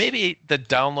 Yes. Or maybe the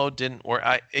download didn't work.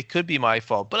 It could be my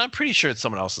fault, but I'm pretty sure it's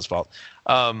someone else's fault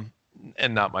and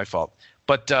not my fault.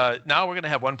 But now we're going to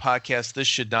have one podcast. This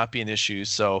should not be an issue.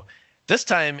 So this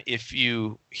time, if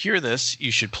you hear this,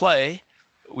 you should play.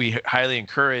 We highly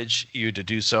encourage you to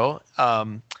do so.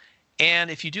 And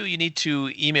if you do, you need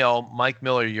to email Mike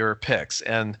Miller your picks.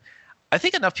 And I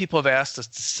think enough people have asked us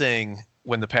to sing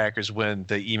when the Packers win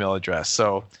the email address.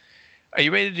 So are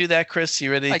you ready to do that, Chris?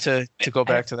 You ready to go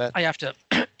back to that? I have to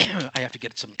I have to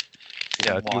get some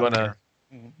do you want to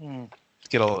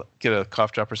get a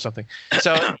cough drop or something?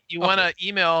 So you want to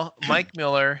email Mike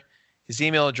Miller, his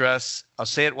email address. I'll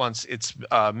say it once. It's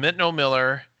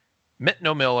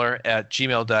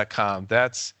mitnomiller@gmail.com.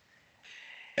 That's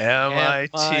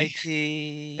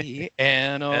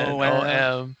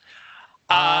MITNOMILLER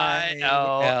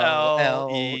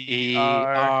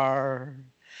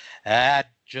at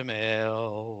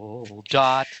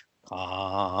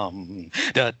gmail.com.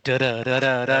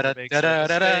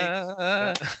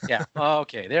 Yeah.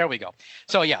 Okay. There we go.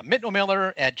 So yeah,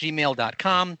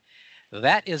 mitnomiller@gmail.com.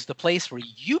 That is the place where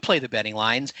you play the betting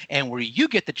lines and where you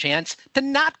get the chance to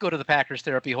not go to the Packers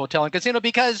Therapy Hotel and Casino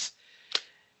because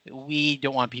we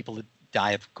don't want people to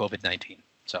die of COVID-19.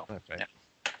 So, okay.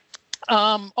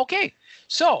 Yeah. Okay.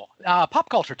 So, pop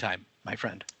culture time, my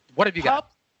friend. What have you got?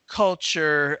 Pop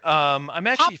culture. I'm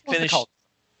actually finished.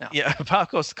 Yeah,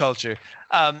 pop culture.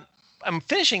 I'm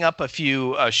finishing up a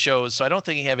few shows, so I don't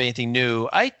think I have anything new.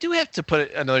 I do have to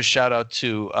put another shout out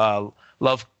to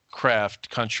Lovecraft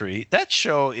Country. That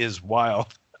show is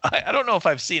wild. I don't know if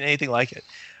I've seen anything like it.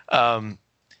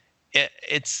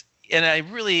 And I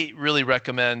really, really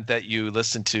recommend that you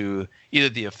listen to either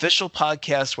the official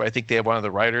podcast, where I think they have one of the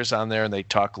writers on there, and they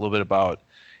talk a little bit about,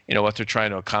 what they're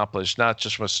trying to accomplish, not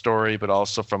just from a story, but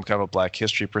also from kind of a Black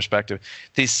history perspective.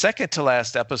 The second to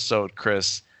last episode,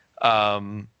 Chris,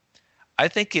 I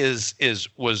think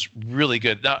was really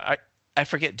good. Now, I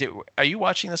forget. Are you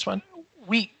watching this one?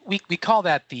 We call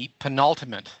that the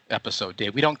penultimate episode,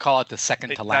 Dave. We don't call it the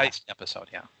second to last episode.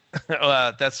 Yeah.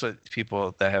 Well, that's what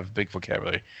people that have big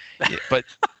vocabulary. Yeah, but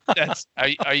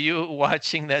are you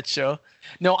watching that show?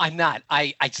 No, I'm not.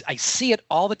 I see it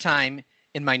all the time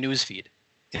in my news feed.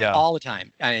 Yeah. All the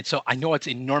time. And so I know it's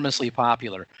enormously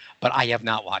popular, but I have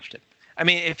not watched it. I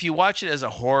mean, if you watch it as a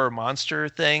horror monster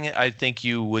thing, I think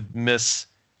you would miss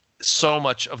so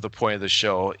much of the point of the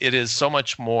show. It is so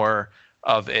much more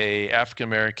of a African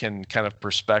American kind of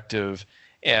perspective,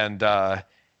 and the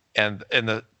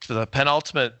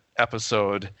penultimate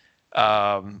episode,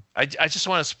 I just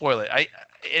want to spoil it.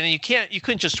 You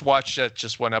couldn't just watch that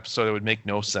just one episode. It would make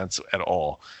no sense at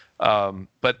all.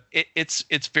 But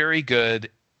it's very good.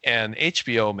 And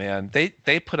HBO, man,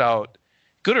 they put out,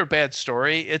 good or bad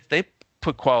story, they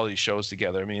put quality shows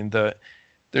together. I mean,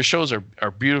 their shows are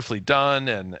beautifully done,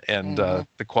 and the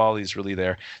quality is really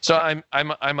there. So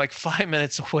I'm like 5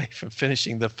 minutes away from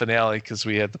finishing the finale because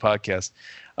we had the podcast,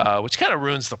 which kind of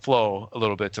ruins the flow a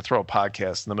little bit to throw a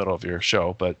podcast in the middle of your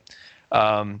show. But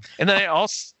and then I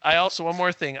also one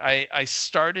more thing. I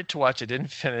started to watch. I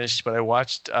didn't finish, but I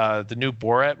watched the new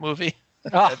Borat movie.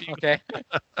 Oh, okay.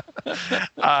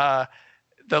 I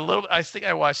think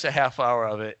I watched a half hour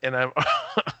of it, and I'm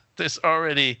there's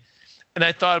already. And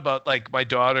I thought about, like, my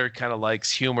daughter kind of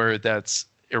likes humor that's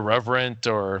irreverent,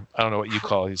 or I don't know what you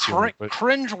call his humor. But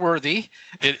cringeworthy.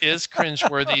 It is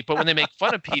cringeworthy, but when they make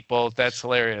fun of people, that's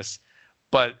hilarious.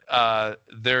 But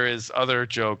there is other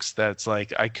jokes that's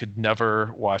like, I could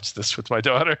never watch this with my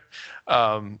daughter.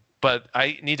 But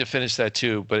I need to finish that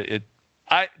too. But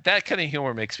that kind of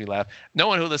humor makes me laugh. No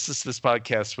one who listens to this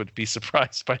podcast would be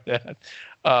surprised by that.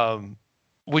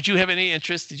 Would you have any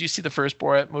interest? Did you see the first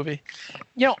Borat movie?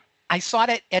 I saw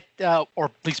it at or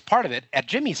at least part of it, at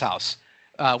Jimmy's house.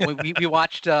 We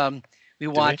watched the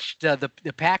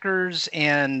Packers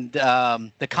and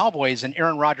the Cowboys and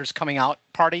Aaron Rodgers coming out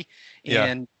party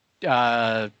in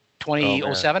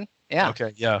 2007. Yeah.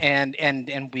 Okay. Yeah.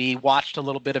 And we watched a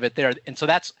little bit of it there, and so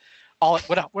that's all.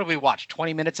 What did we watch?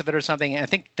 20 minutes of it or something? And I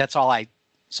think that's all I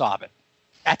saw of it.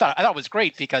 I thought it was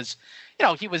great because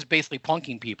he was basically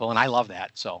punking people, and I love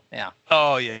that. So yeah.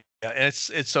 Oh yeah. Yeah, and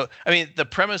it's so. I mean, the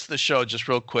premise of the show, just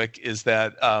real quick, is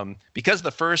that because the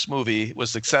first movie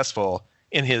was successful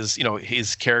in his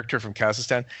character from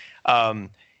Kazakhstan,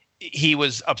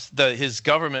 his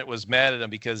government was mad at him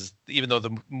because even though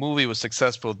the movie was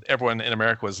successful, everyone in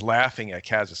America was laughing at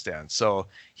Kazakhstan. So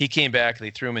he came back, they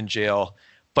threw him in jail,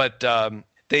 but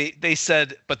they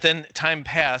said, but then time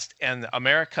passed, and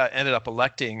America ended up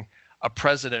electing a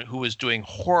president who was doing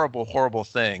horrible, horrible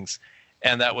things.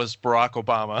 And that was Barack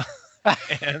Obama.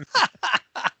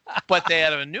 But they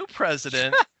had a new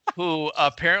president who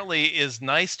apparently is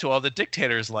nice to all the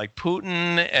dictators like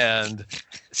Putin and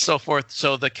so forth.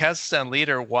 So the Kazakhstan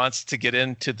leader wants to get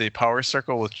into the power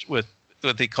circle with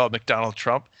what they call McDonald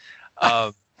Trump.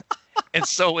 And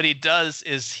so what he does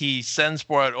is he sends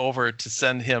Borat over to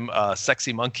send him a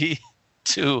sexy monkey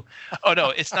to – oh, no,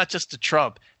 it's not just to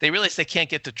Trump. They realize they can't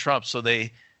get to Trump, so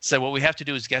they said, what we have to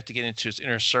do is get into his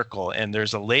inner circle. And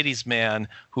there's a ladies' man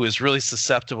who is really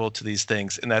susceptible to these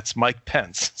things, and that's Mike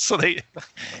Pence. So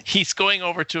he's going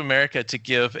over to America to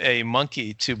give a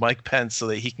monkey to Mike Pence so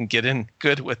that he can get in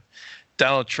good with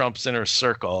Donald Trump's inner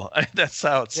circle. That's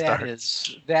how it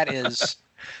starts. That is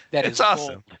it's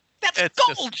awesome. Gold. That's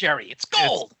gold, just, Jerry. It's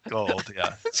gold. It's gold,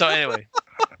 yeah. So anyway,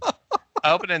 I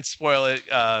hope I didn't spoil it,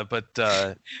 but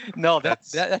no, that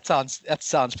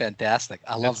sounds fantastic.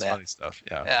 I love that. Funny stuff.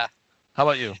 Yeah. Yeah. How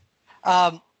about you?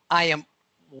 I am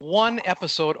one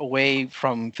episode away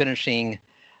from finishing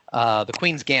The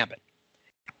Queen's Gambit,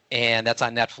 and that's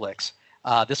on Netflix.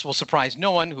 This will surprise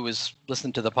no one who has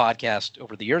listened to the podcast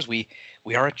over the years. We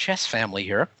are a chess family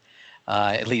here.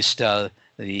 At least the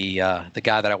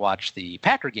guy that I watched the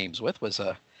Packer games with was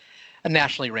a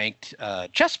nationally ranked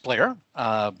chess player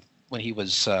when he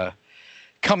was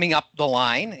coming up the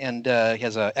line, and he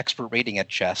has an expert rating at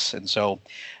chess. And so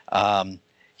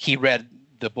he read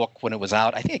the book when it was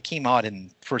out. I think it came out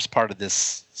in the first part of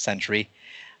this century,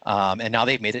 and now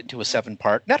they've made it into a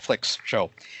 7-part Netflix show.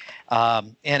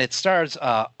 And it stars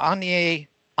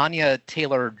Anya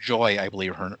Taylor-Joy, I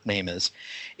believe her name is,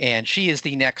 and she is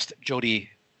the next Jodie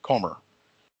Comer.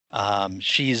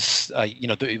 She's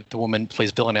the woman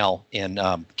plays Villanelle in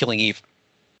Killing Eve.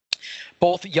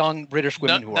 Both young British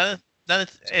women none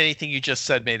of anything you just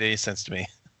said made any sense to me.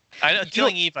 I know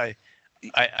Killing Eve. I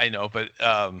know, but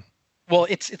well,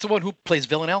 it's the one who plays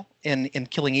Villanelle in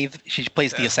Killing Eve. She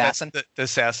plays the assassin. The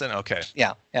assassin. Okay.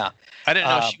 Yeah. I didn't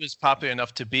know she was popular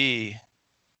enough to be.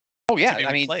 Oh yeah, to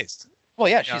be replaced. Well,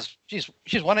 yeah,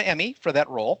 she's won an Emmy for that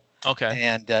role. Okay.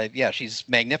 And she's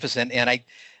magnificent. And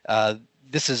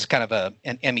this is kind of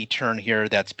an Emmy turn here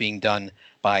that's being done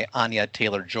by Anya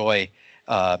Taylor-Joy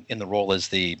in the role as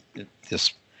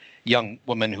this young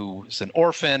woman who's an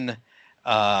orphan.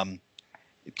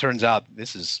 It turns out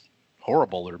this is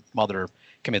horrible. Her mother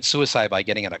commits suicide by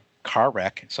getting in a car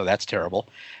wreck, so that's terrible.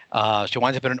 She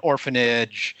winds up in an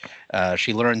orphanage.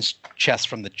 She learns chess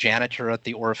from the janitor at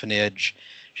the orphanage.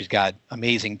 She's got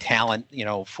amazing talent,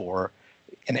 for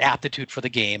an aptitude for the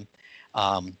game.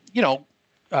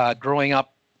 Growing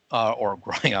up,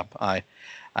 I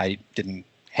didn't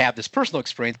have this personal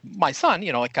experience. My son,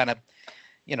 it kind of,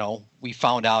 we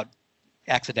found out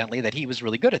accidentally that he was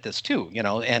really good at this too,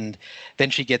 and then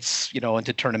she gets,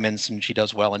 into tournaments and she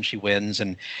does well and she wins.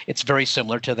 And it's very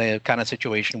similar to the kind of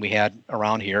situation we had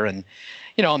around here. And,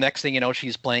 next thing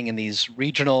she's playing in these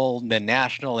regional, then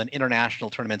national and international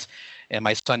tournaments. And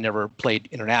my son never played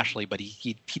internationally, but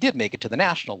he did make it to the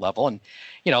national level. And,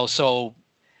 so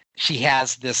she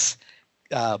has this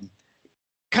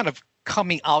kind of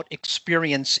coming out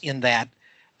experience in that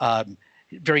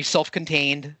very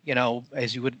self-contained,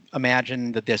 as you would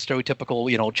imagine, that the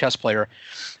stereotypical, chess player.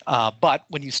 But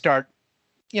when you start,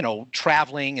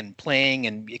 traveling and playing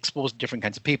and exposed to different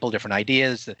kinds of people, different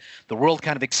ideas, the world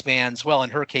kind of expands. Well, in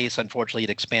her case, unfortunately, it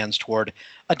expands toward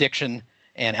addiction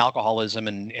and alcoholism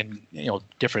and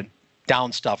different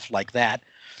down stuff like that.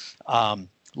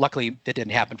 Luckily, that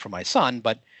didn't happen for my son,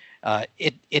 but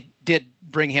it did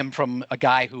bring him from a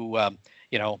guy who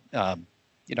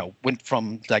went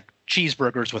from like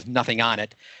cheeseburgers with nothing on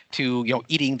it to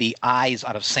eating the eyes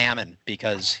out of salmon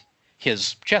because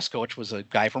his chess coach was a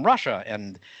guy from Russia,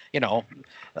 and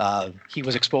he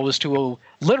was exposed to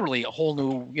literally a whole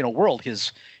new world.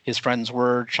 His friends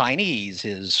were Chinese.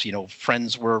 His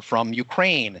friends were from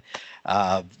Ukraine.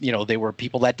 They were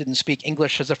people that didn't speak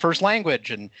English as a first language,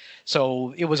 and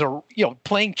so it was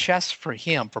playing chess for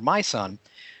him, for my son,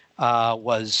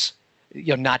 was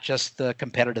not just the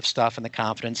competitive stuff and the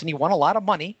confidence. And he won a lot of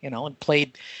money, and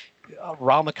played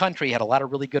around the country, had a lot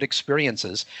of really good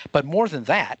experiences. But more than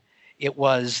that, it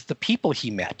was the people he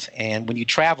met. And when you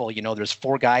travel, there's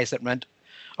 4 guys that rent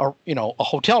a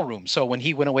hotel room. So when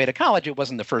he went away to college, it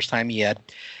wasn't the first time he had,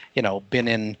 been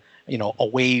in,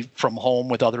 away from home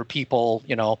with other people,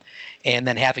 and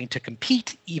then having to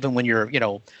compete even when you're,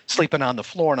 sleeping on the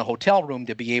floor in a hotel room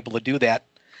to be able to do that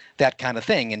kind of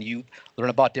thing. And you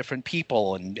learn about different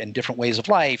people and different ways of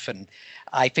life. And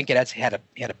I think it has had a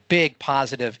big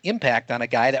positive impact on a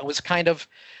guy that was kind of,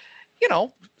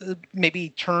 maybe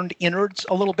turned inwards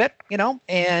a little bit,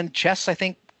 and chess, I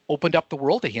think, opened up the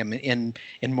world to him in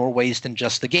more ways than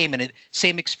just the game. And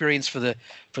same experience for the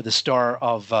star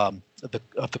of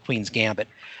the Queen's Gambit.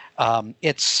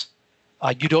 It's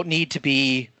you don't need to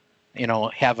be,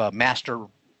 have a master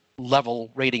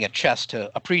level rating at chess to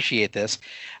appreciate this.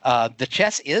 The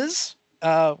chess is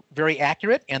very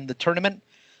accurate, and the tournament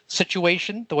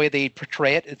situation, the way they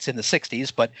portray it, it's in the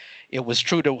 60s, but it was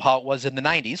true to how it was in the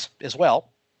 90s as well.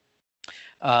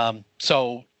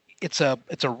 So it's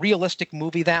a realistic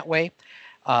movie that way.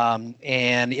 And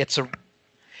it's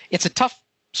a tough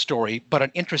story, but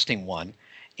an interesting one.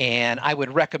 And I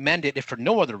would recommend it if for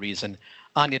no other reason.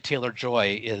 Anya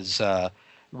Taylor-Joy is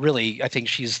really, I think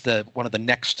she's one of the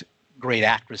next great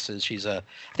actresses. I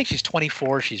think she's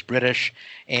 24. She's British,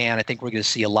 and I think we're going to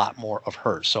see a lot more of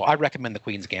her. So I recommend The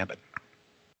Queen's Gambit.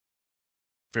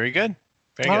 Very good.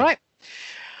 All right.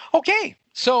 Okay.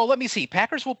 So let me see.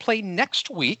 Packers will play next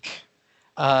week.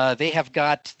 They have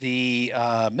got the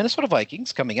Minnesota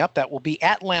Vikings coming up. That will be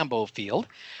at Lambeau Field.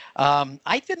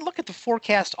 I didn't look at the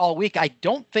forecast all week. I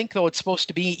don't think, though, it's supposed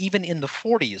to be even in the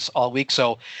 40s all week.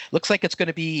 So looks like it's going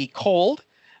to be cold.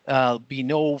 Be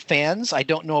no fans. I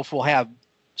don't know if we'll have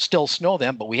still snow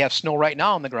then, but we have snow right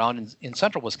now on the ground in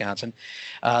central Wisconsin.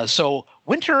 So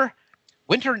winter,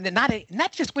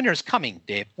 not just winter is coming,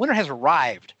 Dave. Winter has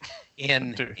arrived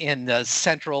in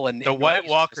central and the White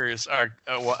Walkers are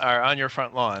on your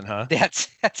front lawn, huh? That's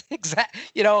exact.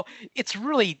 It's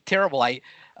really terrible. I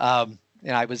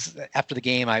was after the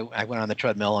game. I went on the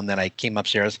treadmill and then I came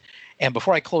upstairs, and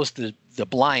before I closed the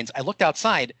blinds, I looked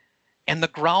outside, and the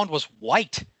ground was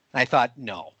white. And I thought,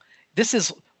 no, this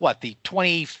is what, the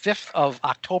 25th of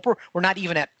October. We're not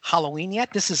even at Halloween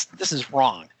yet. This is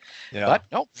wrong. Yeah. But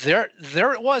no, there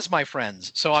it was, my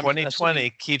friends. So 2020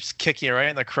 keeps kicking you right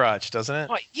in the crotch, doesn't it?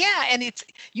 Yeah, and it's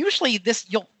usually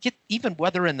you'll get even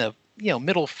weather in the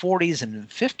middle 40s and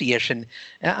 50ish, and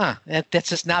that's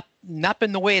just not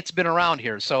been the way it's been around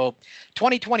here. So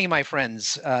 2020, my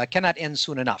friends, cannot end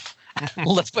soon enough.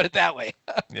 Let's put it that way.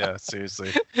 Yeah,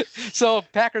 seriously. So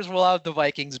Packers will have the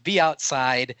Vikings, be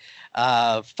outside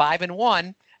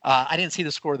 5-1. I didn't see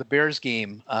the score of the Bears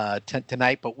game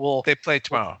tonight, but they play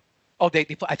tomorrow. They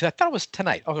play. I thought it was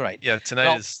tonight. Oh, right. Yeah,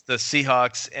 tonight is the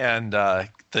Seahawks and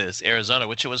this Arizona,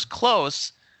 which it was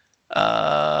close.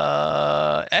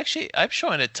 Actually, I'm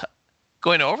showing it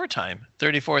going to overtime,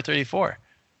 34-34.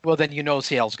 Well, then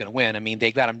Seattle's going to win. I mean,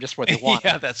 they got them just where they want.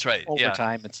 Yeah, that's right.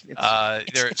 Overtime. Yeah.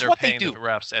 They're paying the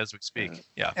refs as we speak.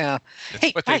 Yeah.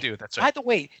 It's what they do. That's right. By the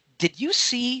way, did you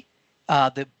see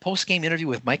the post-game interview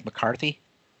with Mike McCarthy?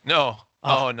 No.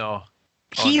 No.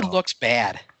 He looks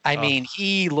bad. I mean,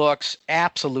 he looks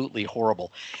absolutely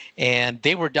horrible. And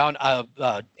they were down.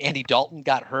 Andy Dalton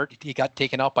got hurt. He got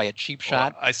taken out by a cheap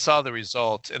shot. I saw the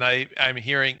result, and I'm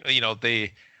hearing,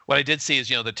 what I did see is,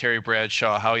 the Terry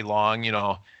Bradshaw, Howie Long,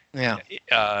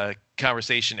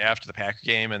 conversation after the Packer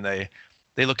game, and they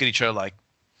look at each other like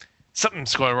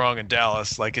something's going wrong in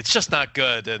Dallas. Like, it's just not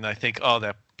good. And I think,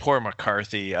 that poor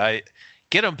McCarthy. I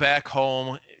get him back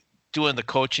home doing the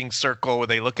coaching circle where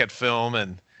they look at film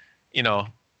and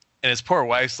his poor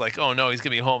wife's like, oh no, he's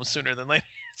gonna be home sooner than later.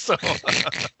 So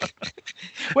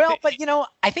well, but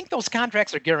I think those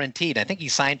contracts are guaranteed. I think he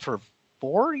signed for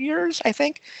 4 years, I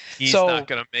think. He's not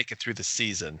gonna make it through the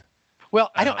season. Well,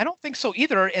 I don't think so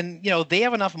either. And they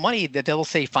have enough money that they'll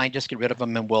say, fine, just get rid of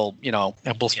him and we'll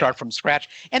start from scratch.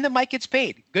 And then Mike gets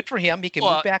paid. Good for him. He can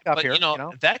move back up here.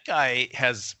 That guy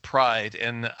has pride,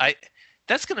 and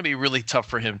that's going to be really tough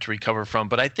for him to recover from.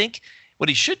 But I think what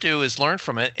he should do is learn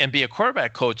from it and be a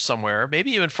quarterback coach somewhere,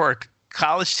 maybe even for a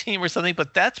college team or something.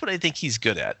 But that's what I think he's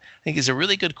good at. I think he's a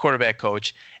really good quarterback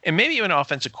coach and maybe even an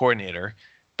offensive coordinator.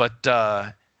 But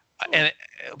that's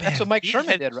what Mike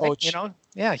Sherman did, right? He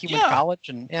went to college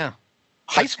and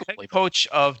high school. Head coach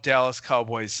of Dallas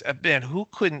Cowboys. Man, who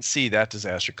couldn't see that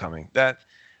disaster coming? That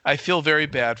I feel very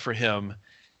bad for him.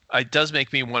 It does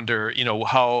make me wonder,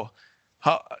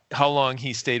 how long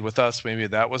he stayed with us. Maybe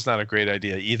that was not a great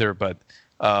idea either, but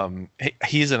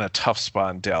he's in a tough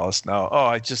spot in Dallas now.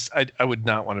 I would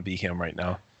not want to be him right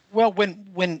now. Well,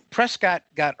 when Prescott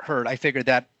got hurt, I figured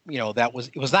that it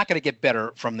was not going to get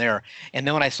better from there. And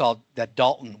then when I saw that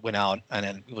Dalton went out, and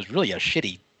it was really a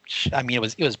shitty. I mean,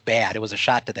 it was bad. It was a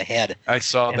shot to the head. I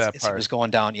saw that part. It was going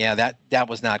down. Yeah, that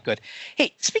was not good.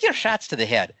 Hey, speaking of shots to the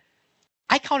head,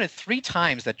 I counted 3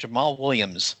 times that Jamal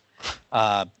Williams.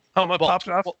 Helmet popped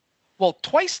off? Well,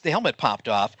 twice the helmet popped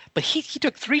off, but he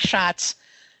took 3 shots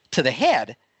to the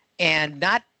head, and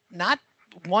not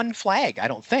one flag, I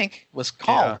don't think, was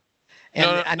called.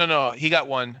 Yeah. No. He got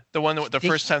one. The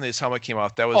first time his helmet came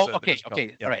off, that was. Oh,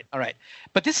 okay. Yeah. All right.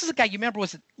 But this is a guy you remember,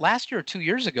 was it last year or 2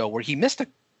 years ago, where he missed a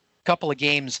couple of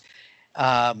games.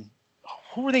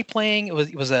 Who were they playing?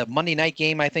 It was a Monday night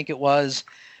game, I think it was.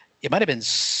 It might have been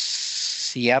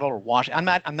Seattle or Washington.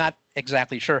 I'm not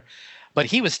exactly sure. But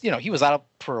he was out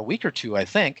for a week or two, I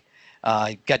think.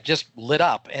 Got just lit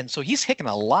up, and so he's hitting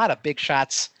a lot of big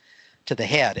shots to the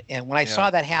head. And when I saw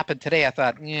that happen today, I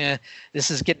thought, this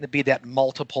is getting to be that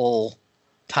multiple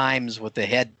times with the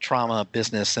head trauma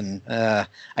business, and I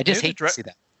just hate to see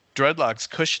that. Dreadlocks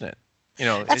cushion it.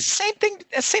 That's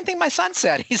the same thing my son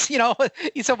said. He said,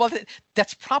 well,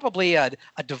 that's probably a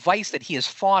device that he has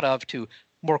thought of to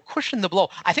more cushion the blow.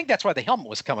 I think that's why the helmet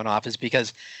was coming off, is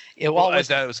because it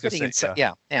was. I was going to say,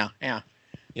 yeah.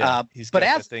 Yeah, but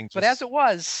as it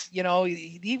was,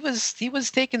 he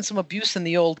was taking some abuse in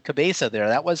the old cabeza there.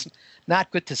 That was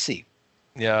not good to see.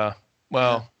 Yeah.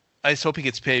 Well, I just hope he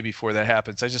gets paid before that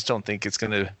happens. I just don't think it's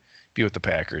going to be with the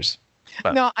Packers.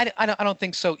 But. No, I don't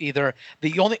think so either.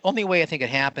 The only way I think it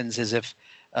happens is if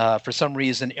for some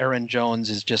reason Aaron Jones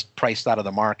is just priced out of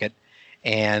the market,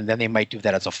 and then they might do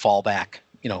that as a fallback,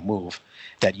 move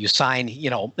that you sign.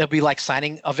 It'll be like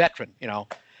signing a veteran.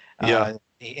 Yeah.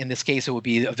 In this case, it would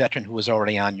be a veteran who was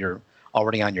already on your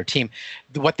team.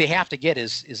 What they have to get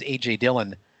is A.J.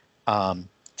 Dillon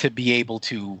to be able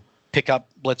to pick up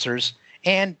blitzers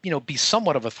and be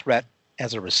somewhat of a threat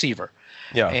as a receiver.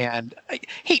 Yeah. And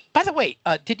hey, by the way,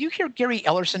 did you hear Gary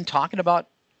Ellerson talking about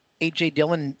A.J.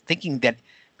 Dillon thinking that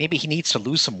maybe he needs to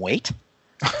lose some weight?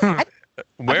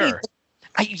 Where?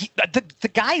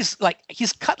 The guy's like,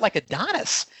 he's cut like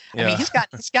Adonis. Yeah. I mean, he's got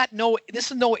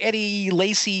this is no Eddie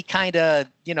Lacy kind of,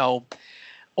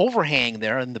 overhang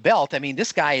there in the belt. I mean,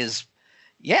 this guy is,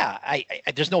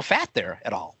 there's no fat there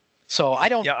at all. So I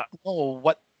don't know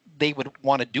what they would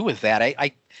want to do with that.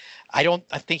 I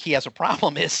think he has a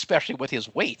problem, especially with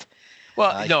his weight.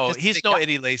 Well, no, he's no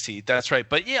Eddie Lacy. That's right.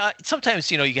 But yeah,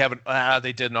 sometimes, you have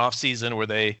they did an off season where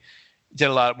they did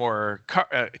a lot more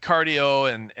cardio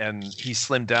and he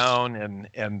slimmed down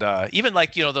and even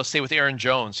like, they'll say with Aaron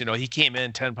Jones, he came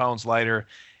in 10 pounds lighter.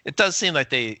 It does seem like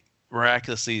they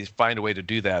miraculously find a way to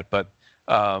do that. But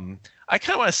I kind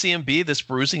of want to see him be this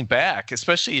bruising back,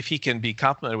 especially if he can be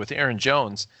complemented with Aaron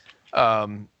Jones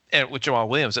and with Jamal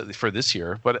Williams for this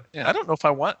year. But I don't know if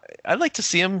I'd like to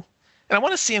see him, and I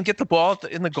want to see him get the ball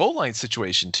in the goal line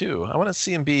situation too. I want to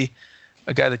see him be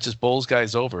a guy that just bowls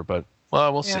guys over, but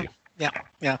we'll see.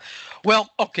 Yeah. Well,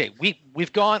 okay,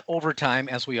 we've gone overtime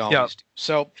as we always do.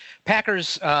 So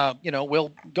Packers,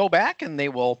 will go back and they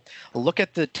will look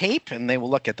at the tape and they will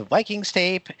look at the Vikings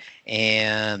tape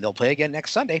and they'll play again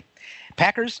next Sunday.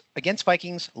 Packers against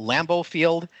Vikings, Lambeau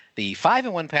Field. The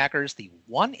 5-1 Packers, the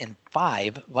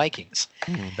 1-5 Vikings.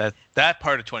 That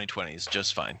part of 2020 is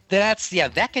just fine.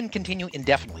 That can continue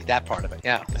indefinitely. That part of it,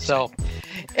 yeah. So,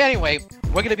 anyway,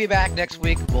 we're going to be back next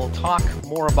week. We'll talk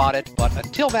more about it. But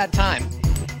until that time,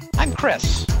 I'm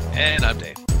Chris, and I'm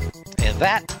Dave, and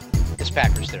that is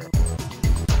Packers Therapy.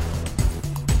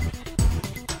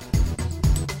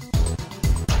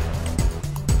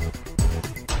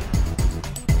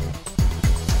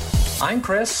 I'm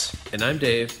Chris. And I'm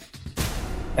Dave.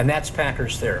 And that's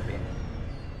Packers Therapy.